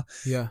drama.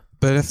 Yeah.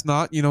 But if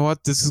not, you know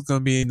what? This is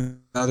going to be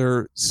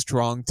another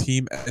strong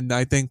team, and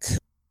I think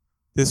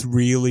this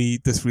really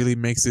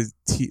makes it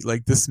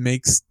this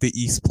makes the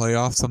East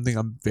playoff something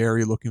I'm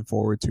very looking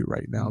forward to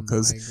right now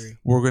because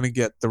we're going to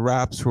get the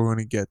Raps, we're going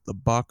to get the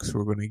Bucks,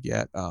 we're going to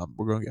get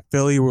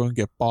Philly, we're going to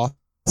get Boston.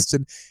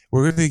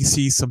 We're going to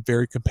see some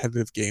very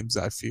competitive games.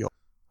 I feel.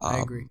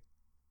 I agree.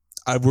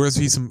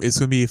 It's going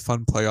to be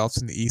fun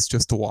playoffs in the East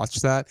just to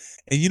watch that.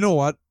 And you know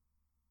what?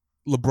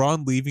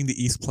 LeBron leaving the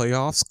East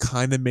playoffs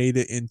kind of made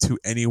it into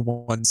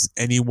anyone's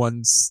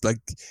like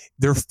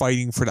they're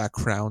fighting for that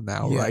crown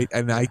now, right?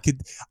 And I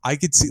could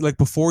see like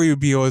before you would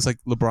be always like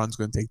LeBron's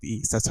going to take the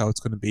East. That's how it's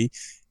going to be.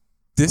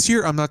 This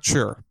year, I'm not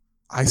sure.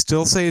 I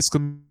still say it's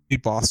going to be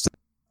Boston.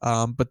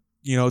 But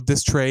you know,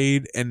 this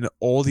trade and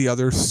all the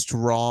other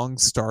strong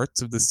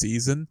starts of the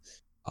season,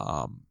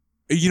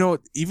 you know,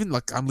 even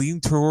like I'm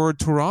leaning toward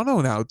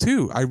Toronto now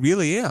too. I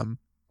really am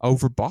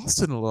over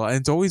Boston a little,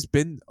 and it's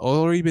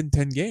already been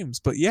 10 games.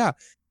 But yeah,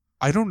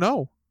 I don't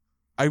know.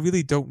 I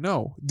really don't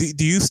know. Do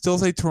you still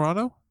say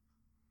Toronto?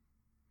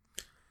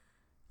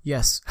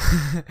 Yes.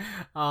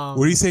 Where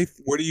do you say?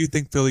 Where do you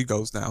think Philly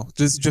goes now?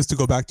 Just to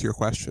go back to your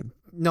question.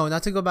 No,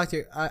 not to go back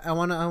to. I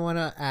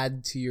wanna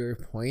add to your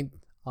point.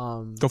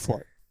 Go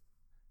for it.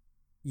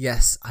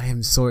 Yes, I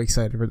am so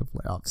excited for the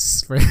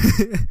playoffs.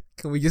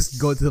 Can we just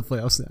go to the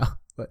playoffs now?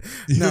 But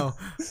no.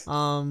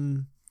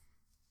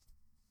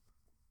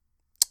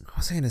 What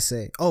was I gonna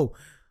say? Oh,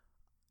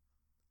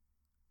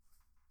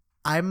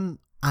 I am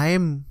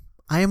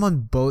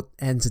on both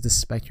ends of the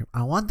spectrum.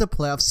 I want the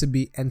playoffs to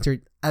be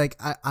entered.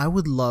 I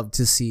would love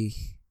to see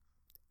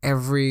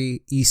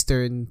every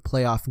Eastern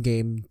playoff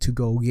game to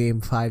go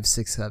game 5,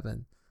 6,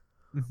 7.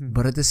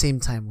 But at the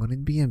same time, wouldn't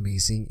it be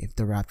amazing if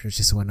the Raptors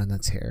just went on a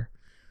tear?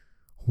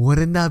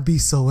 Wouldn't that be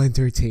so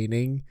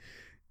entertaining?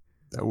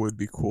 That would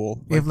be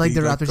cool. If like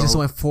the Raptors just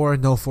went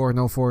 4-0, 4-0,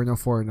 4-0,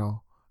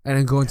 4-0, and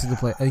then go into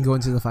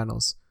the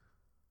finals.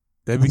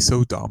 That'd be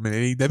so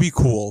dominating. That'd be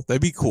cool.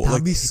 That'd be cool.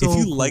 That'd be so if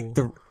you cool.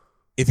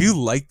 If you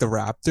like the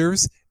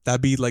Raptors,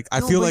 that'd be like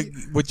I feel like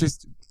what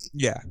just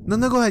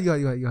No, go ahead.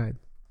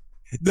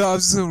 No, I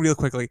was just going real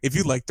quickly. If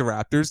you like the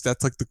Raptors,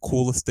 that's like the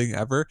coolest thing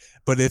ever.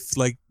 But if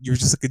like you're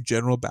just like a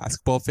general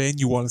basketball fan,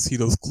 you want to see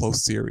those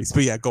close series.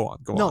 But yeah, go on.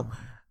 No,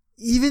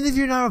 even if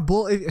you're not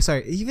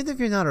even if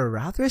you're not a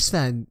Raptors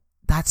fan,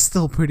 that's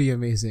still pretty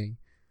amazing.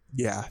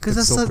 Yeah, because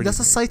that's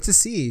a sight to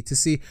see.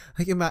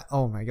 Like,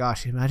 oh my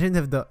gosh, imagine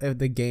if the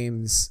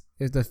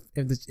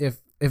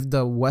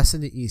West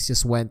and the East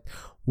just went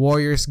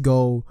Warriors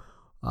go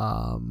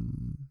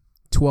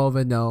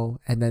 12-0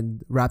 and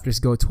then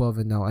Raptors go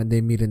 12-0 and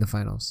they meet in the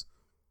finals.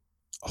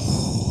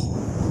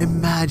 Oh,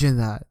 imagine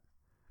that.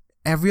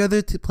 Every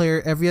other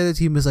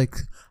team is like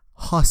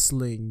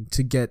hustling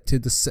to get to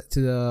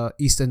the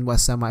East and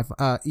West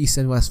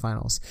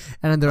finals,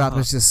 and then the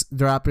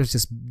Raptors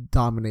just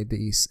dominate the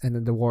East, and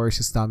then the Warriors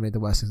just dominate the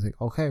West. It's like,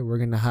 okay, we're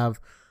gonna have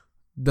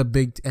the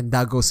big, and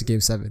that goes to Game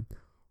 7.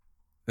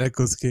 That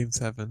goes to Game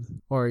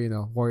 7. Or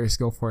Warriors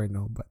go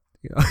 4-0, but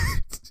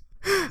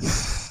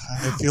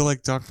I feel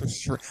like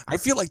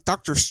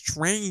Doctor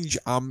Strange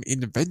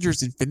in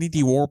Avengers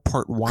Infinity War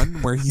Part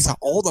 1, where he's got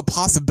all the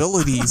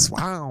possibilities.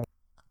 Wow.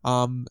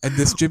 And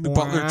this Jimmy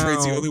Butler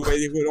trade's the only way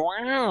they would.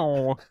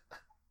 Wow.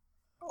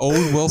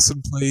 Owen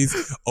Wilson plays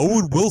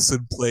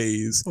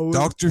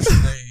Doctor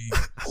Strange.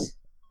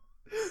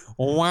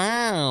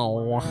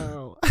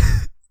 Wow.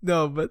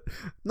 No, but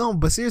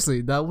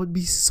seriously, that would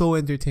be so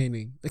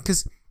entertaining.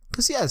 Because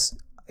yes,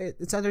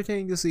 it's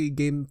entertaining to see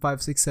Game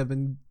 5, 6,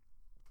 7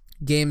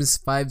 games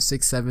 5,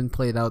 6, 7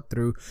 played out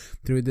through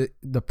the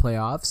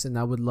playoffs, and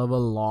I would love a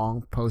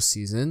long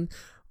postseason.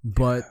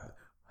 But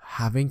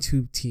having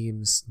two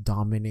teams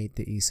dominate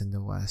the East and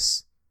the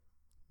West,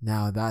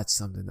 now that's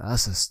something.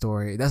 That's a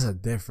story. That's a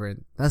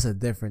different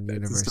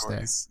universe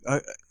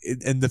there.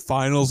 And the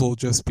finals will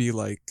just be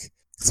like,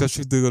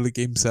 especially if they go to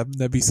Game 7,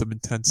 that'd be some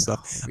intense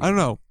stuff. I don't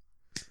know.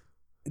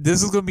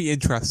 This is going to be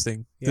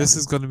interesting. Yeah. This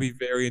is going to be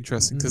very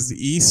interesting because the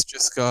East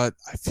just got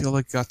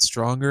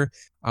stronger.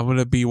 I'm going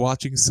to be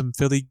watching some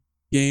Philly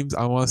games.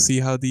 I want to see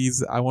how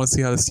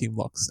this team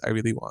looks. I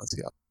really want to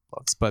see how it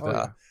looks.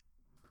 But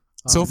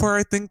so far,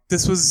 I think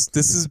this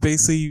is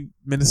basically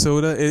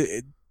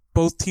Minnesota.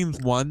 Both teams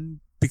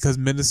won because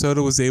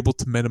Minnesota was able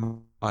to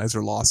minimize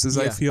their losses.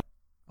 I feel.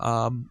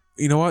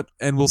 You know what?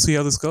 And we'll see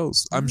how this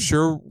goes. I'm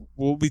sure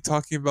we'll be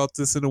talking about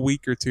this in a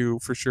week or two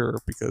for sure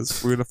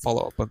because we're gonna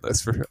follow up on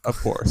this of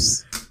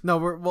course.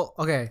 No,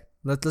 okay.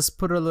 Let's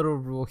put a little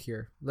rule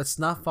here. Let's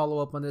not follow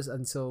up on this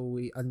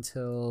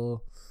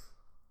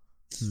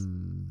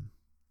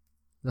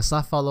Let's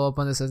not follow up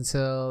on this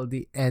until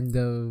the end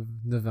of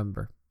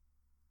November.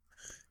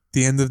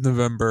 The end of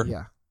November.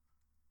 Yeah.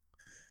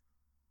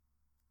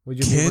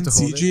 Can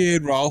CJ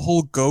and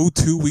Rahul go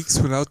 2 weeks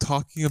without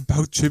talking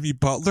about Jimmy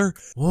Butler?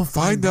 We'll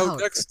find out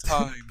next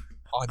time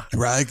on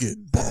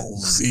Dragon Ball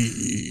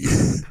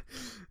Z.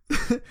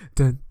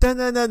 Dun, dun,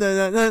 dun, dun,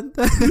 dun, dun,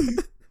 dun.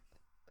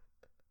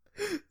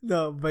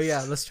 No, but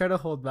yeah, let's try to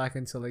hold back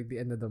until like the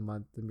end of the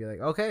month and be like,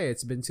 okay,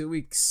 it's been 2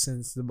 weeks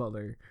since the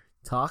Butler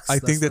talks. I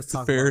think that's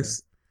a fair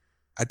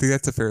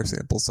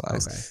sample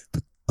size. Okay.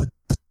 But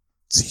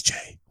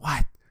CJ,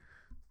 what?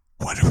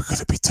 What are we going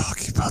to be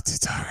talking about the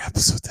entire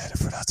episode then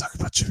if we're not talking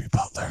about Jimmy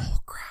Butler? Oh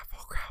crap.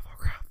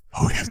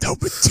 Oh, we have no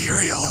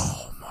material.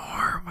 No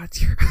more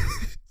material.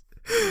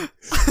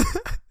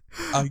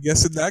 I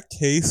guess in that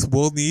case,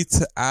 we'll need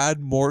to add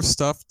more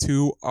stuff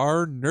to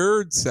our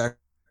nerd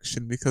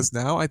section because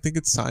now I think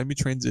it's time we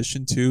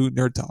transition to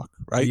nerd talk,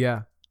 right?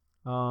 Yeah.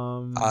 It's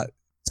going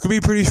to be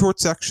a pretty short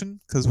section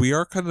because we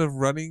are kind of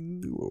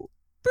running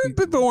a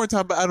bit more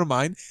time, but I don't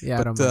mind. Yeah,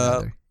 I don't mind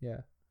either.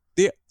 Yeah.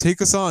 Yeah,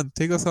 take us on,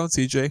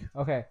 CJ.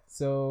 Okay,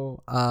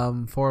 so I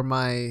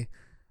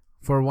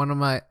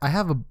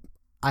have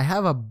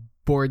a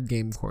board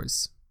game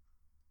course.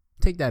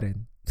 Take that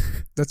in.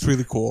 That's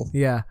really cool.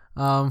 Yeah.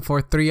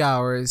 For 3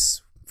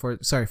 hours. For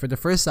the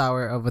first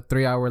hour of a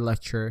 3-hour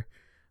lecture,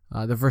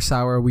 the first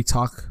hour we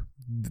talk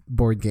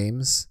board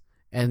games,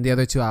 and the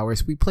other 2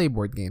 hours we play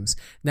board games.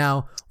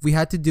 Now we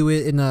had to do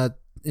it in a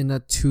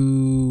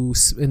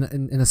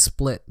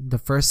split. The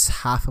first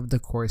half of the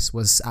course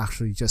was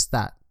actually just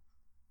that.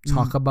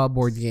 Talk about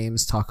board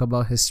games, talk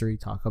about history,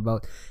 talk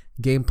about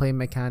gameplay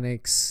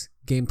mechanics,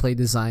 gameplay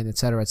design,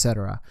 etc.,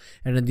 etc.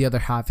 And then the other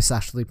half is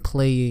actually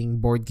playing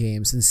board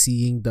games and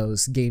seeing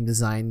those game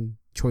design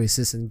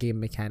choices and game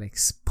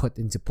mechanics put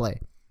into play.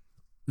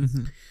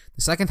 The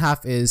second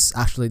half is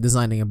actually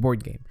designing a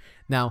board game.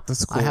 Now,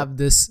 that's cool. I have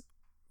this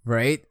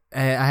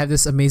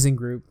amazing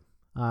group.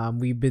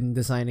 We've been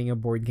designing a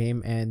board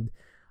game, and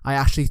I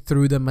actually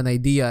threw them an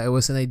idea. It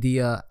was an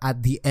idea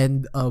at the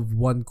end of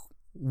one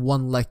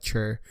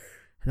lecture,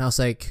 and I was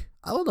like,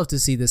 I would love to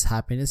see this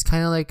happen. It's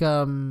kind of like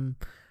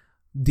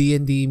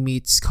D&D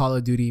meets Call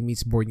of Duty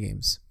meets board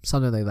games,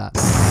 something like that.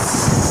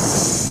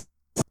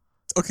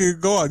 Okay,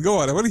 go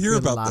on. I want to hear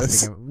about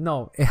this.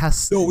 No, it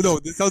has. No,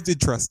 this sounds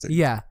interesting.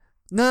 Yeah,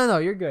 no,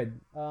 you're good.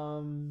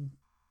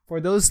 For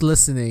those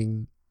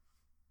listening,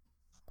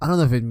 I don't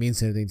know if it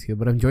means anything to you,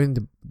 but I'm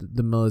joining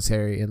the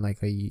military in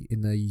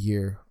in a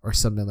year or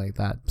something like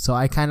that. So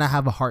I kind of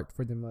have a heart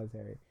for the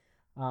military.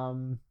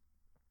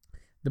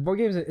 The board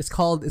game it's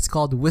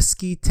called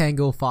Whiskey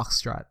Tango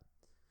Foxtrot.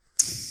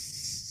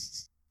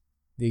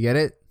 Do you get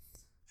it?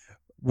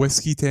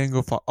 Whiskey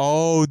Tango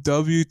Oh,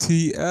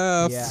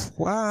 WTF. Yeah.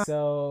 Wow.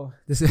 So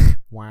this is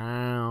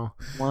wow.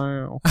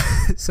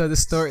 So the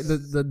story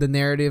the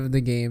narrative of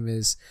the game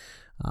is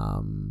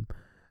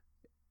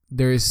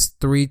there's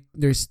three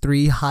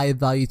high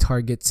value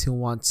targets who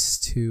wants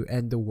to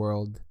end the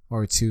world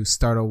or to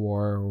start a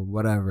war or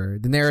whatever.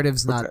 The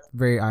narrative's not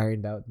very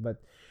ironed out,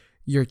 but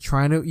you're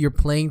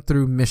playing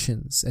through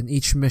missions, and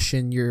each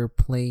mission you're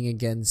playing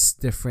against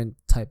different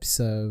types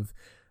of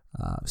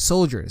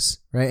soldiers,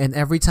 right? And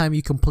every time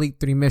you complete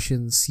 3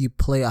 missions, you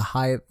play a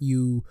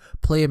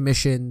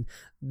mission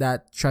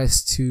that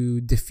tries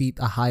to defeat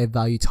a high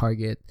value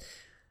target,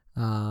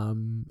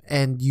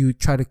 and you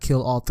try to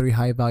kill all 3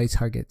 high value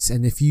targets.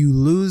 And if you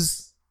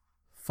lose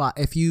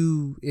if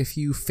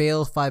you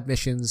fail 5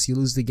 missions, you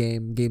lose the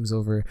game. Game's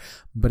over.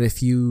 But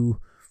if you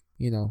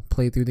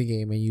play through the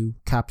game and you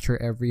capture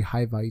every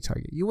high value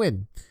target, you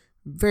win.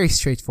 Very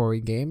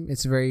straightforward game.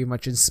 It's very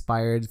much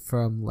inspired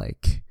from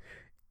like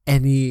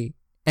any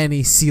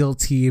SEAL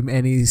team,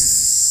 any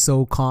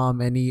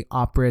SOCOM, any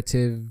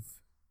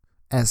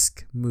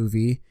operative-esque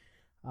movie.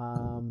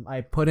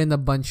 I put in a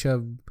bunch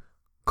of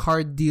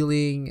card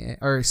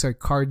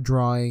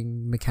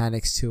drawing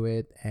mechanics to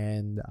it,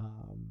 and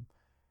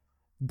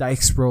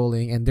dice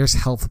rolling, and there's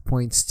health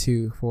points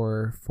too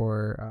for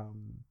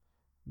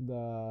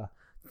the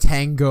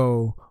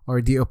tango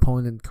or the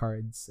opponent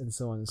cards and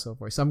so on and so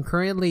forth. So I'm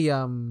currently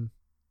on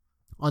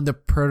the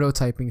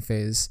prototyping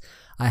phase.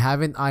 I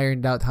haven't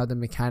ironed out how the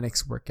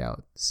mechanics work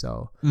out.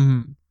 So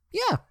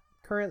yeah,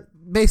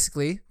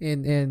 basically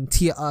in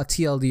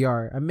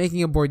TLDR, I'm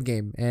making a board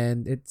game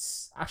and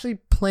it's actually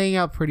playing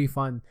out pretty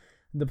fun.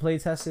 The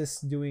playtest is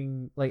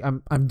doing like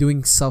I'm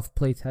doing self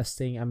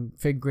playtesting. I'm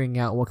figuring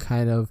out what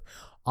kind of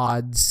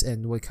odds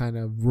and what kind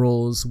of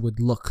rolls would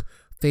look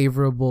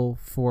favorable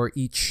for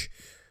each.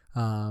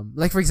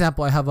 Like for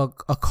example, I have a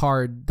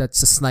card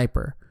that's a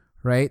sniper,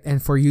 right?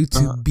 And for you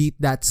to beat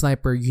that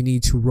sniper, you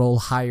need to roll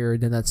higher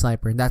than that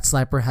sniper. And that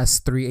sniper has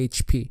 3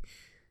 HP,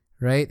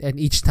 right? And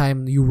each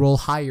time you roll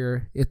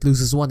higher, it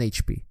loses 1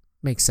 HP.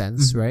 Makes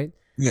sense, right?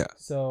 Yeah.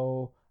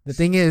 So the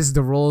thing is,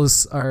 the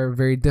rolls are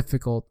very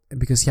difficult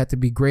because you have to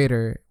be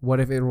greater. What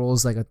if it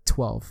rolls like a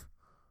 12?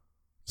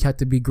 You have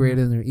to be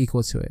greater than or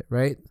equal to it,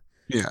 right?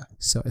 Yeah.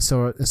 So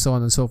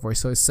on and so forth.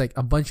 So it's like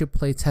a bunch of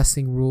play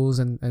testing rules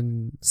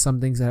and some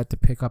things I had to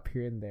pick up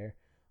here and there.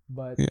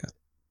 But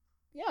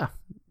yeah,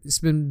 it's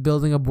been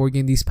building a board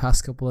game these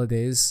past couple of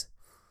days.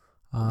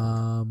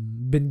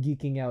 Been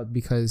geeking out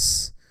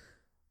because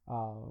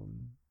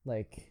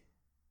like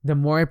the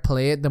more I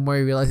play it, the more I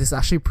realize it's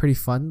actually pretty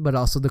fun, but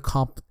also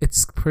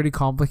it's pretty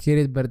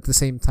complicated, but at the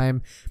same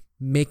time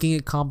making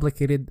it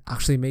complicated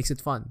actually makes it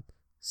fun.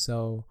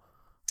 So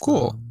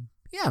cool.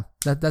 Yeah,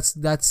 that's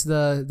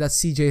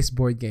CJ's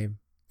board game.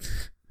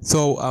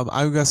 So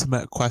I've got some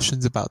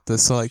questions about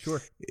this. So like,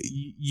 sure.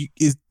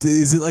 Is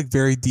it like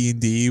very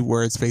D&D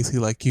where it's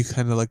basically like you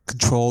kind of like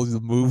control the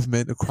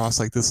movement across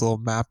like this little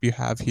map you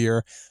have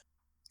here,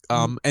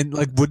 and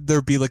like would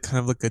there be like kind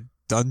of like a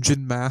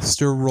dungeon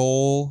master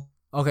role?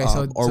 Okay,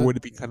 or would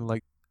it be kind of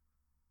like?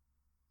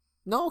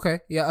 No, okay,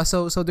 yeah.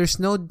 So there's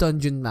no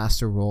dungeon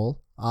master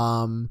role.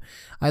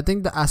 I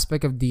think the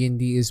aspect of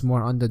D&D is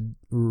more on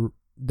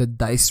the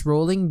dice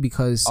rolling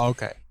because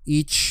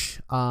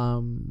each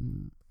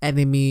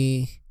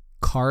enemy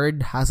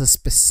card has a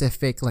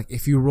specific, like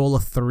if you roll a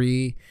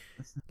 3,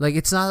 like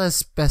it's not as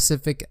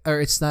specific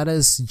or it's not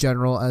as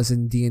general as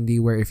in D&D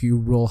where if you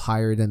roll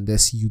higher than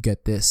this you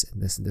get this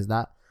and this and this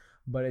that,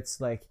 but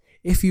it's like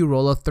if you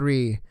roll a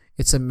 3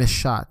 it's a missed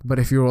shot, but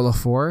if you roll a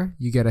 4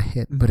 you get a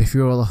hit, but if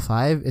you roll a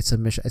 5 it's a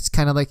miss shot. It's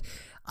kind of like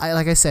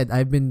I said,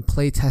 I've been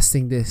play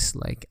testing this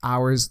like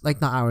hours,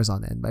 like not hours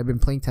on end, but I've been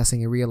playing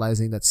testing and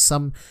realizing that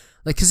some,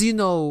 like, cause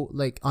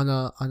like on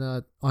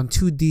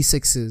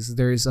 2d6s,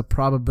 there's a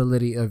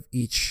probability of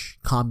each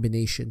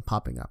combination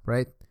popping up,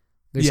 right?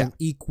 There's an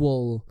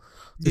equal,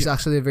 there's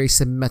actually a very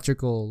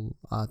symmetrical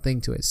thing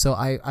to it. So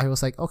I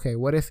was like, okay,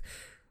 what if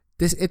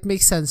it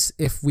makes sense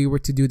if we were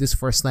to do this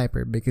for a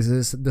sniper because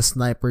it's the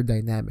sniper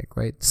dynamic,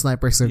 right?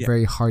 Snipers are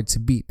very hard to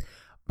beat,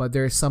 but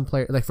there's some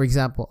player, like for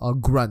example, a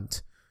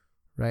grunt.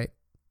 Right,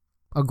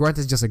 a grunt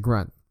is just a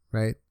grunt,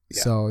 right?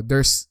 Yeah. So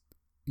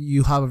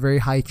you have a very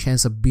high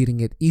chance of beating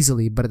it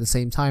easily, but at the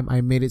same time, I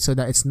made it so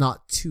that it's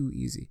not too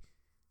easy.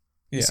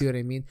 You see what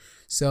I mean?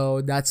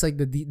 So that's like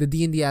the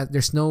D&D.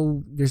 There's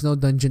no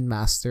dungeon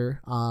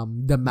master.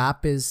 The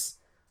map is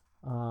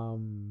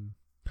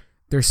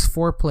there's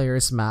 4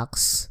 players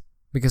max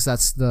because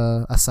that's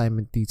the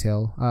assignment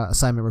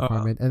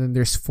requirement, and then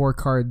there's 4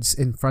 cards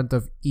in front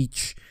of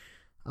each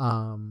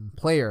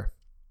player,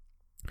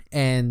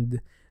 and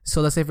so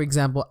let's say, for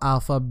example,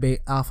 Alpha,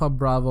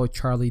 Bravo,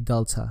 Charlie,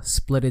 Delta,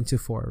 split into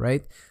 4,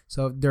 right?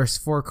 So there's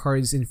 4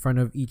 cards in front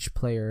of each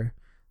player.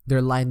 They're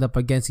lined up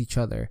against each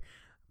other.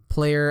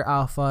 Player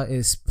Alpha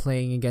is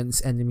playing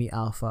against enemy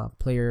Alpha.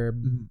 Player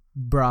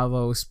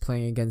Bravo is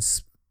playing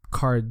against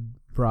card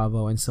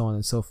Bravo, and so on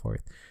and so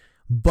forth.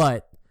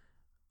 But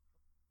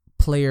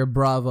player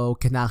Bravo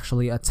can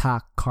actually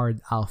attack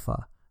card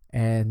Alpha,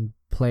 and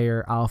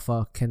player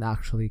Alpha can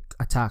actually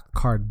attack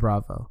card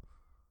Bravo.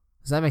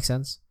 Does that make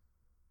sense?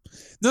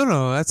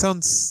 No, that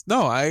sounds...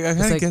 No, I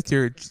kind of get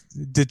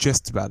the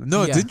gist about it.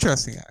 No, it's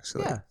interesting,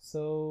 actually. Yeah,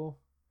 so...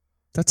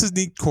 That's a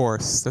neat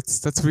course.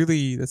 That's actually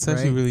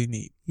really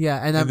neat. Yeah,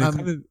 and I'm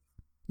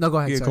no, go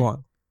ahead, sorry. Go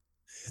on.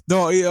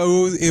 No,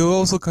 it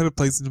also kind of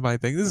plays into my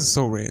thing. This is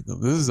so random.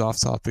 This is off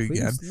topic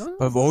again. No.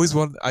 But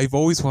I've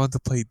always wanted to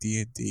play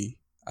D&D.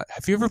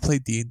 Have you ever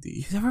played D&D?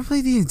 You've never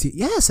played D&D?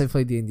 Yes, I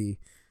played D&D.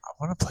 I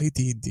want to play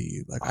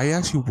D&D. Like, I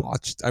actually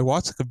watched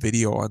like a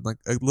video on like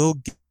a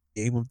little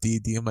game of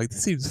D&D. I'm like,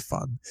 this seems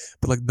fun,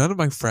 but like none of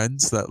my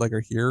friends that like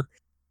are here,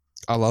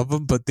 I love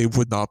them, but they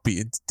would not be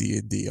into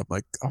D&D. I'm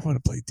like, I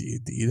want to play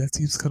D&D. That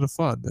seems kind of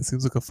fun. That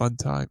seems like a fun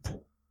time.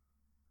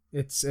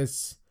 It's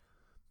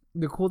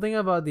the cool thing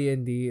about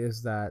D&D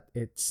is that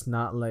it's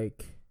not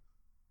like,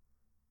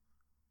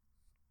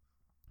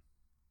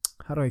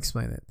 how do I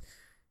explain it?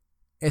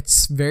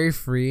 It's very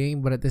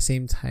freeing, but at the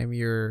same time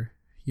you're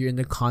in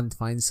the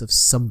confines of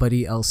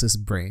somebody else's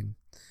brain.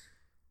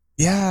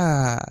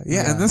 Yeah,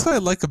 and that's what I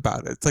like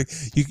about it. It's like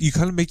you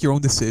kind of make your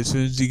own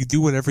decisions. You can do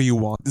whatever you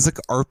want. It's like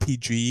an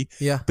RPG.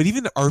 Yeah. But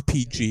even an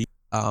RPG,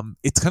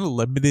 it's kind of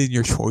limited in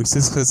your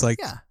choices because like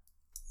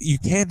you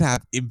can't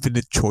have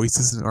infinite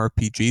choices in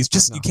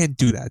RPGs. You can't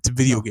do that. It's a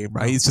video game,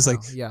 right? It's just like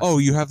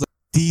you have like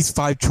these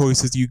 5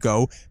 choices you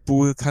go. But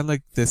we're kind of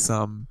like this.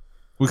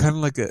 We're kind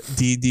of like a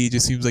D&D. It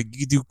just seems like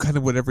you do kind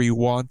of whatever you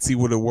want, see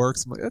what it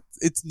works. I'm like,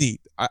 it's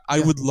neat. I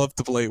Yeah. would love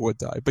to play it one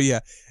time. But yeah,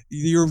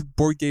 your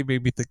board game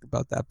made me think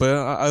about that. But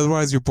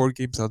otherwise, your board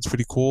game sounds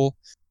pretty cool.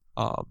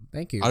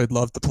 Thank you. I would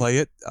love to play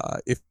it.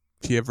 If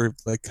you ever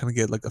like kind of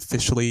get like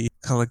officially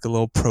kind of like a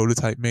little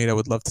prototype made, I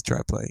would love to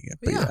try playing it.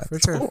 But Yeah, for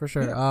it's sure, cool. for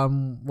sure. Yeah.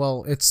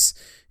 Well, it's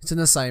an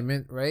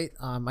assignment, right?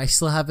 I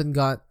still haven't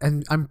got,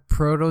 and I'm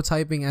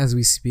prototyping as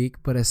we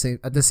speak, but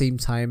at the same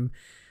time,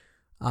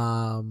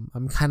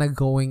 I'm kind of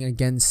going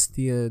against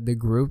the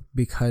group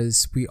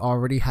because we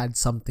already had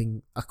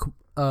something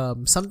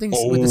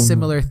with a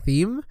similar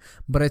theme,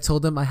 but I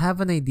told them I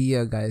have an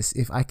idea, guys.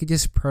 If I could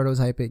just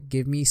prototype it,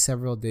 give me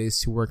several days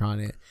to work on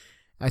it.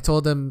 I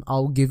told them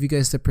I'll give you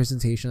guys the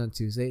presentation on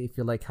Tuesday. If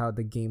you like how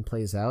the game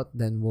plays out,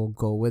 then we'll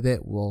go with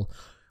it. We'll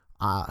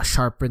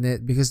sharpen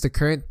it, because the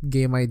current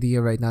game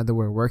idea right now that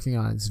we're working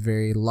on is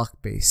very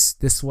luck based.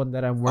 This one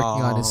that I'm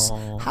working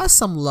on has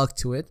some luck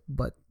to it,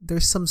 but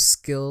there's some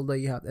skill that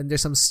you have, and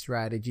there's some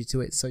strategy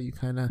to it. So you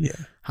kind of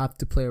have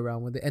to play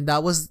around with it. And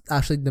that was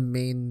actually the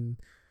main,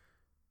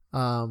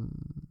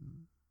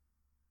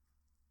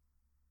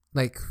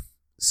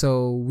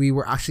 so we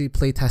were actually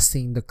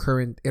playtesting the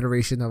current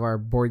iteration of our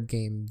board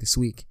game this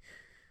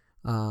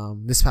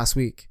past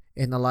week.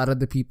 And a lot of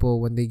the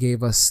people, when they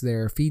gave us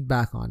their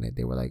feedback on it,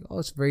 they were like, "Oh,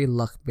 it's very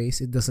luck based.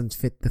 It doesn't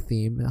fit the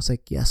theme." And I was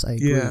like, "Yes, I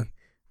agree." Yeah.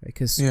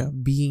 Because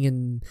being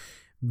in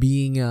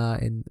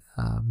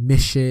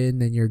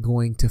mission, and you're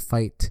going to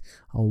fight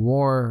a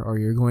war, or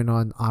you're going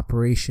on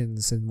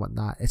operations and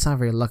whatnot, it's not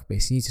very luck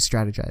based. You need to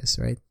strategize,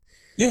 right?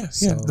 Yeah.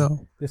 So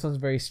No. this one's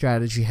very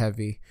strategy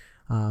heavy.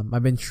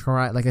 I've been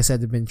like I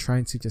said, I've been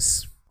trying to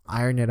just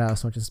iron it out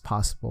as much as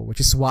possible, which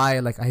is why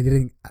I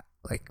didn't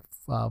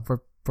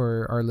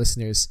for our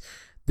listeners,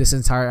 this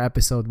entire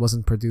episode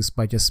wasn't produced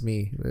by just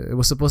me. It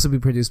was supposed to be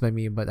produced by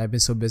me, but I've been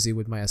so busy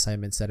with my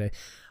assignments that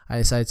I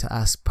decided to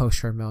ask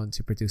Post Charmel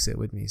to produce it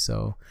with me.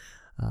 So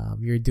thank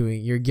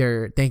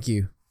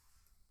you,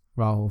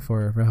 Rahul,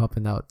 for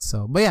helping out.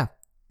 So, but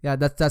yeah,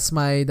 that's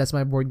my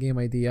board game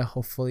idea.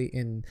 Hopefully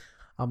in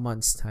a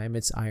month's time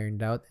it's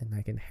ironed out and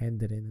I can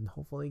hand it in and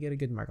hopefully get a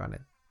good mark on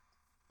it.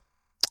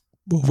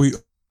 Well,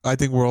 I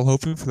think we're all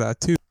hoping for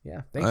that too.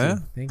 Yeah, thank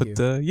you.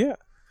 Yeah.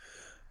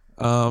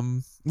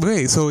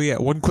 Okay, so yeah,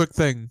 one quick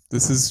thing.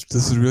 This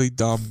is really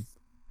dumb.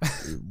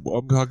 What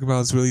I'm talking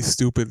about is really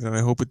stupid, and I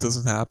hope it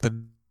doesn't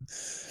happen.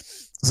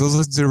 So I was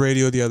listening to the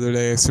radio the other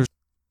day. I searched,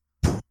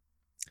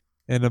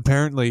 and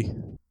apparently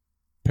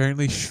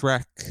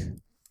Shrek,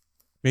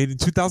 made in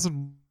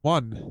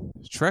 2001.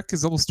 Shrek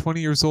is almost 20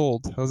 years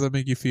old. How does that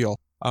make you feel?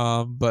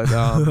 God,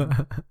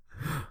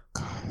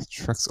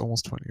 Shrek's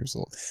almost 20 years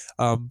old.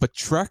 But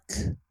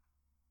Shrek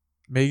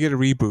may get a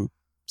reboot.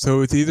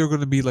 So it's either going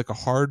to be like a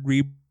hard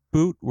reboot,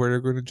 where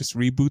they're going to just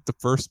reboot the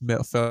first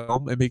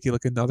film and make it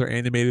like another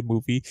animated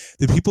movie.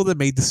 The people that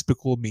made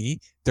Despicable Me,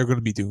 they're going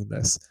to be doing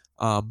this.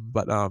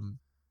 But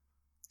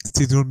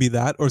it's either going to be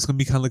that, or it's going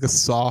to be kind of like a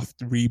soft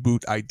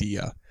reboot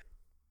idea.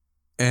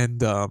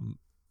 And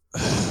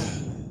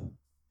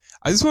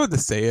I just wanted to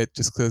say it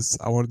just because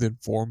I wanted to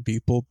inform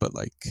people,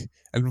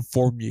 and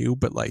inform you.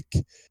 But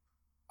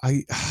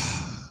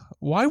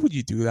why would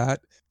you do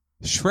that?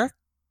 Shrek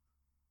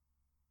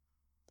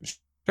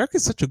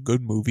is such a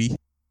good movie.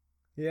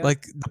 Yeah.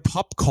 Like, the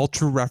pop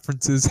culture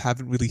references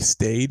haven't really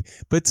stayed,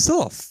 but it's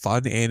still a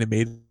fun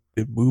animated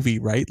movie,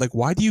 right? Like,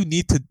 why do you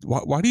need to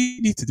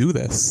do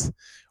this?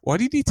 Why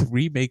do you need to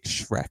remake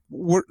Shrek?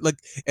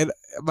 And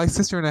my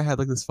sister and I had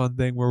like this fun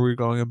thing where we were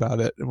going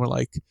about it, and we're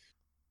like,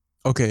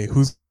 okay,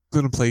 who's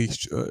gonna play?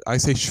 I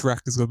say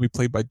Shrek is gonna be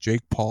played by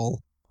Jake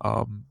Paul.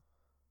 Oh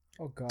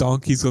God.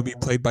 Donkey's gonna be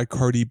played by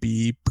Cardi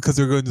B, because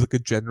they're going to like a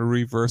gender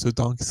reverse. So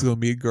Donkey's gonna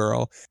be a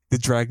girl. The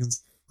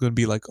dragon's gonna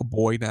be like a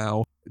boy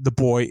now. The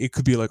boy, it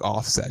could be like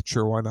Offset,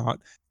 sure, why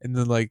not? And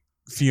then like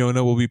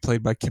Fiona will be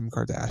played by Kim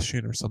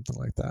Kardashian or something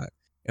like that.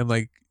 And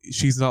like,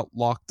 she's not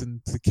locked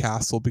into the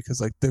castle because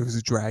like there's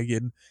a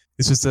dragon.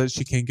 It's just that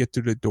she can't get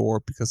through the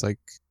door because like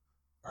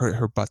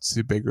her butt's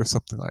too big or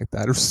something like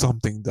that, or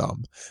something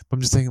dumb. But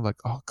I'm just thinking like,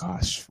 oh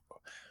gosh,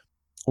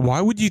 why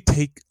would you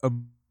take a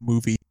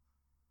movie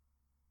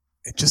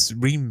and just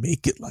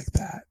remake it like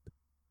that?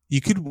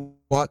 You could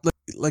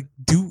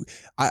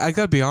I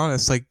gotta be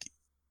honest, like,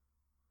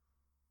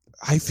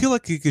 I feel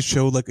like you could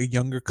show like a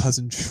younger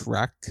cousin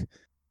Shrek,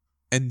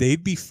 and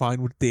they'd be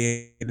fine with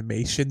the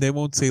animation. They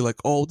won't say like,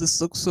 "Oh, this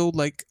looks so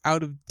like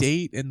out of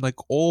date and like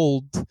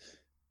old."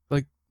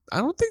 Like,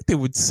 I don't think they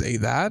would say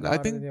that. No, I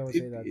think they would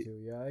say that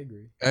too. Yeah, I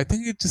agree. I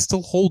think it just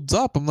still holds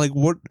up. I'm like,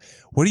 what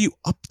are you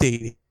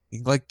updating?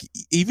 Like,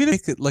 even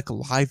if it like a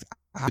live,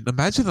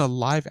 imagine a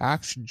live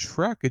action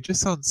Shrek. It just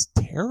sounds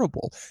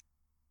terrible.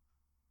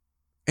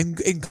 And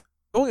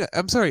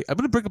I'm sorry, I'm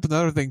gonna bring up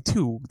another thing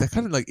too that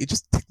kind of like, it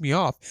just ticked me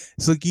off.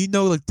 It's like,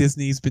 like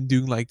Disney's been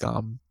doing like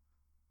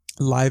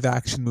live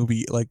action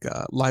movie, like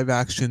live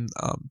action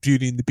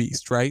Beauty and the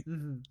Beast, right?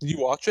 Mm-hmm. Did you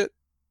watch it?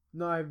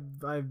 No,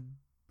 I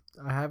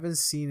haven't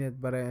seen it,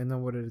 but I know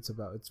what it's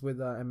about. It's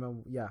with Emma.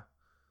 Yeah.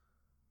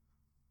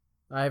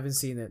 I haven't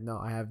seen it. No,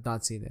 I have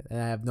not seen it,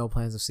 and I have no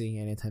plans of seeing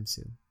it anytime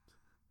soon.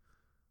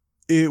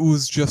 It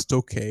was just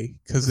okay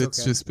because It's it's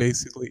okay. just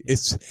basically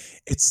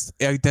it's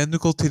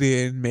identical to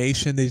the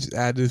animation. They just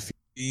added a few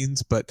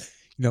scenes, but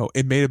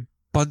it made a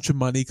bunch of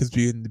money because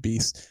Beauty and the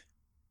Beast.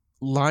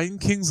 Lion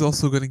King's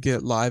also going to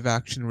get live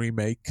action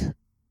remake.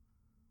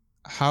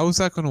 How's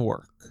that going to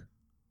work?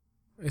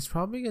 It's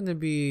probably gonna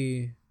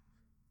be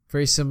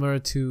very similar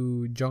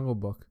to Jungle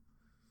Book.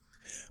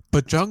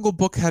 But Jungle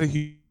Book had a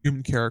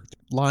human character.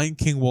 Lion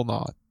King will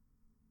not.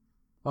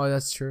 Oh,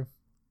 that's true.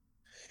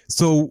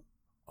 So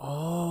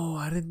Oh,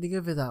 I didn't think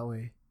of it that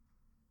way.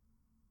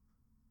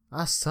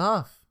 That's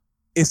tough.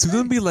 it's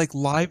going to be like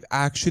live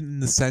action in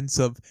the sense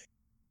of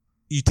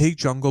you take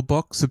Jungle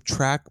Book,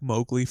 subtract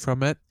Mowgli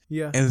from it,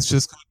 Yeah. and it's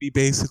just going to be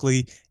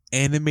basically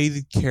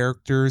animated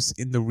characters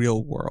in the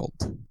real world.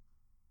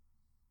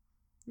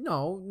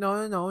 No.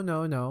 Because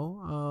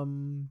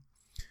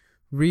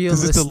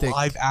it's a Realistic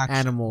live action,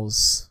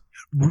 animals.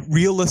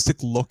 realistic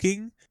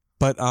looking,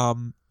 but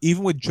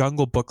even with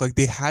Jungle Book, like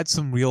they had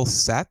some real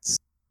sets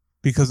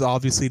because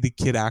obviously the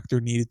kid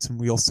actor needed some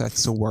real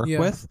sets to work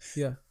with.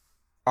 Yeah.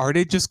 Are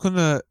they just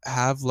gonna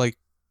have like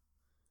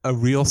a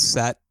real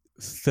set,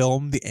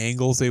 film the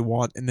angles they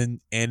want, and then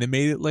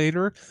animate it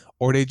later,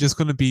 or are they just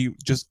gonna be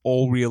just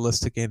all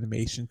realistic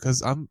animation?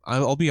 Because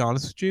I'll be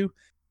honest with you,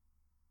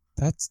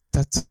 that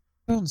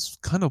sounds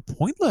kind of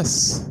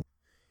pointless.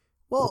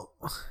 Well,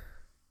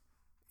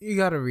 you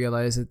gotta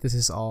realize that this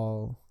is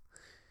all.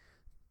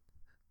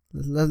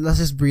 Let's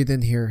just breathe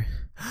in here.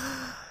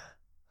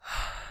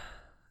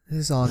 This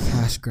is all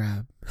cash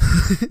grab.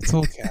 It's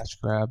all cash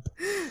grab.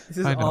 This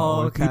is I know.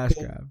 all and cash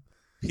grab.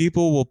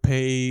 People will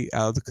pay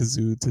out of the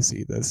kazoo to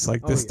see this.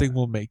 Like this yeah. thing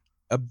will make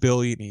 $1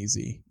 billion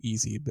easy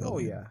 $1 billion. Oh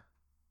yeah,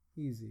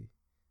 easy.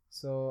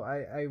 So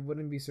I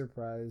wouldn't be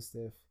surprised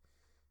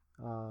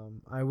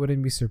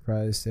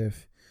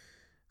if,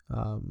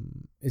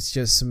 it's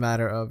just a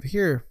matter of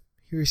here's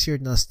your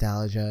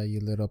nostalgia,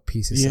 you little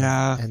pieces.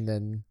 Yeah. And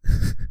then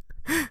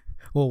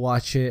we'll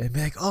watch it and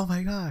be like, oh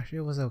my gosh, it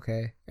was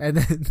okay, and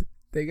then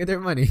they get their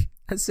money.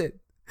 That's it.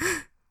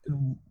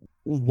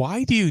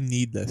 Why do you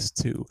need this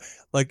too?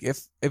 Like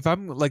if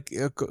I'm like,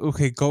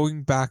 okay,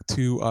 going back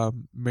to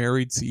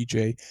Married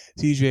CJ,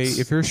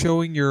 if you're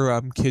showing your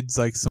kids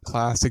like some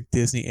classic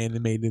Disney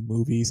animated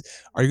movies,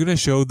 are you gonna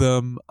show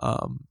them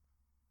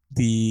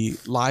the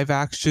live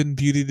action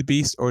Beauty and the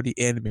Beast or the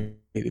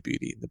animated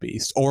Beauty and the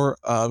Beast? Or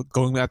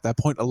going at that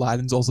point,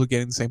 Aladdin's also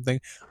getting the same thing.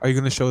 Are you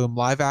gonna show them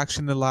live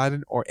action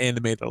Aladdin or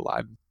animated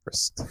Aladdin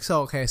first?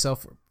 So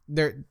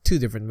they're two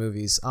different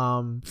movies.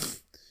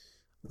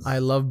 I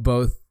love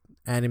both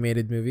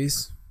animated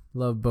movies.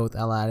 Love both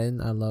Aladdin.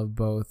 I love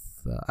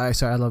both. I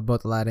love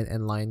both Aladdin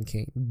and Lion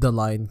King. The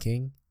Lion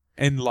King.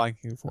 And Lion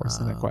King, of course,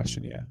 in that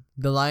question, yeah.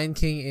 The Lion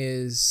King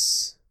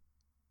is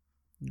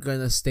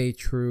gonna stay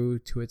true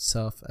to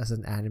itself as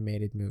an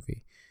animated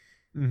movie.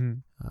 Mm-hmm.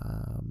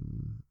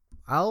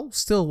 I'll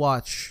still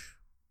watch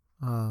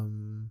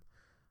the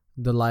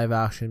live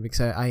action because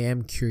I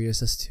am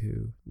curious as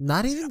to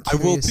not even curious. I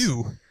will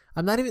too.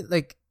 I'm not even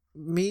like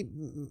me.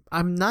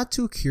 I'm not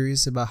too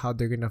curious about how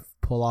they're gonna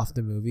pull off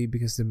the movie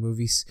because the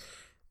movies.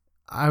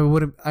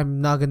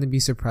 I'm not gonna be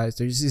surprised.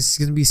 There's just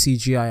gonna be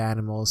CGI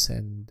animals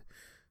and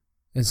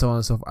so on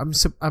and so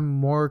forth. I'm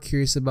more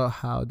curious about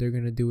how they're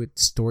gonna do it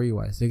story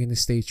wise. They're gonna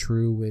stay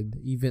true with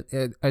even.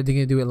 Are they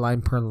gonna do it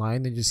line per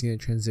line? They're just gonna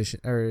transition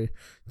or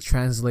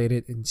translate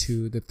it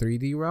into the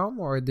 3D realm,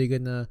 or are they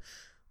gonna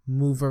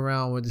move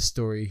around with the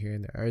story here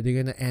and there? Are they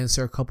gonna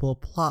answer a couple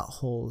of plot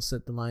holes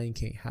that the Lion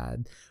King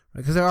had?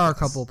 Because there are a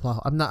couple of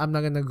plot. I'm not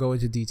gonna go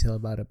into detail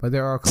about it, but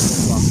there are a couple of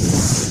plot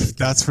holes.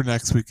 That's for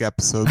next week's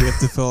episode. We have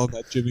to fill in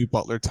that Jimmy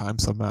Butler time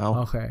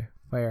somehow. Okay,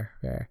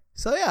 fair.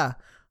 So yeah,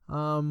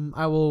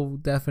 I will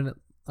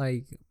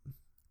definitely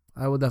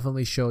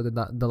show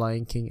the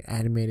Lion King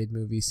animated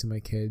movies to my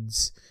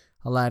kids.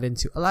 Aladdin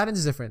too.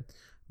 Aladdin's different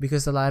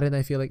because Aladdin,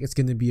 I feel like it's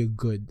gonna be a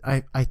good.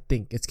 I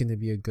think it's gonna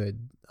be a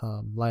good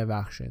live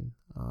action.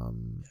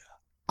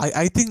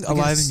 I think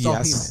Aladdin,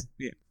 yes,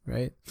 human,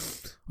 right,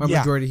 or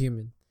majority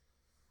human.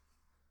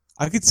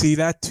 I could see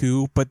that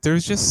too, but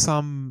there's just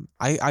some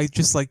I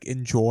just like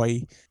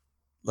enjoy,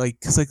 like,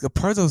 because like a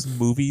part of those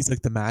movies,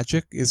 like the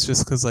magic is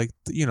just because like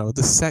the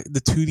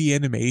 2D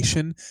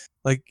animation,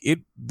 like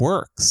it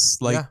works,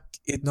 like I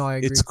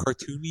agree. It's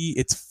cartoony,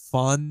 it's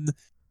fun,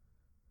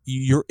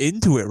 you're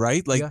into it,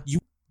 right? Like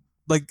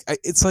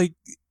it's like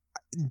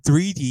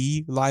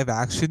 3D live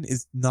action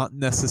is not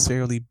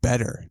necessarily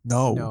better.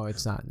 No,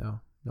 it's not.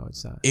 No,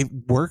 it's not. It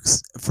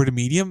works for the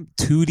medium.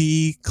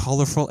 2D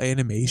colorful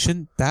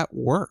animation, that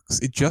works.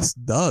 It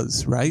just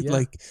does, right? Yeah.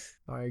 Like,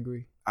 I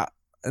agree.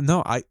 You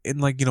know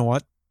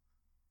what?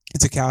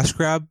 It's a cash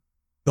grab.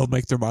 They'll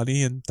make their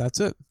money, and that's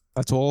it.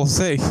 That's all I'll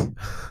say.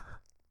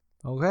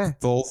 Okay.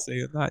 That's all I'll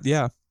say on that.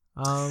 Yeah.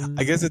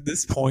 I guess at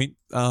this point,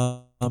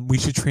 we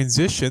should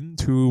transition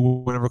to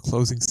one of our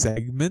closing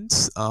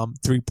segments.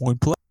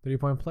 3-point play.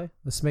 3-point play.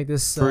 Let's make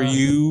this for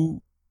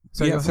you.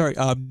 Sorry, go ahead.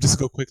 Sorry. Just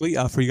go quickly.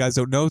 For you guys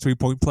who don't know,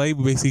 3-point play.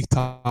 We basically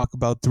talk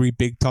about three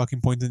big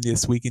talking points in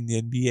this week in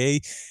the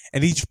NBA,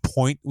 and each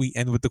point we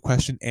end with the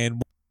question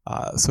and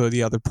so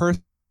the other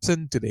person,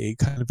 do they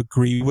kind of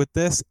agree with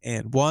this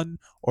and one,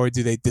 or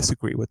do they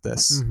disagree with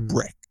this? Mhm.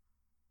 Brick.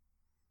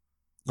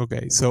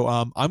 Okay, so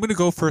I'm gonna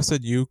go first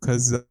on you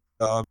because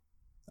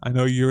I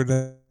know you're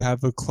gonna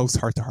have a close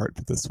heart to heart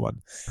with this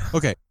one.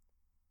 Okay,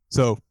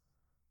 so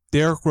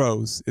Derrick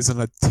Rose is on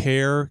a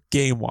tear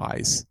game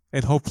wise,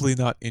 and hopefully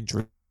not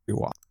injury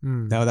wise.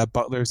 Now that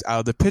Butler's out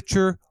of the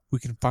picture, we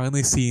can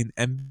finally see an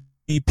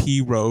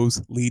MVP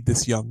Rose lead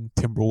this young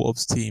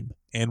Timberwolves team.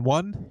 And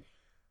one.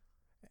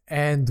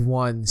 And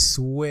one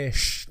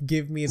swish.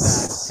 Give me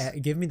that.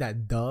 Give me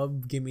that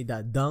dub. Give me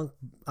that dunk.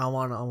 I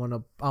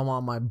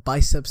want my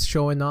biceps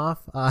showing off.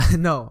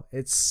 No,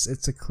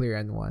 it's a clear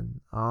and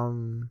one.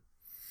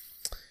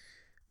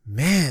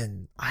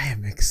 Man, I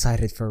am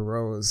excited for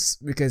Rose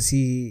because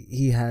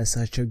he has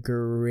such a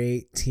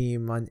great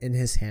team in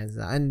his hands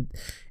now, and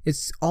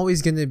it's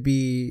gonna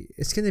be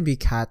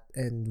Cat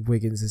and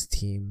Wiggins'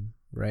 team,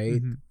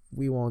 right? Mm-hmm.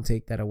 We won't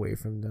take that away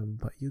from them,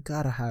 but you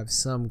gotta have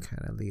some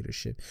kind of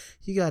leadership.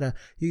 You gotta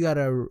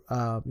revere,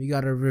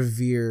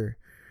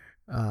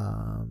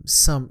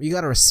 you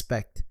gotta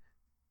respect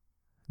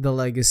the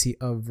legacy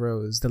of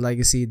Rose, the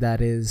legacy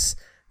that is,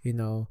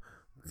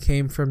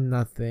 came from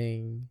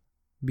nothing,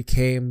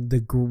 became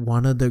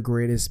one of the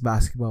greatest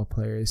basketball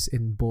players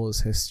in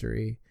Bulls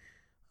history.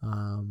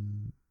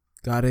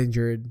 Got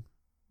injured,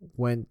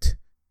 went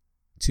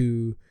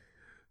to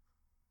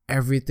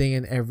everything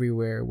and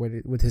everywhere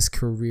with his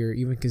career,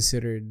 even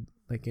considered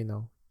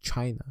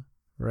China,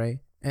 right?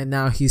 And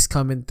now he's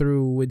coming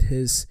through with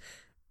his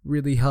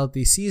really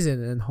healthy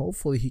season, and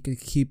hopefully he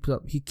keeps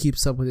up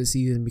with his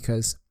season,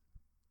 because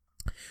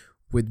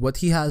with what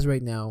he has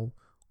right now,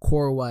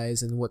 core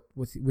wise, and with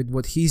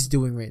what he's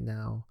doing right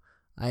now,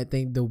 I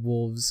think the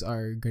Wolves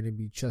are gonna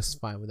be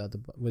just fine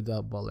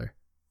without Butler.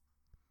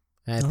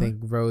 And I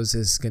think Rose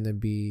is gonna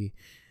be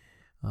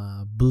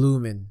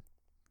blooming.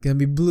 Gonna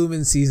be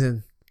blooming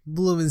season.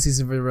 Blooming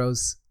season for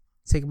Rose.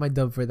 Take my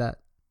dub for that.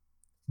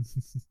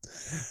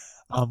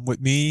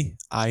 With me,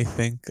 I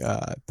think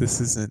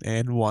this is an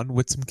and one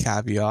with some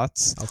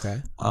caveats.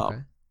 Okay.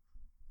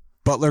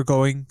 Butler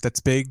going, that's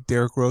big.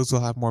 Derrick Rose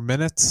will have more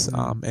minutes.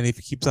 And if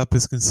he keeps up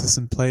his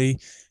consistent play,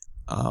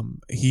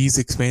 he's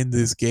expanded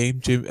his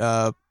game.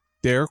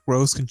 Derrick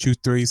Rose can shoot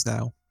threes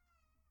now.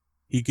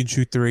 He can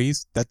shoot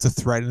threes. That's a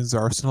threat in his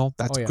arsenal.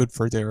 That's good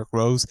for Derrick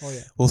Rose.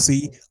 We'll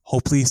see.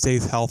 Hopefully he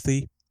stays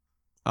healthy.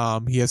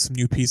 He has some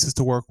new pieces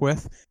to work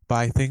with, but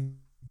I think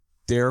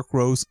Derrick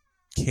Rose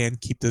can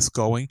keep this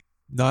going.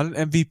 Not an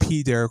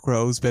MVP Derrick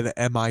Rose, but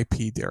an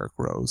MIP Derrick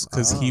Rose,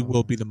 because he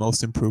will be the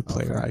most improved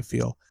player, I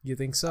feel. You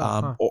think so?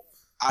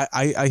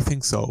 I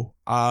think so.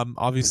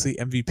 Obviously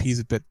MVP is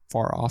a bit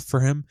far off for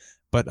him,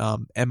 but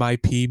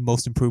MIP,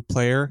 most improved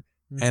player,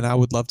 and I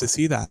would love to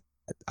see that.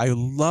 I would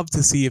love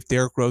to see if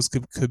Derrick Rose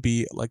could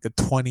be like a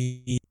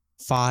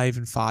 25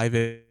 and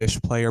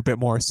 5-ish player, a bit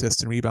more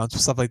assists and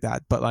rebounds, stuff like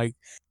that. But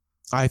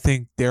I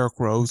think Derrick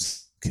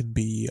Rose can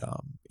be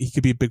he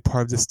could be a big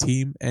part of this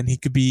team, and he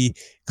could be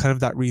kind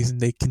of that reason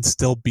they can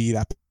still be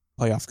that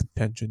playoff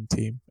contention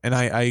team. And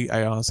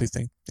I honestly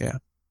think, yeah.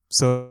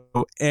 So,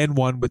 and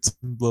one with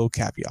some little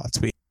caveats.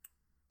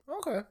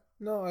 Okay.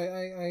 No,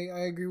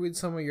 I agree with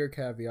some of your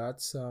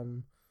caveats.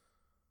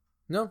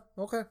 No,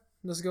 okay.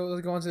 Let's go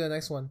on to the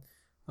next one.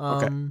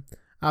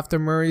 After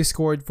Murray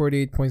scored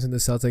 48 points on the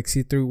Celtics,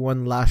 he threw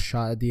one last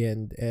shot at the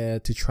end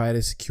to try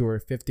to secure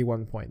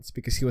 51 points,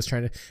 because he was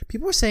trying to.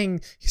 People were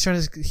saying he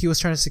was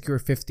trying to secure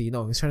 50.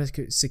 No, he was trying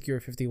to secure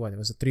 51. It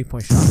was a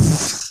 3-point shot.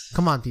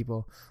 Come on,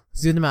 people.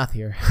 Let's do the math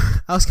here.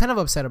 I was kind of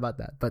upset about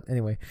that, but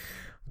anyway,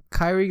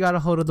 Kyrie got a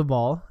hold of the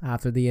ball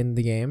after the end of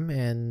the game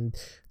and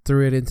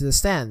threw it into the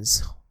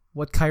stands.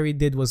 What Kyrie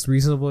did was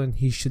reasonable, and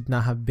he should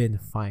not have been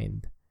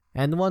fined.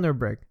 And one or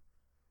Brick.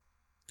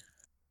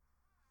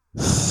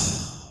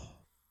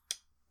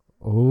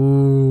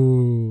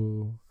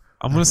 Oh,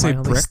 I'm gonna say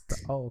Brick.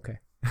 Okay.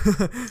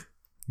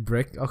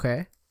 Brick.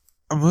 Okay.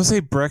 I'm gonna say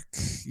Brick.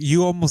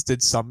 You almost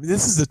did something.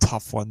 This is a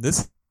tough one.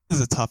 This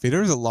is a toughie.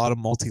 There's a lot of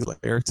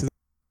multi-layer to this.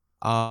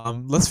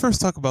 Let's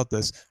first talk about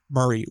this.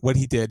 Murray, what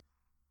he did.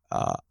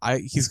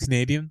 He's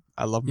Canadian.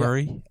 I love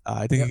Murray.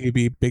 I think he could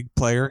be a big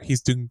player.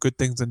 He's doing good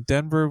things in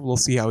Denver. We'll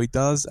see how he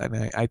does,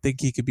 and I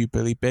think he could be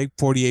really big.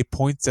 48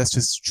 points. That's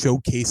just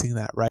showcasing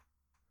that, right?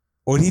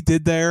 What he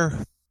did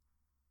there.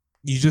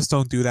 You just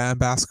don't do that in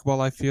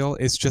basketball, I feel.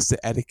 It's just an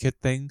etiquette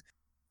thing.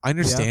 I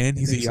understand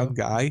he's a young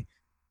guy.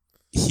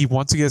 He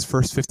wants to get his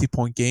first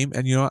 50-point game,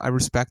 and I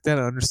respect that.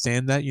 I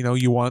understand that.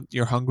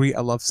 You're hungry.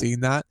 I love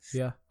seeing that.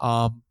 Yeah.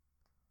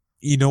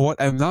 You know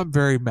what? I'm not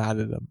very mad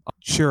at him.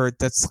 Sure,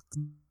 that's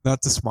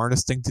not the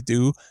smartest thing to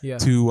do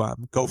to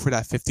go for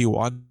that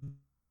 51.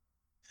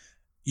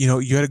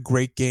 You had a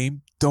great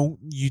game.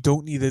 You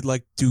don't need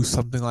to do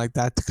something like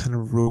that to kind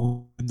of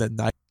ruin the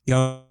night.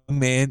 young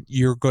man,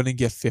 you're going to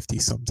get 50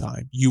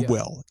 sometime. You Yeah.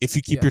 will. If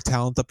you keep Yeah. your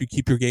talent up, you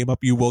keep your game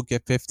up, you will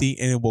get 50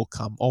 and it will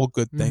come. All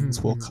good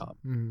things will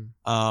come.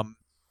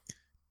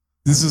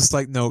 This is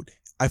like note.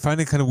 I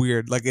find it kind of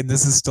weird. Like, and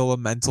this is still a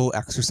mental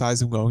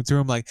exercise I'm going through.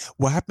 I'm like,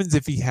 what happens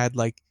if he had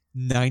like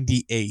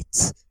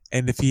 98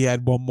 and if he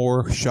had one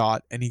more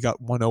shot and he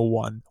got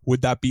 101?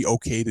 Would that be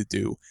okay to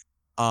do?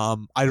 I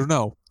don't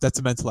know. That's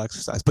a mental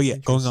exercise. But yeah,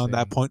 going on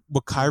that point,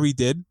 what Kyrie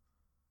did,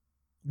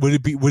 would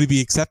it be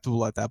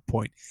acceptable at that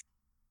point?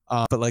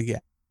 But like, yeah,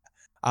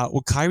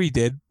 what Kyrie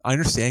did, I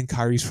understand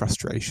Kyrie's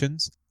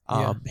frustrations.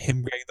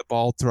 Him getting the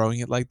ball, throwing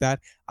it like that.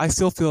 I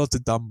still feel it's a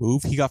dumb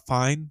move. He got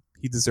fined.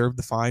 He deserved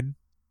the fine.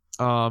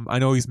 I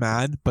know he's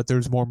mad, but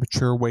there's more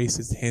mature ways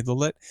to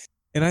handle it.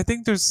 And I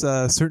think there's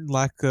a certain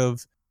lack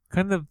of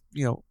kind of,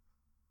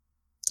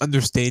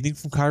 understanding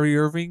from Kyrie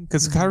Irving,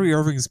 because Kyrie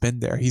Irving's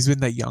been there. He's been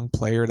that young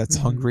player that's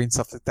hungry and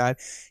stuff like that.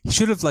 He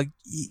should have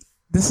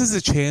this is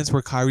a chance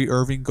where Kyrie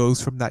Irving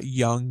goes from that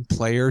young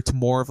player to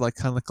more of like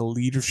kind of like a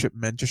leadership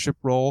mentorship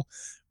role,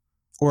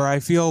 where I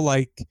feel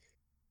like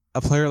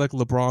a player like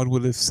LeBron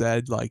would have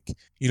said like,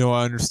 I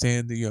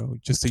understand,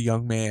 just a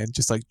young man,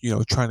 just like,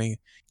 trying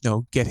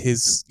to, get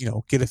his,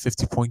 get a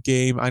 50-point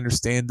game. I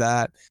understand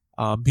that.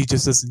 He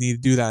just doesn't need to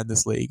do that in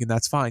this league, and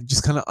that's fine.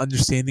 Just kind of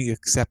understanding,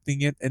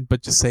 accepting it,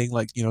 but just saying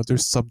like,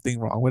 there's something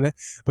wrong with it.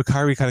 But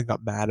Kyrie kind of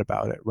got mad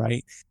about it,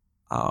 right?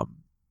 I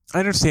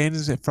understand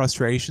his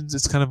frustrations.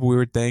 It's kind of a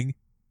weird thing,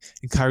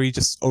 and Kyrie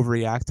just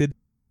overreacted.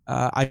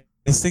 I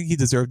just think he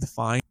deserved the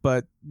fine,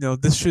 but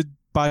this should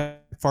by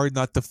far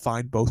not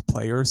define both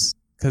players,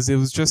 because it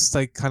was just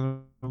like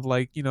kind of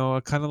like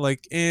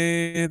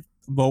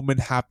moment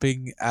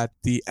happening at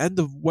the end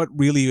of what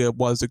really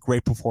was a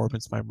great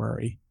performance by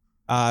Murray.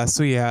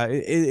 So yeah,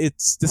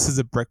 this is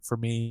a brick for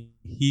me.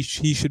 He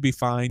should be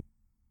fine.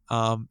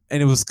 And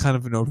it was kind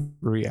of an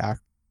overreact.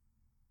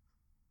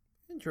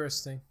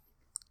 Interesting.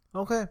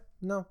 Okay,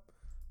 no,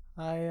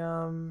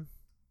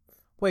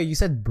 wait, you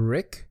said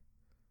brick?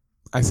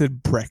 I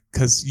said brick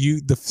because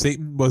the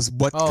statement was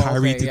what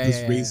Kyrie did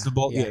was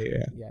reasonable.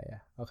 Yeah.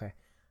 Okay.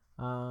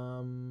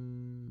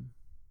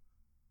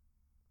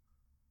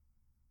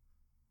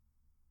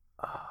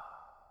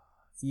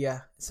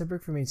 Yeah, it's a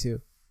brick for me too.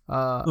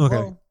 Okay.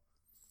 Well,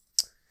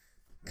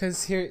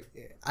 because here,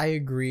 I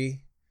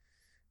agree.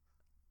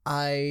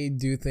 I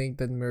do think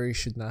that Murray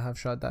should not have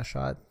shot that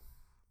shot.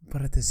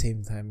 But at the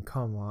same time,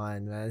 come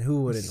on, man.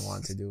 Who wouldn't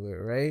want to do it,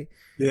 right?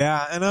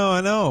 Yeah, I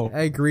know.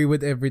 I agree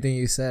with everything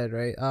you said,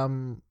 right?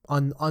 On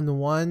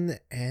one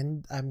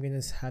end, I'm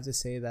going to have to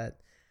say that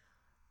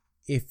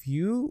if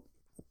you...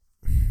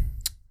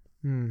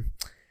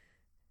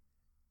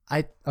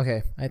 I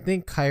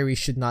think Kyrie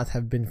should not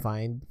have been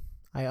fined.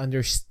 I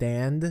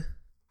understand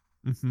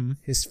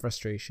his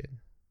frustration.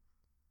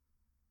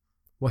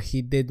 What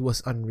he did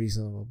was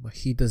unreasonable, but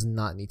he does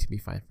not need to be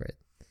fined for it.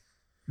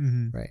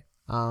 Right?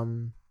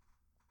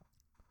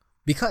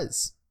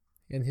 Because,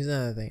 and here's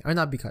another thing, or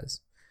not because,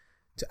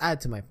 to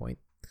add to my point,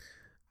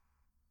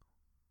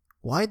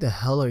 why the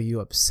hell are you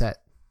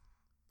upset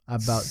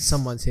about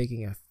someone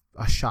taking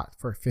a shot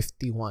for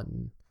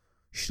 51?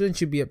 Shouldn't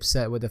you be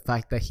upset with the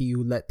fact that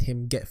you let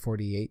him get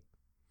 48?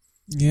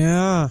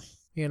 Yeah.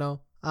 I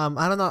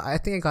don't know. I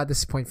think I got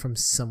this point from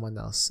someone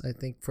else. I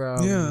think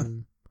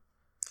from...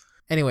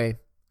 Anyway,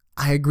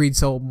 I agreed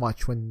so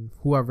much when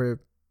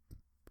whoever...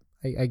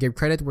 I give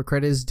credit where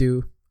credit is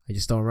due. I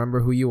just don't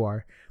remember who you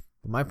are.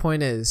 But my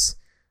point is,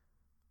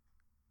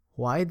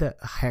 why the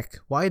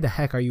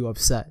heck are you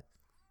upset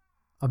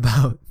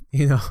about,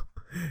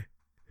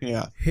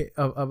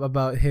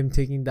 about him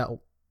taking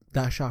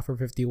that shot for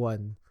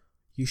 51?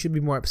 You should be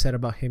more upset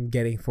about him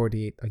getting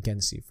 48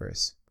 against you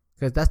first.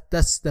 Because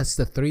that's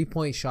the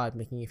 3-point shot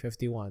making it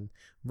 51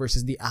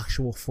 versus the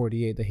actual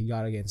 48 that he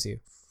got against you.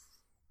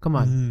 Come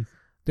on.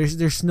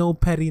 There's no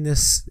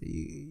pettiness.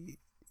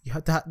 You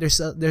have to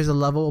there's a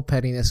level of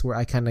pettiness where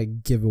I kind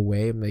of give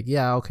away. I'm like,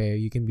 yeah, okay,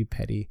 you can be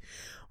petty,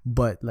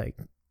 but like,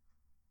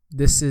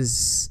 this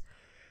is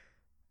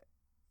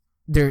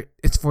there.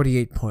 It's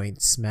 48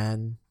 points,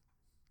 man.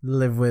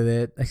 Live with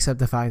it. Accept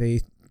the fact that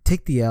you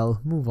take the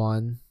L, move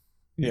on.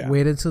 Yeah.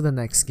 Wait until the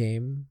next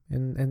game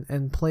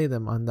and play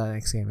them on the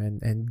next game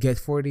and get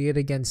 48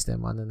 against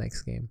them on the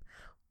next game.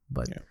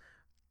 But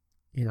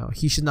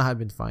he should not have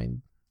been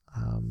fined.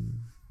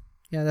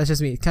 Yeah, that's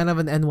just me. Kind of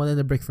an N1 and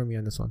a brick for me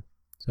on this one.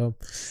 So,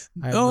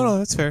 no,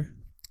 that's fair.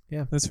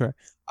 Yeah, that's fair.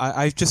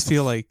 I just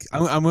feel like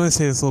I'm going to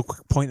say this little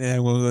quick point, and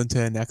then we'll go into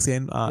the next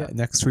game,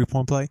 next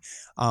 3-point play.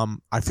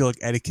 I feel like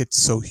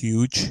etiquette's so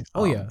huge.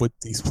 With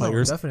these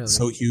players, definitely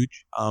so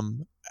huge.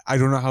 I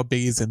don't know how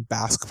big it is in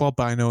basketball,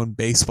 but I know in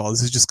baseball.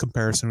 This is just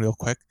comparison, real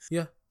quick.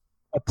 Yeah,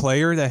 a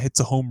player that hits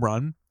a home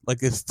run,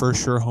 like a for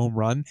sure home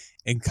run,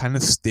 and kind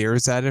of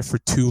stares at it for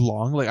too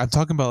long. Like I'm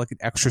talking about like an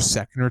extra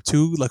second or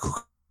two. Like who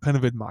kind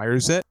of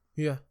admires it.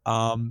 Yeah.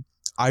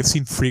 I've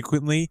seen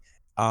frequently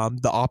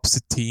the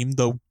opposite team,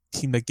 the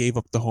team that gave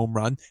up the home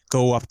run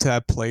go up to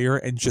that player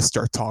and just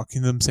start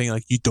talking to them, saying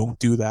like, you don't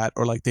do that,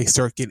 or like they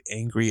start getting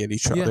angry at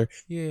each other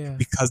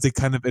because they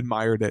kind of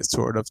admired it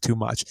sort of too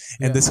much.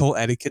 And this whole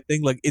etiquette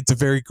thing, like, it's a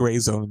very gray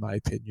zone in my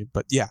opinion.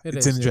 But yeah,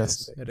 it's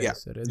interesting. It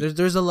is.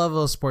 There's a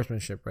level of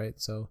sportsmanship, right?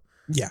 So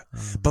yeah,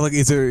 but like,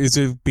 is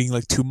it being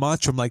like too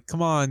much? I'm like,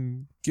 come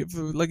on,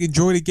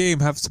 enjoy the game,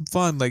 have some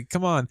fun, like,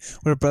 come on,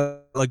 whatever.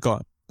 But like, go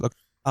on. Look,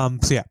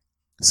 so yeah,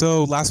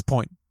 so last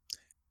point.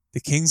 The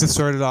Kings have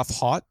started off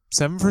hot,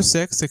 7 for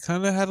 6. They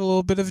kind of had a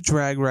little bit of a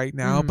drag right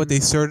now, but they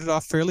started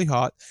off fairly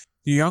hot.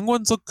 The young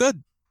ones look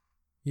good.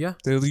 Yeah,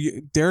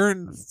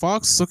 Darren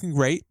Fox is looking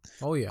great.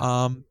 Oh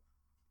yeah.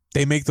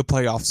 They make the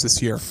playoffs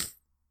this year,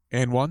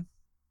 and won.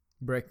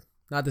 Brick,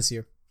 not this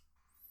year.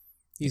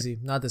 Easy,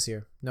 not this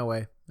year. No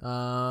way.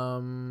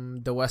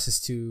 The West is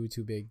too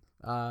big.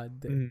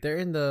 They're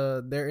in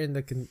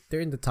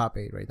the top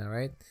 8 right now,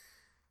 right?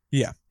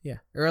 Yeah. Yeah.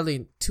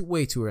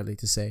 Way too early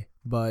to say,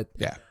 but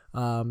yeah.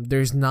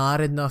 There's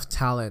not enough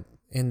talent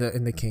in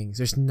the Kings.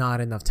 There's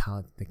not enough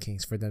talent in the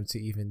Kings for them to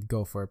even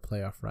go for a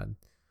playoff run.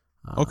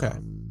 Okay.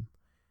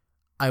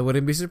 I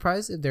wouldn't be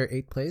surprised if they're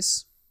 8th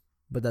place,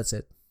 but that's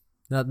it.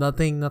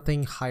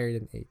 Nothing higher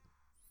than 8.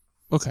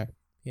 Okay.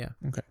 Yeah.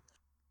 Okay.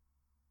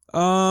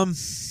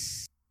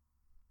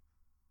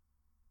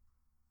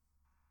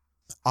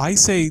 I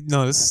say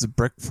no. This is a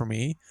brick for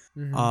me.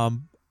 Mm-hmm.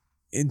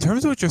 In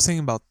terms of what you're saying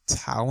about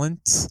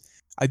talent,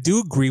 I do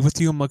agree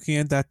with you. I'm looking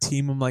at that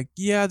team. I'm like,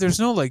 yeah, there's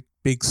no like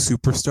big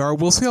superstar.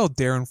 We'll see how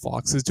Darren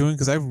Fox is doing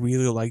because I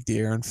really like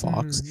Darren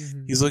Fox.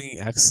 Mm-hmm. He's looking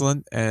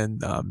excellent,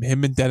 and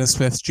him and Dennis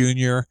Smith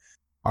Jr.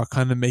 are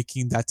kind of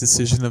making that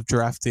decision of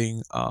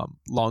drafting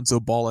Lonzo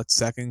Ball at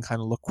second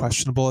kind of look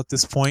questionable at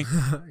this point.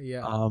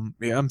 Yeah.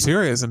 I'm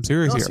serious. I'm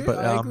serious here. But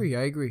I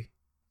agree.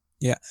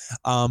 Yeah.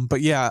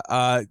 But yeah,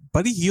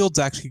 Buddy Hield's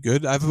actually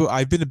good.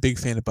 I've been a big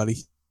fan of Buddy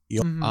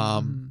Hield.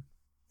 Mm-hmm.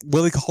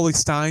 Willie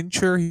Cauley-Stein,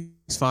 sure, he's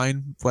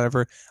fine,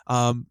 whatever.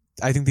 I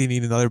think they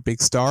need another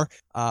big star.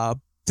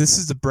 This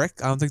is the brick.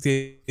 I don't think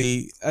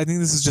I think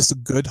this is just a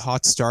good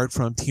hot start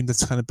from a team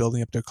that's kind of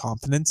building up their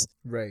confidence.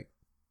 Right.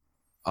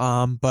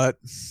 But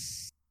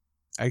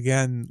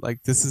again,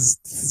 like this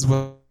is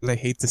what I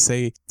hate to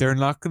say. They're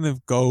not going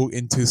to go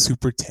into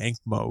super tank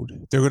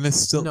mode. They're going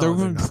to they're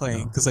going to be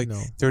playing because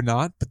they're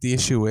not. But the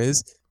issue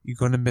is you're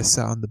going to miss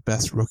out on the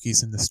best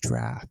rookies in this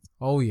draft.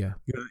 Oh yeah.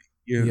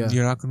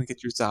 You're not going to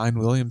get your Zion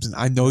Williamson.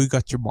 I know you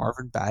got your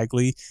Marvin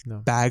Bagley. No.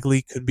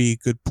 Bagley could be a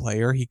good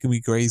player. He can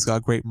be great. He's got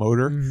a great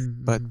motor.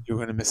 But you're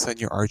going to miss on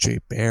your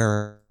RJ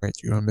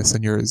Barrett. You're going to miss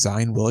on your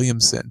Zion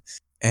Williamson.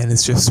 And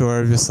it's just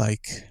sort of just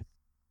like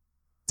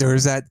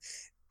there's that.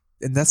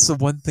 And that's the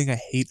one thing I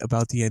hate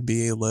about the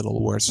NBA a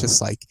little, where it's just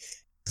like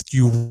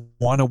you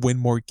want to win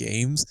more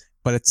games,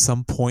 but at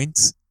some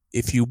points,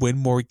 if you win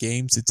more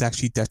games, it's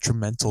actually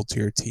detrimental to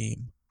your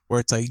team. Where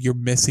it's like you're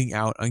missing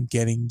out on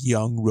getting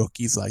young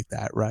rookies like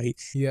that, right?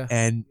 Yeah.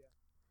 And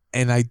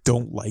I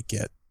don't like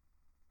it.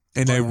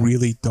 And I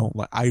really don't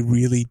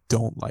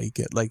like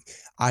it. Like,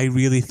 I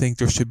really think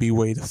there should be a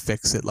way to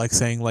fix it. Like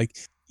saying like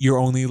you're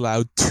only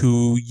allowed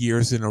 2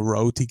 years in a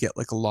row to get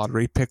like a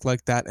lottery pick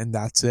like that, and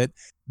that's it.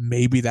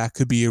 Maybe that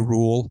could be a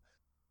rule.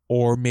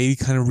 Or maybe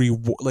kind of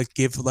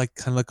give like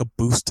kind of like a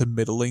boost to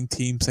middling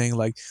teams, saying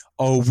like,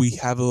 oh, we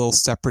have a little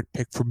separate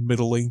pick for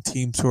middling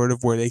teams, sort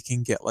of where they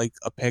can get like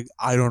a pick.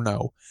 I don't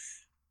know,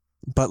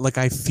 but like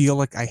I feel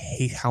like I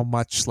hate how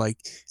much like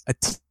a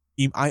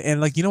team and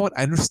like, you know what,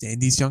 I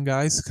understand these young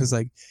guys because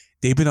like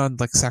they've been on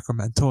like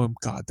Sacramento, and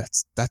God,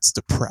 that's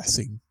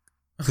depressing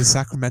because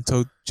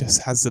Sacramento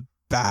just has a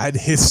bad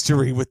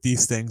history with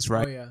these things,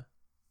 right? Oh yeah,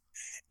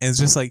 and it's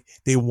just like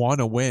they want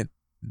to win,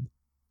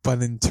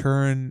 but in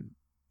turn,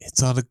 it's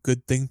not a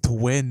good thing to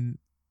win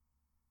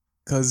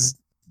because,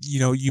 you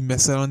know, you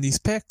miss out on these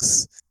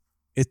picks.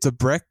 It's a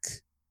brick,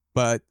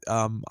 but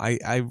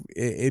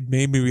it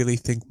made me really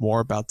think more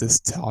about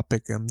this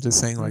topic. I'm just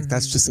saying, like,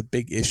 that's just a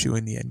big issue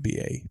in the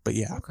NBA. But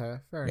yeah. Okay,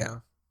 fair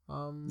enough.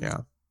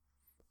 Yeah.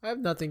 I have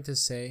nothing to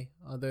say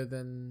other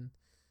than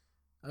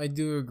I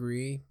do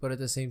agree, but at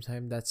the same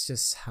time, that's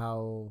just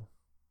how...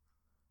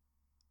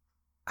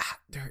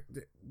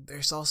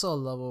 There's also a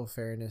level of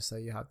fairness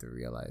that you have to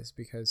realize,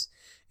 because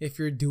if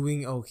you're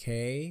doing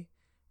okay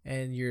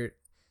and you're...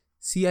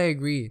 See, I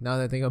agree now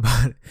that I think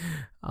about it.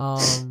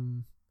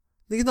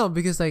 No,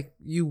 because like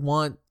you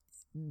want...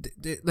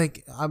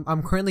 Like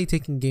I'm currently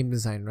taking game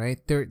design, right?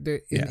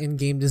 In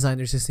game design,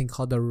 there's this thing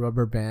called the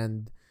rubber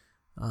band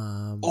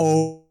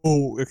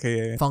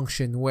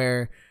function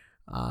where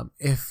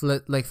if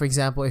like for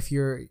example, if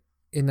you're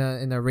in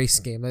a race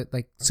game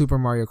like Super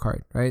Mario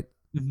Kart, right?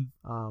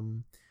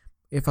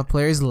 If a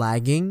player is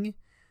lagging,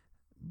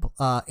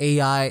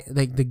 AI,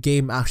 like the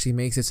game actually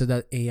makes it so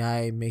that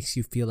AI makes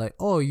you feel like,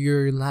 oh,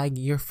 you're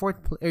lagging, you're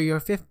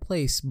you're 5th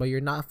place, but you're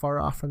not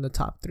far off from the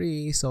top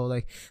 3. So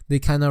like they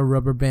kind of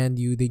rubber band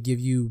you. They give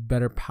you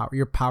better power.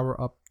 Your power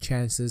up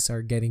chances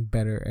are getting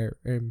better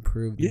or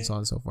improved, and so on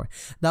and so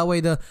forth. That way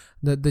the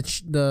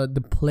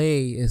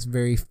play is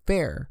very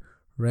fair,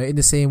 right? In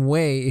the same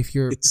way, if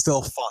you're It's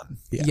still fun.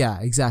 Yeah. yeah,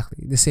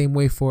 exactly. The same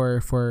way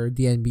for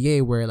the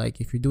NBA, where like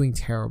if you're doing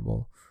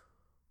terrible,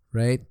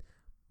 right?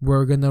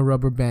 We're gonna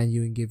rubber band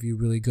you and give you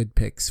really good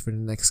picks for the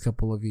next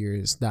couple of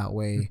years. That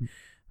way,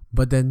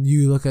 but then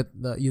you look at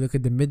the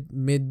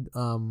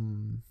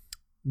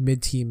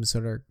mid teams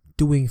that are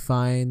doing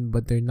fine,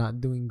 but they're not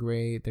doing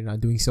great. They're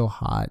not doing so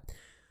hot.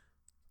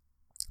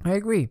 I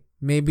agree.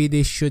 Maybe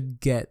they should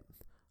get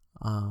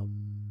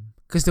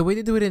because the way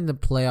they do it in the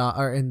playoff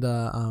or in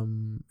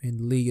the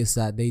league is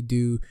that they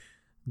do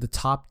the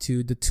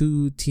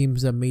two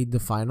teams that made the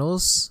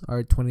finals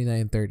are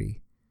 29-30,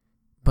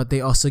 but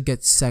they also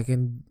get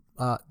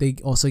they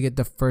also get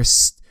the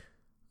first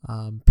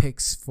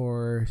picks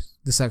for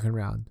the second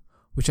round,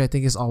 which I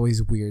think is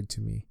always weird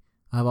to me.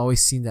 I've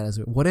always seen that as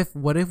weird.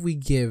 What if we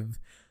give?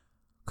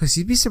 Because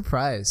you'd be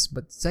surprised,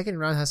 but second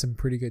round has some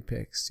pretty good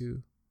picks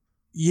too.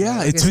 Yeah,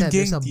 Like it's I been said,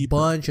 getting there's a deeper.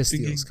 bunch of It's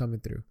been steals getting- coming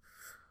through.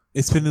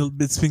 It's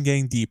been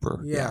getting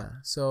deeper. Yeah.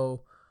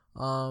 So,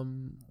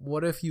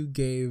 what if you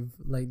gave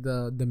like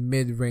the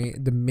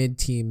mid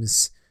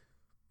teams,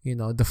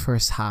 the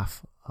first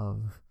half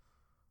of,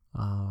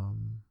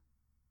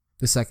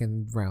 the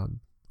second round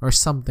or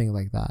something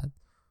like that.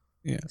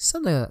 Yeah.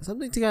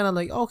 Something to kind of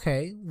like,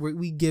 okay,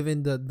 we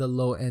given the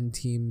low end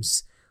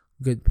teams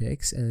good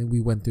picks, and we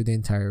went through the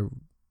entire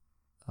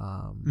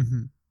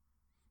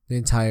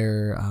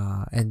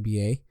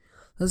NBA.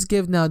 Let's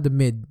give now the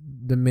mid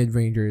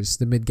rangers,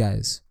 the mid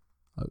guys,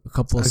 a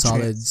couple of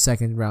solid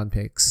second round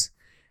picks,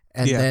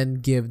 and then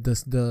give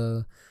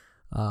the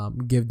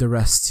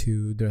rest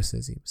to the rest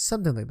of the team.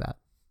 Something like that.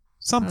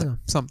 Something.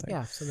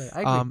 Yeah, something.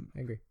 I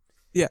agree.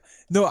 Yeah.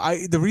 No,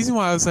 the reason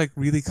why I was like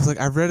really, because like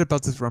I read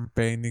about this run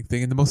banding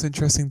thing, and the most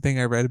interesting thing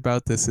I read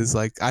about this is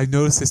like I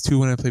noticed this too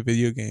when I play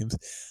video games.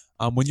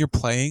 When you're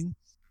playing,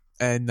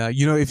 and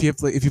if you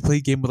play a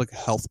game with like a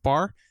health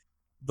bar,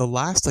 the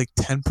last like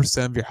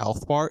 10% of your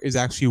health bar is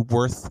actually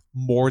worth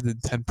more than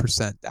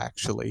 10%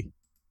 actually.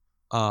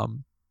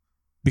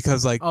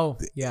 Because like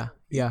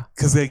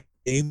because the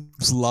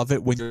games love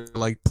it when you're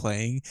like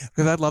playing,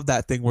 because I love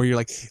that thing where you're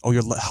like, oh,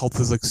 your health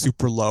is like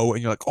super low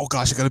and you're like, oh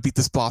gosh, I gotta beat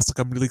this boss, like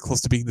I'm really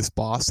close to beating this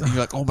boss, and you're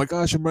like, oh my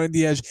gosh, I'm right on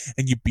the edge,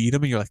 and you beat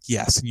him and you're like,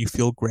 yes, and you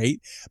feel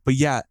great. But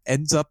yeah,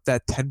 ends up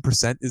that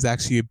 10% is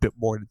actually a bit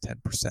more than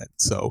 10%,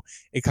 so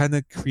it kind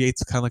of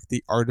creates kind of like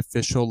the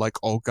artificial like,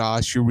 oh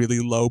gosh, you're really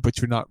low but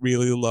you're not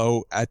really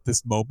low at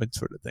this moment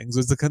sort of thing.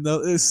 So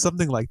it's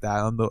something like that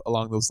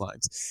along those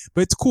lines,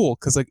 but it's cool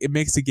because like it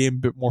makes the game a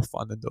bit more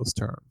fun in those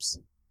terms.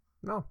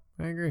 No,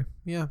 I agree.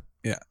 Yeah.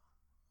 Yeah.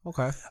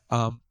 Okay.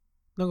 No,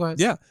 go ahead.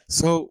 Yeah.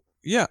 So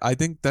yeah, I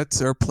think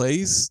that's our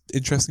plays.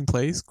 Interesting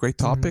plays, great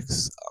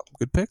topics,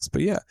 good picks.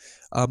 But yeah,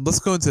 let's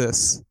go into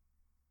this.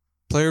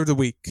 Player of the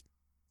week.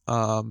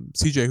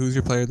 CJ, who's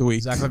your player of the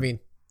week? Zach LaVine.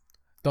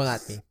 Don't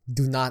at me.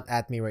 Do not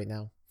at me right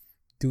now.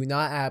 Do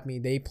not at me.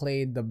 They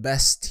played the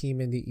best team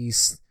in the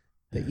East,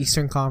 the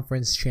Eastern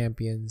Conference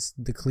champions,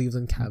 the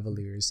Cleveland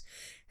Cavaliers,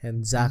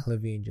 and Zach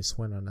LaVine just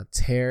went on a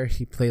tear.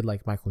 He played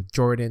like Michael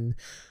Jordan.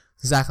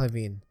 Zach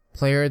LaVine,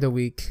 player of the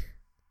week.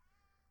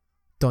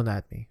 Don't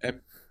at me.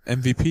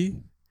 MVP,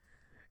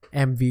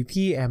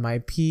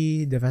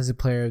 MIP, defensive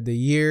player of the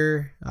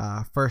year.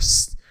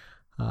 First.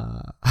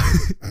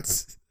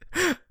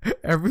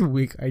 Every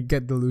week I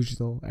get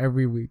delusional.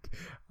 Every week.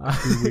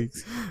 every week.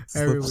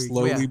 Every week.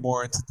 Slowly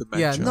more into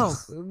dementia. Yeah, no,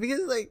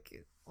 because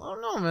like I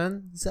don't know,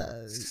 man.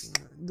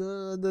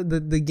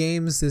 The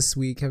games this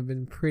week have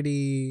been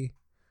pretty.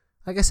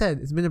 Like I said,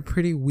 it's been a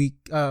pretty weak.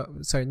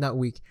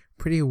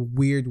 Pretty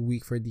weird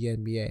week for the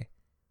NBA,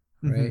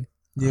 right?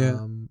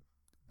 Yeah.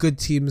 Good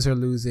teams are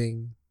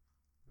losing,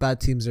 bad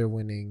teams are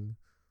winning.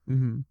 I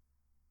don't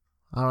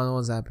know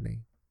what's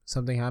happening.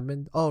 Something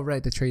happened. Oh,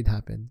 right, the trade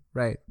happened.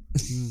 Right.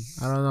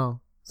 I don't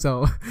know.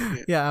 So,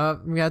 yeah,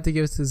 I'm gonna have to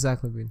give it to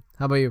Zach LaVine.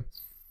 How about you?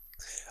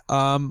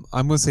 I'm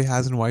gonna say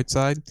Hazen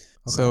Whiteside. Okay.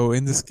 So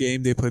in this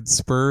game, they played the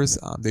Spurs.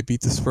 They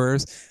beat the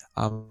Spurs.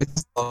 I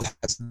just love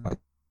Hazen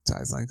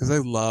Whiteside's line because I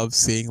love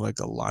seeing like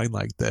a line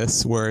like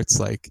this where it's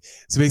like,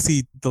 so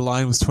basically the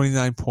line was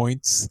 29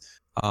 points,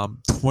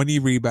 20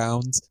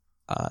 rebounds,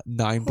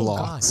 9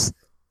 blocks.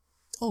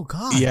 Oh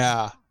God.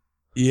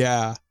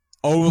 Yeah.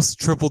 Almost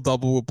triple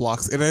double with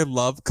blocks, and I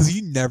love because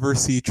you never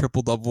see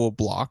triple double with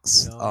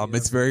blocks.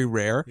 It's very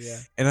rare,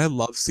 and I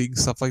love seeing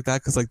stuff like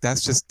that because like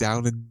that's just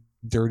down and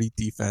dirty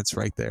defense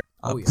right there.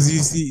 Because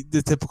you see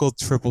the typical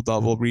triple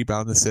double,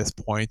 rebound, assist,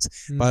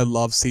 points, but I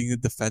love seeing the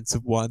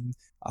defensive one.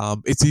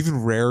 It's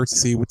even rarer to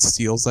see with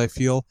steals, I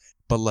feel,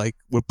 but like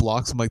with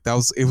blocks, I'm like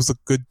it was a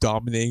good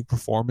dominating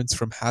performance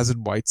from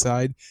Hazen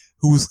Whiteside,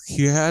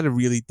 he had a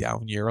really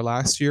down year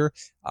last year,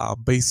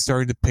 but he's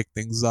starting to pick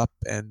things up,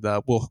 and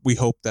we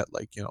hope that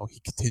he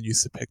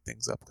continues to pick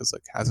things up because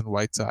like Hazen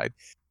Whiteside,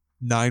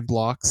 9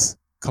 blocks,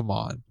 come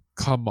on,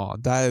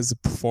 that is a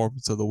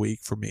performance of the week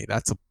for me.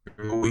 That's a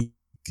week,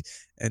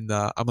 and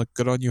I'm like,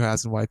 good on you,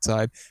 Hazen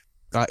Whiteside.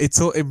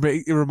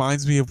 It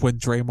reminds me of when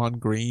Draymond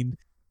Green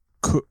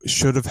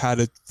should have had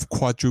a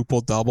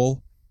quadruple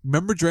double.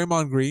 Remember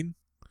Draymond Green?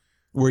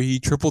 where he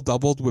triple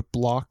doubled with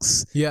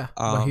blocks. Yeah,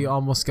 but he Um,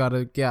 almost got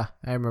a. Yeah,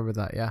 I remember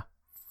that. Yeah,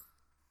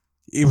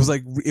 it was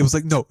like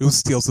no, it was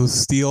steals. It was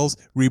steals,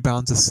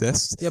 rebounds,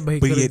 assists. yeah, but he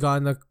But could he have had,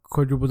 gotten a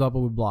quadruple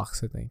double with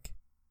blocks. I think.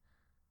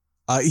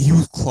 he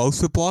was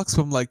close with blocks,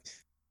 but I'm like,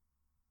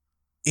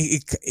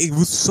 it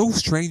was so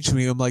strange to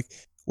me. I'm like,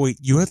 wait,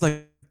 you had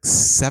like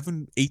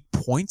 7, 8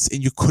 points,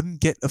 and you couldn't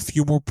get a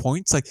few more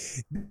points. Like,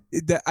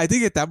 I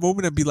think at that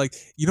moment I'd be like,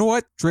 you know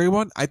what,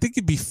 Draymond, I think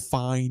it'd be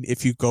fine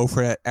if you go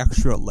for that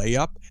extra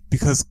layup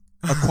because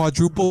a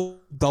quadruple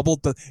double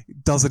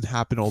doesn't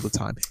happen all the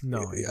time.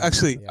 No, yeah,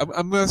 Actually, yeah.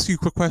 I'm gonna ask you a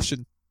quick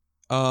question.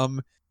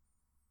 CJ,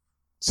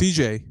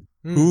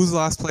 Mm. who's the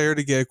last player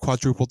to get a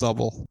quadruple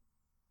double?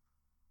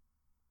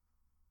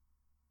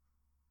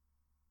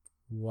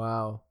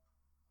 Wow.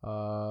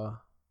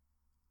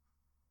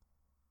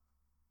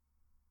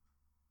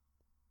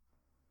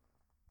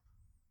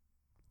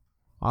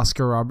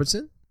 Oscar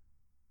Robertson.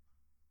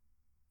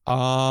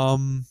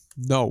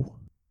 No.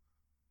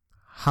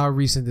 How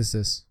recent is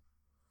this?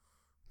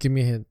 Give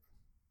me a hint.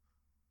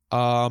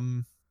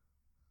 Um,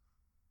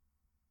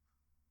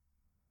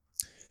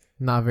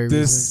 Not very recent.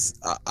 this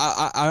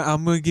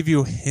I'm gonna give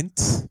you a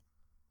hint.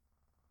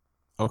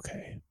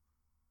 Okay.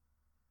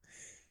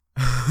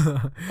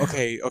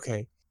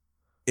 Okay.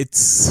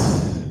 It's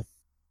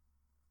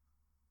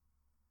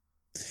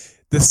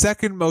the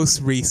second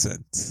most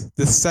recent.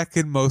 The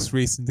second most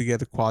recent to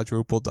get a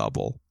quadruple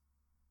double.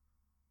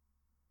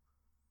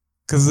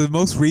 Because the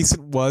most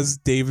recent was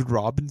David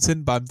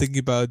Robinson, but I'm thinking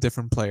about a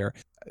different player.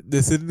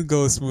 This didn't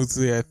go as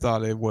smoothly as I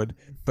thought it would.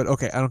 But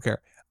okay, I don't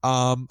care.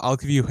 I'll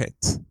give you a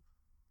hint.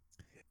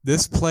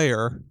 This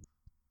player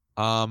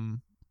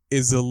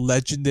is a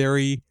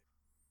legendary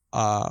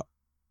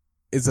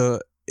is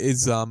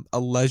a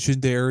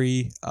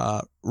legendary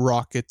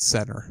Rocket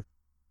center.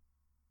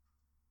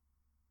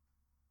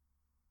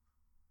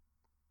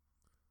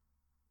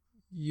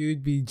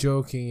 You'd be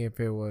joking if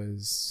it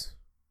was.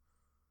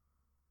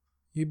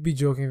 You'd be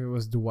joking if it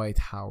was Dwight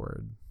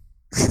Howard.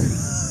 Damn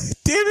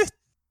it!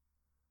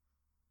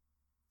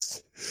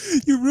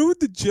 You ruined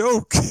the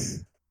joke.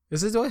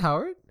 Is it Dwight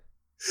Howard?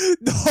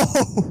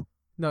 No,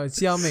 No, it's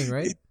Yao Ming,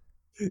 right?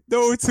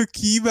 no, it's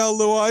Hakeem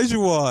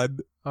Olajuwon.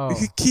 Oh,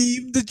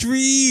 Hakeem the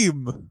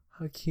Dream.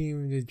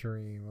 Hakeem the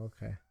Dream.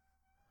 Okay,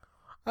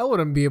 I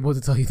wouldn't be able to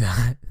tell you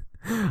that.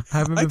 I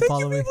haven't I been think you'd be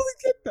following. able to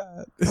get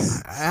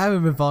that. I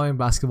haven't been following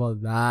basketball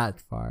that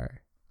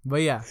far.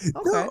 But yeah,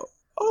 okay.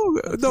 No,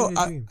 Hakeem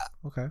the Dream.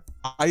 Okay.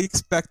 I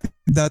expected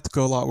that to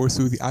go a lot worse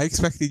with you. I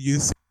expected you to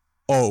say,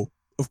 "Oh,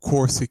 of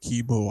course,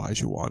 Hakeem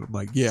Olajuwon." I'm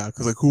like, yeah,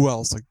 because like who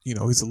else? Like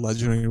he's a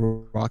legendary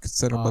Rocket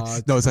center. I'm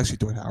like, no, it's actually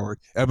Dwight Howard.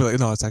 I'd be like,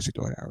 no, it's actually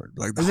Dwight Howard.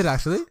 Like, Is it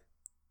actually?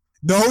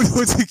 no,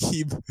 it's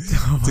Hakeem.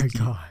 Oh my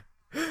Hakeem. god.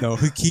 No,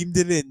 Hakeem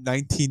did it in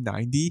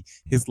 1990.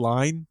 His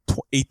line,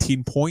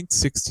 18 points,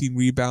 16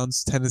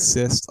 rebounds, 10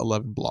 assists,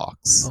 11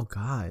 blocks. Oh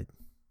god.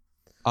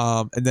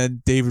 And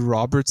then David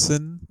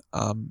Robinson,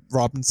 the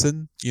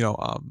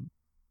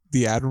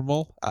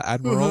Admiral,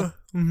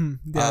 Mm-hmm.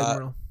 The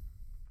Admiral.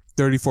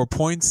 34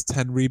 points,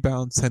 10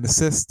 rebounds, 10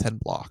 assists, 10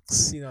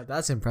 blocks.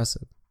 That's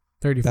impressive.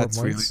 34 That's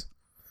points.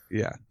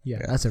 Yeah,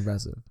 Yeah, that's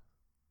impressive.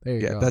 There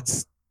you go.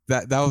 that's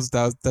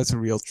a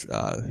real.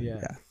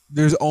 Yeah.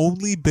 There's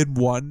only been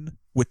one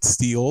with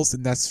steals,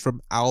 and that's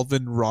from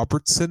Alvin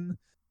Robertson.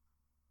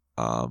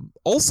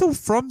 Also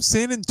from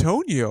San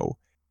Antonio.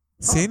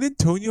 San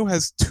Antonio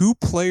has 2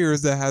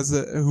 players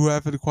who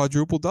have a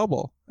quadruple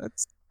double.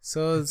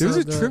 There's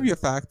a trivia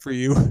fact for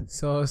you.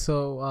 So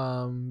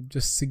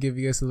just to give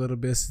you guys a little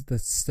bit of the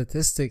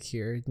statistic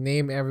here,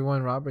 name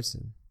everyone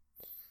Robertson,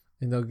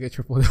 and they'll get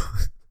triple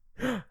doubles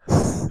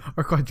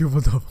or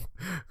quadruple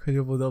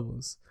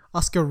doubles.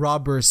 Oscar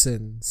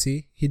Robertson.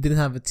 See, he didn't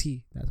have a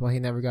T. That's why he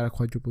never got a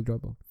quadruple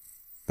double.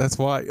 That's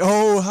why.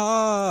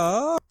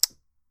 Oh,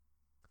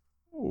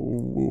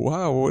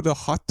 wow! What a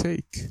hot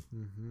take.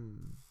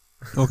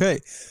 Mm-hmm. Okay.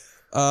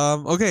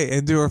 Okay,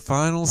 and to our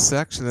final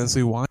section as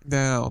we wind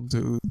down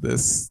to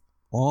this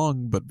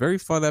long but very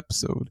fun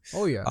episode.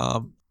 Oh yeah.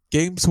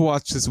 Games to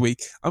watch this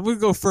week. I'm gonna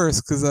go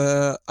first because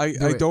I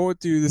don't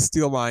want you to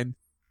steal mine.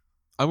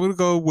 I'm gonna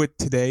go with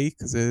today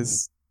because it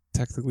is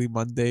technically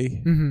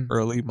Monday,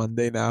 early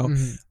Monday now.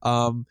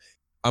 Mm-hmm.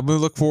 I'm gonna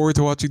look forward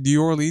to watching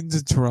New Orleans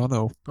and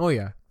Toronto Oh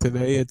yeah.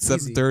 today at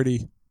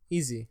 7:30.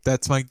 Easy.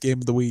 That's my game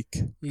of the week.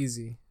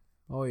 Easy.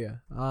 Oh yeah.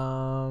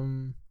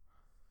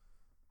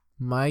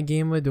 My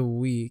game of the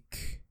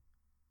week.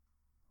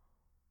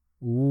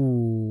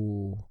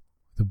 Ooh.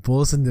 The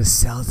Bulls and the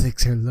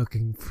Celtics are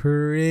looking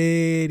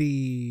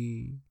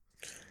pretty.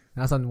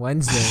 That's on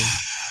Wednesday.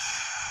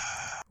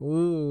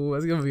 Ooh,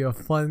 that's gonna be a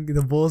fun.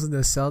 The Bulls and the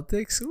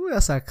Celtics. Ooh,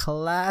 that's a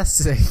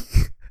classic.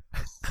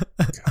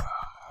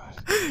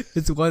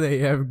 It's 1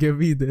 a.m. Give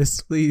me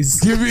this, please.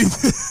 Give me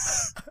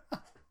this.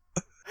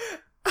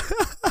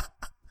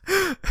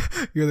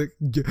 You're like,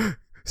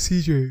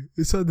 CJ,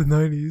 it's on the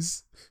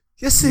 90s.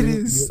 Yes, it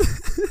is.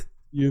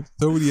 You have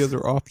so many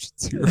other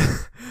options here.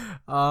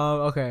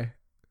 Okay.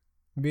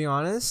 Being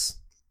honest,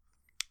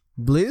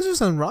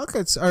 Blazers and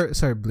Rockets are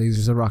sorry,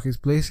 Blazers and Rockets.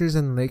 Blazers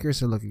and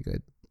Lakers are looking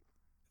good.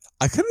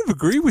 I kind of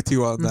agree with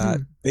you on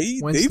that.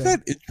 They've Wednesday.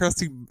 had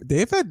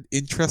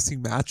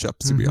interesting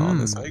matchups, to be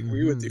honest. I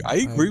agree with you. I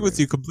agree with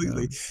you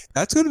completely.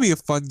 That's going to be a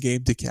fun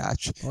game to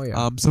catch. Oh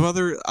yeah. Some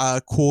other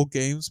cool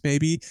games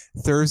maybe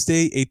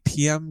Thursday 8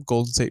 p.m.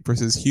 Golden State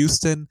versus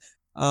Houston.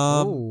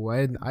 I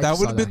that saw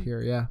would've that been-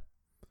 here. Yeah.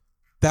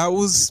 That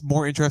was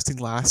more interesting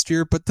last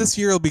year, but this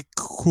year it'll be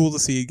cool to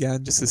see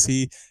again, just to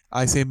see.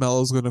 I say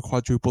Melo's going to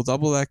quadruple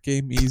double that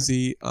game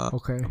easy.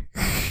 Okay.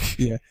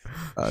 Yeah.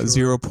 Sure.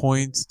 0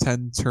 points,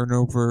 10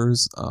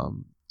 turnovers.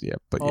 Yeah,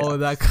 but yeah. Oh,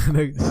 that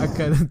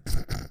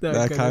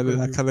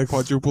Kind of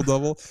quadruple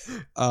double.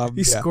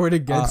 He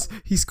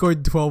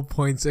scored 12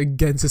 points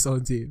against his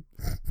own team.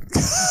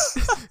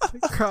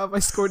 Crap! I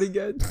scored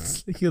again.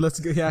 He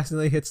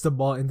accidentally hits the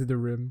ball into the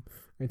rim.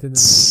 Right in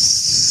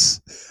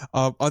the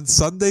On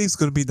Sunday is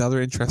going to be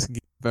another interesting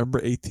game.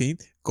 November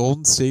 18th,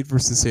 Golden State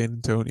versus San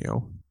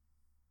Antonio.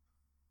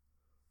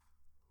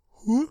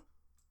 Who?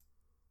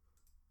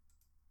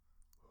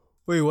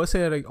 Wait, what's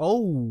that? Like,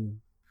 oh,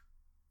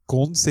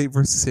 Golden State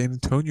versus San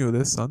Antonio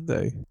this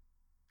Sunday.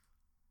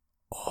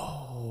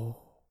 oh.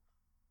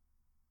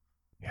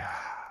 Yeah.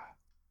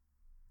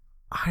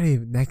 I didn't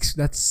even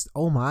that's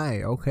oh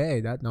my,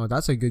 okay.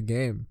 That's a good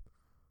game.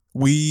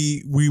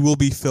 We will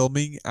be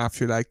filming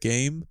after that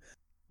game.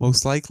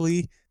 Most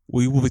likely,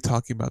 we will be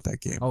talking about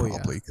that game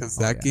probably because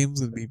that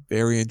game's going to be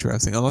very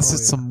interesting. Unless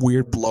it's some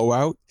weird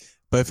blowout.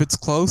 But if it's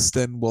close,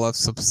 then we'll have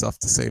some stuff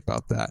to say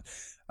about that.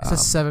 It's at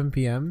 7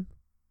 p.m.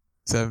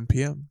 7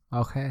 p.m.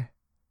 Okay.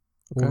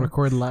 We'll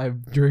record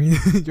live during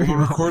We'll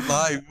record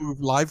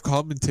live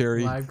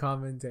commentary. Live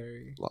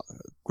commentary.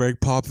 Greg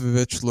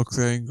Popovich looks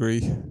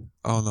angry.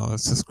 Oh no,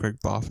 that's just Greg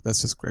Popovich.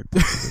 That's just Greg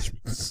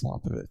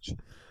Popovich.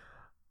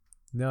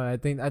 No, I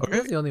think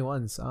we're the only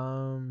ones.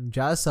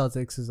 Jazz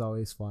Celtics is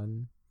always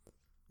fun.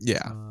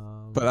 Yeah,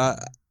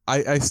 but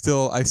I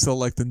still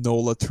like the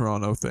Nola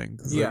Toronto thing.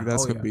 Yeah,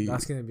 that's gonna be a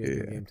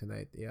good game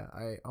tonight. Yeah,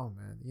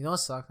 man, you know what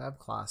sucks? I have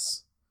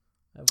class.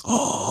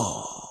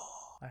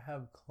 I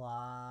have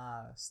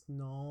class.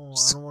 No,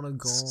 I don't want to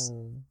go.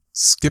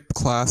 Skip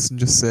class and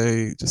just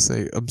say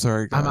I'm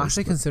sorry, guys. I'm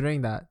actually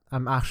considering that.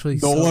 I'm actually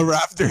Nola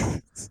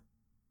Raptor.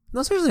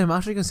 No, seriously, I'm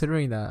actually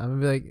considering that. I'm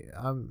gonna be like,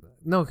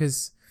 no,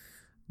 because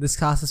this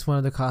class is one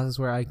of the classes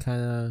where I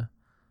kind of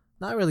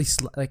not really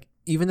like.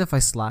 Even if I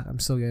slack, I'm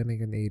still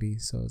getting an 80,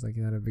 so it's like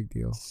not a big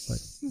deal. But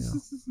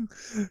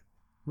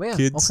but yeah,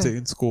 kids stay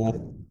in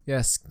school.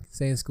 Yes,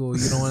 stay in school.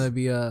 You don't want to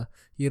be a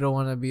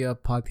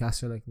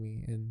podcaster like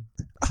me and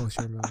post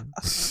your own.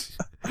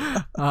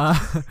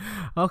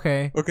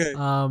 Okay. Okay.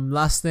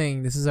 Last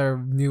thing. This is our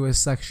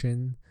newest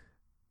section,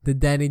 the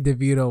Danny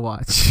DeVito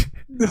watch.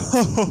 No.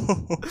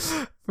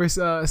 First,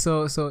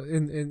 so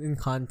in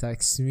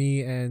context,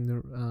 me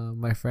and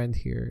my friend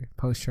here,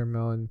 Post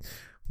Sherman,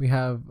 we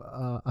have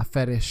a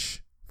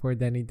fetish for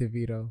Danny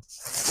DeVito.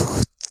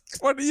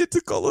 Why do you have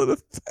to call it a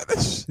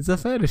fetish? It's a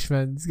fetish,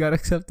 man. You gotta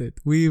accept it.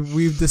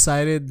 We've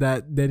decided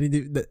that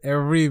that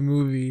every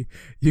movie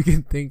you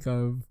can think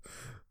of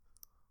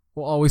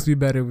will always be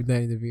better with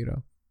Danny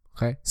DeVito.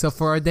 Okay, so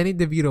for our Danny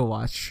DeVito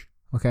watch,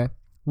 okay,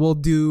 we'll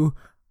do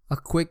a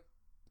quick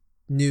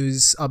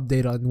news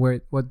update on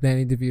what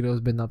Danny DeVito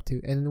has been up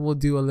to, and we'll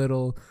do a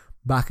little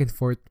back and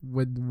forth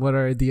with what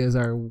our ideas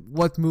are.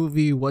 What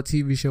movie, what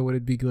TV show would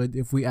it be good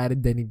if we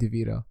added Danny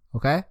DeVito?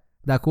 Okay,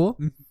 that cool?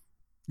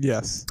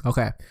 Yes.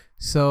 Okay,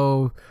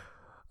 so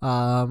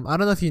I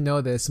don't know if you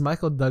know this.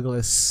 Michael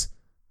Douglas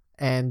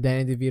and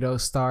Danny DeVito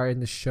star in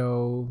the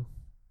show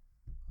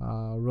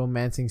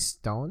Romancing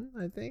Stone,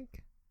 I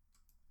think.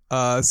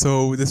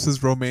 So this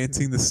was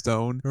Romancing the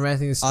Stone.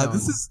 Romancing the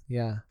Stone.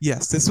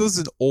 Yes, this was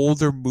an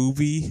older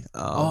movie.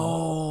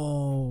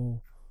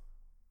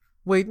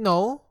 Wait,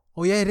 no.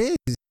 Oh yeah, it is.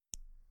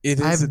 It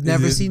is. I've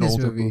never seen this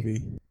older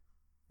movie.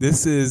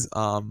 This is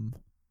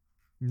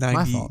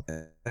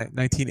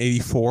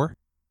 1984.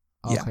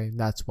 Okay,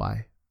 that's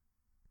why.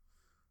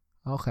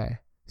 Okay,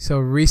 so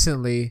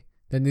recently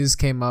the news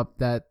came up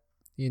that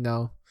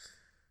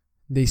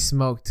they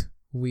smoked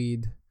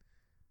weed,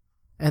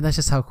 and that's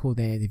just how cool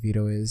Danny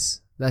DeVito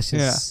is. That's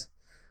such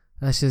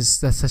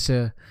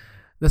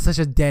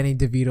a Danny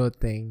DeVito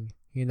thing.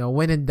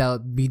 When in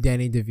doubt, be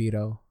Danny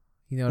DeVito.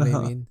 You know what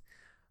I mean?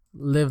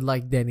 Live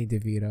like Danny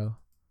DeVito,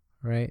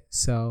 right?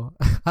 So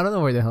I don't know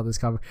where the hell this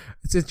comes.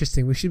 It's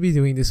interesting. We should be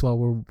doing this while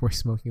we're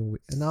smoking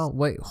weed. No,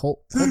 wait, hold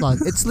on.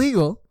 It's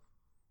legal.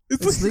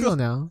 It's legal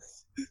now.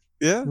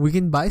 Yeah, we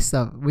can buy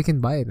stuff. We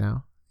can buy it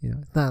now.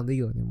 It's not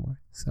illegal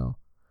anymore. So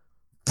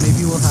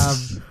maybe we'll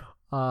have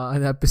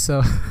an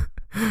episode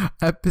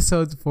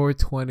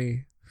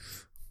 420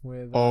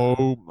 with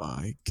oh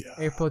my god,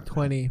 April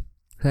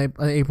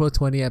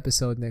 20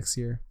 episode next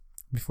year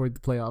before the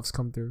playoffs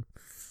come through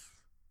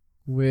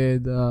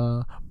with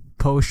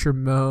Post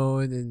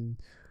Ramon and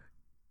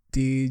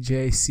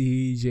DJ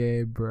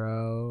CJ,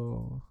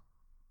 bro.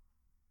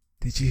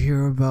 Did you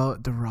hear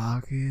about the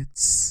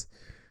Rockets?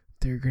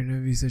 They're gonna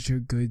be such a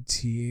good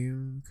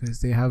team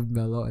because they have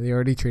Melo. They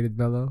already traded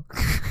Melo.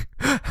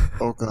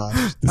 Oh gosh,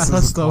 I this thought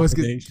is a Snow was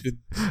good.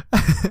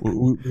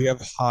 combination. We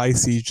have high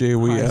CJ.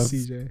 Hi,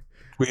 CJ.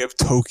 We have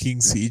Toking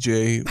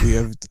CJ. We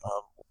have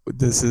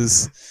this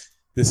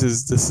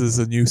is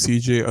a new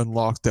CJ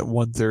unlocked at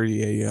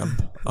 1:30 a.m.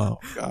 Oh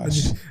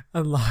gosh.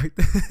 Unlocked.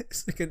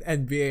 It's like an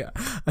NBA,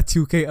 a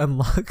 2K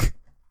unlock.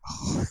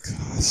 Oh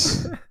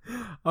gosh.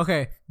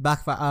 Okay,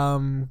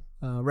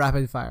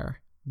 rapid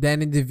fire.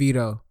 Danny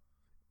DeVito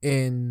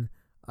in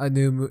a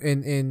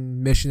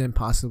in Mission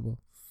Impossible.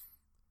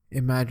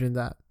 Imagine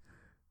that.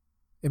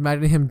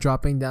 Imagine him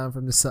dropping down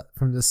from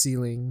the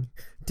ceiling,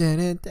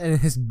 and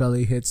his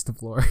belly hits the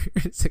floor.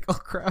 It's like, oh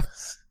crap.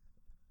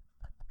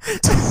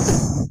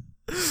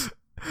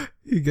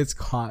 He gets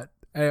caught.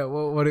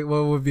 What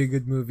would be a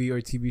good movie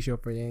or TV show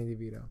for Danny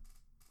DeVito?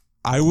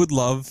 I would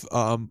love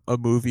a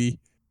movie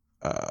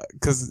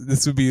because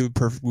this would be the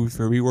perfect movie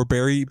for me where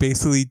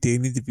basically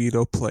Danny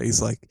DeVito plays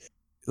like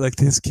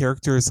his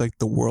character is like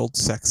the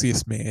world's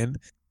sexiest man,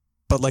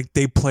 but like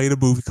they play the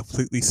movie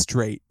completely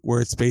straight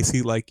where it's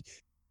basically like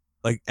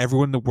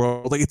everyone in the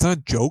world, like it's not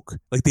a joke.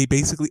 Like they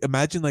basically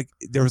imagine like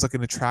there was like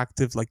an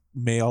attractive like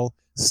male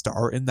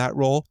star in that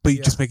role, but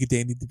you just make it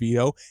Danny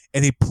DeVito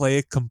and they play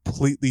it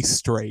completely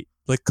straight,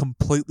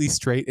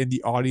 and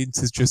the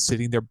audience is just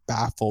sitting there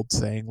baffled,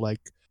 saying like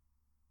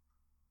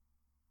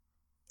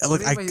what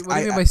do you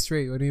mean by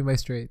straight? What do you mean by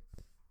straight?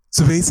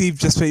 So basically,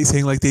 just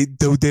saying like they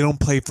don't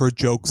play for a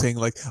joke, saying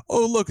like,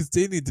 oh look, it's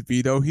Danny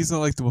DeVito. He's not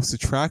like the most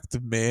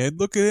attractive man.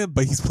 Look at him,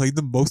 but he's playing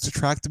the most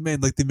attractive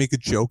man. Like they make a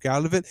joke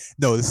out of it.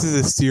 No, this is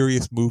a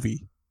serious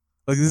movie.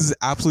 Like this is an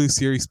absolutely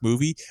serious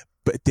movie.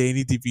 But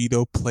Danny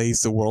DeVito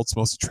plays the world's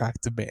most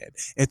attractive man.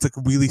 And it's like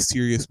a really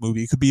serious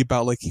movie. It could be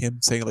about like him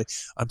saying like,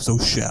 I'm so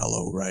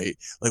shallow, right?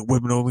 Like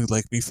women only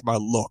like me for my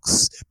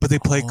looks. But they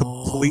play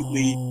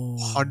completely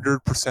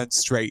 100%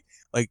 straight.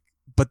 Like,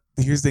 but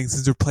here's the thing,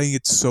 since they're playing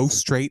it so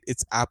straight,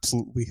 it's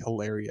absolutely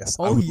hilarious.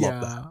 I would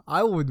love that.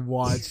 I would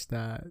watch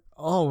that.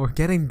 Oh, we're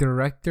getting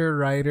director,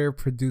 writer,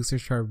 producer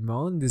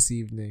Charmone this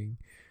evening.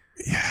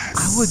 Yes.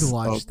 I would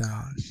watch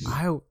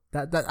that.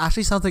 That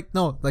actually sounds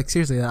like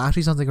seriously, that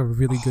actually sounds like a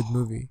really good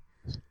movie.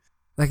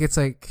 Like it's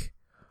like,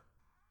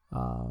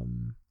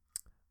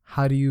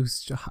 how do you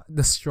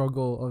the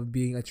struggle of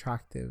being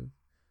attractive?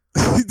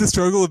 The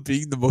struggle of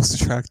being the most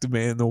attractive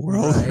man in the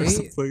world, right? Or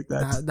something like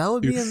that. That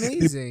would be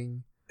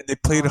amazing. They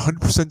played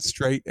 100%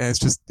 straight, and it's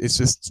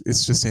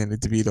just Danny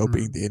DeVito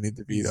being Danny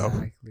DeVito.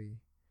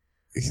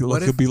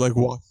 Exactly. He'll be like,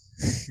 what?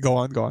 Go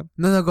on.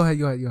 No, go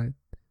ahead.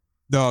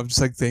 No, I'm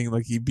just like saying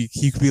like he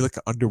could be like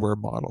an underwear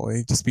model and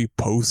he'd just be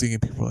posing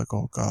and people are like,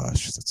 oh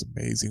gosh, that's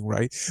amazing,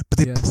 right? But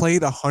they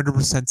played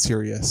 100%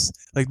 serious,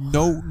 like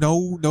no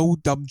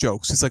dumb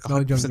jokes, just like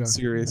 100%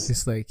 serious,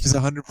 just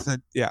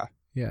 100%, yeah,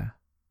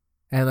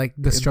 and like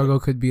the struggle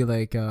could be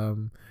like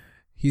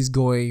he's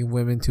going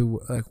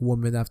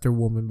woman after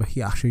woman, but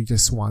he actually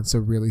just wants a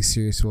really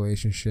serious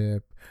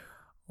relationship,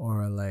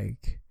 or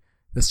like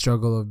the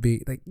struggle of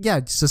being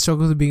just the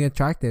struggle of being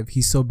attractive.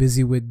 He's so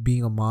busy with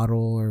being a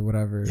model or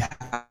whatever.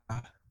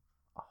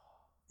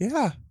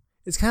 Yeah.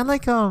 It's kind of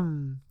like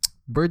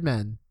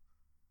Birdman,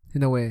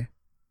 in a way.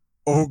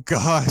 Oh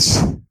gosh.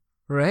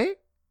 Right?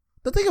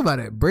 But think about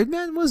it.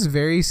 Birdman was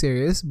very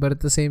serious, but at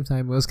the same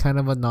time, it was kind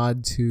of a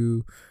nod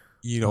to.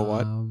 You know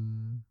what?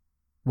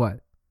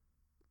 What?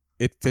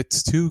 It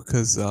fits too,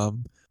 because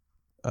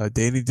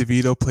Danny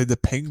DeVito played the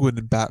Penguin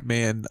in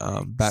Batman.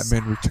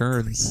 Batman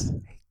Returns.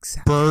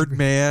 Exactly.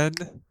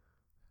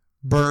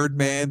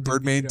 Birdman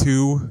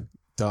 2,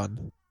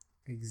 done.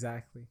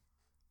 Exactly.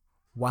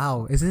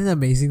 Wow, isn't it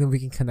amazing that we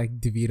can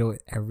connect DeVito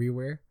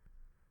everywhere?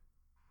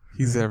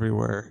 He's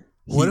everywhere.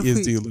 He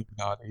is the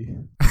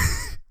Illuminati.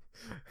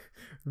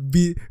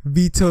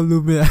 Vito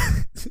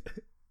Illuminati.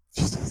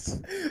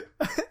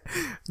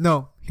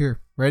 No,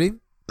 here. Ready?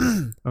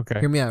 Okay.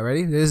 Hear me out.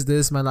 Ready? This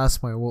is my last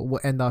point. We'll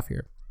end off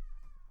here.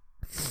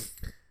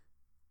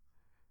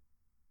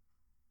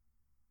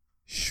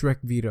 Shrek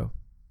Vito.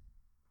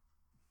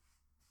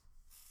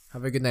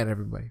 Have a good night,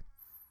 everybody.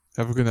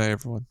 Have a good night,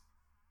 everyone.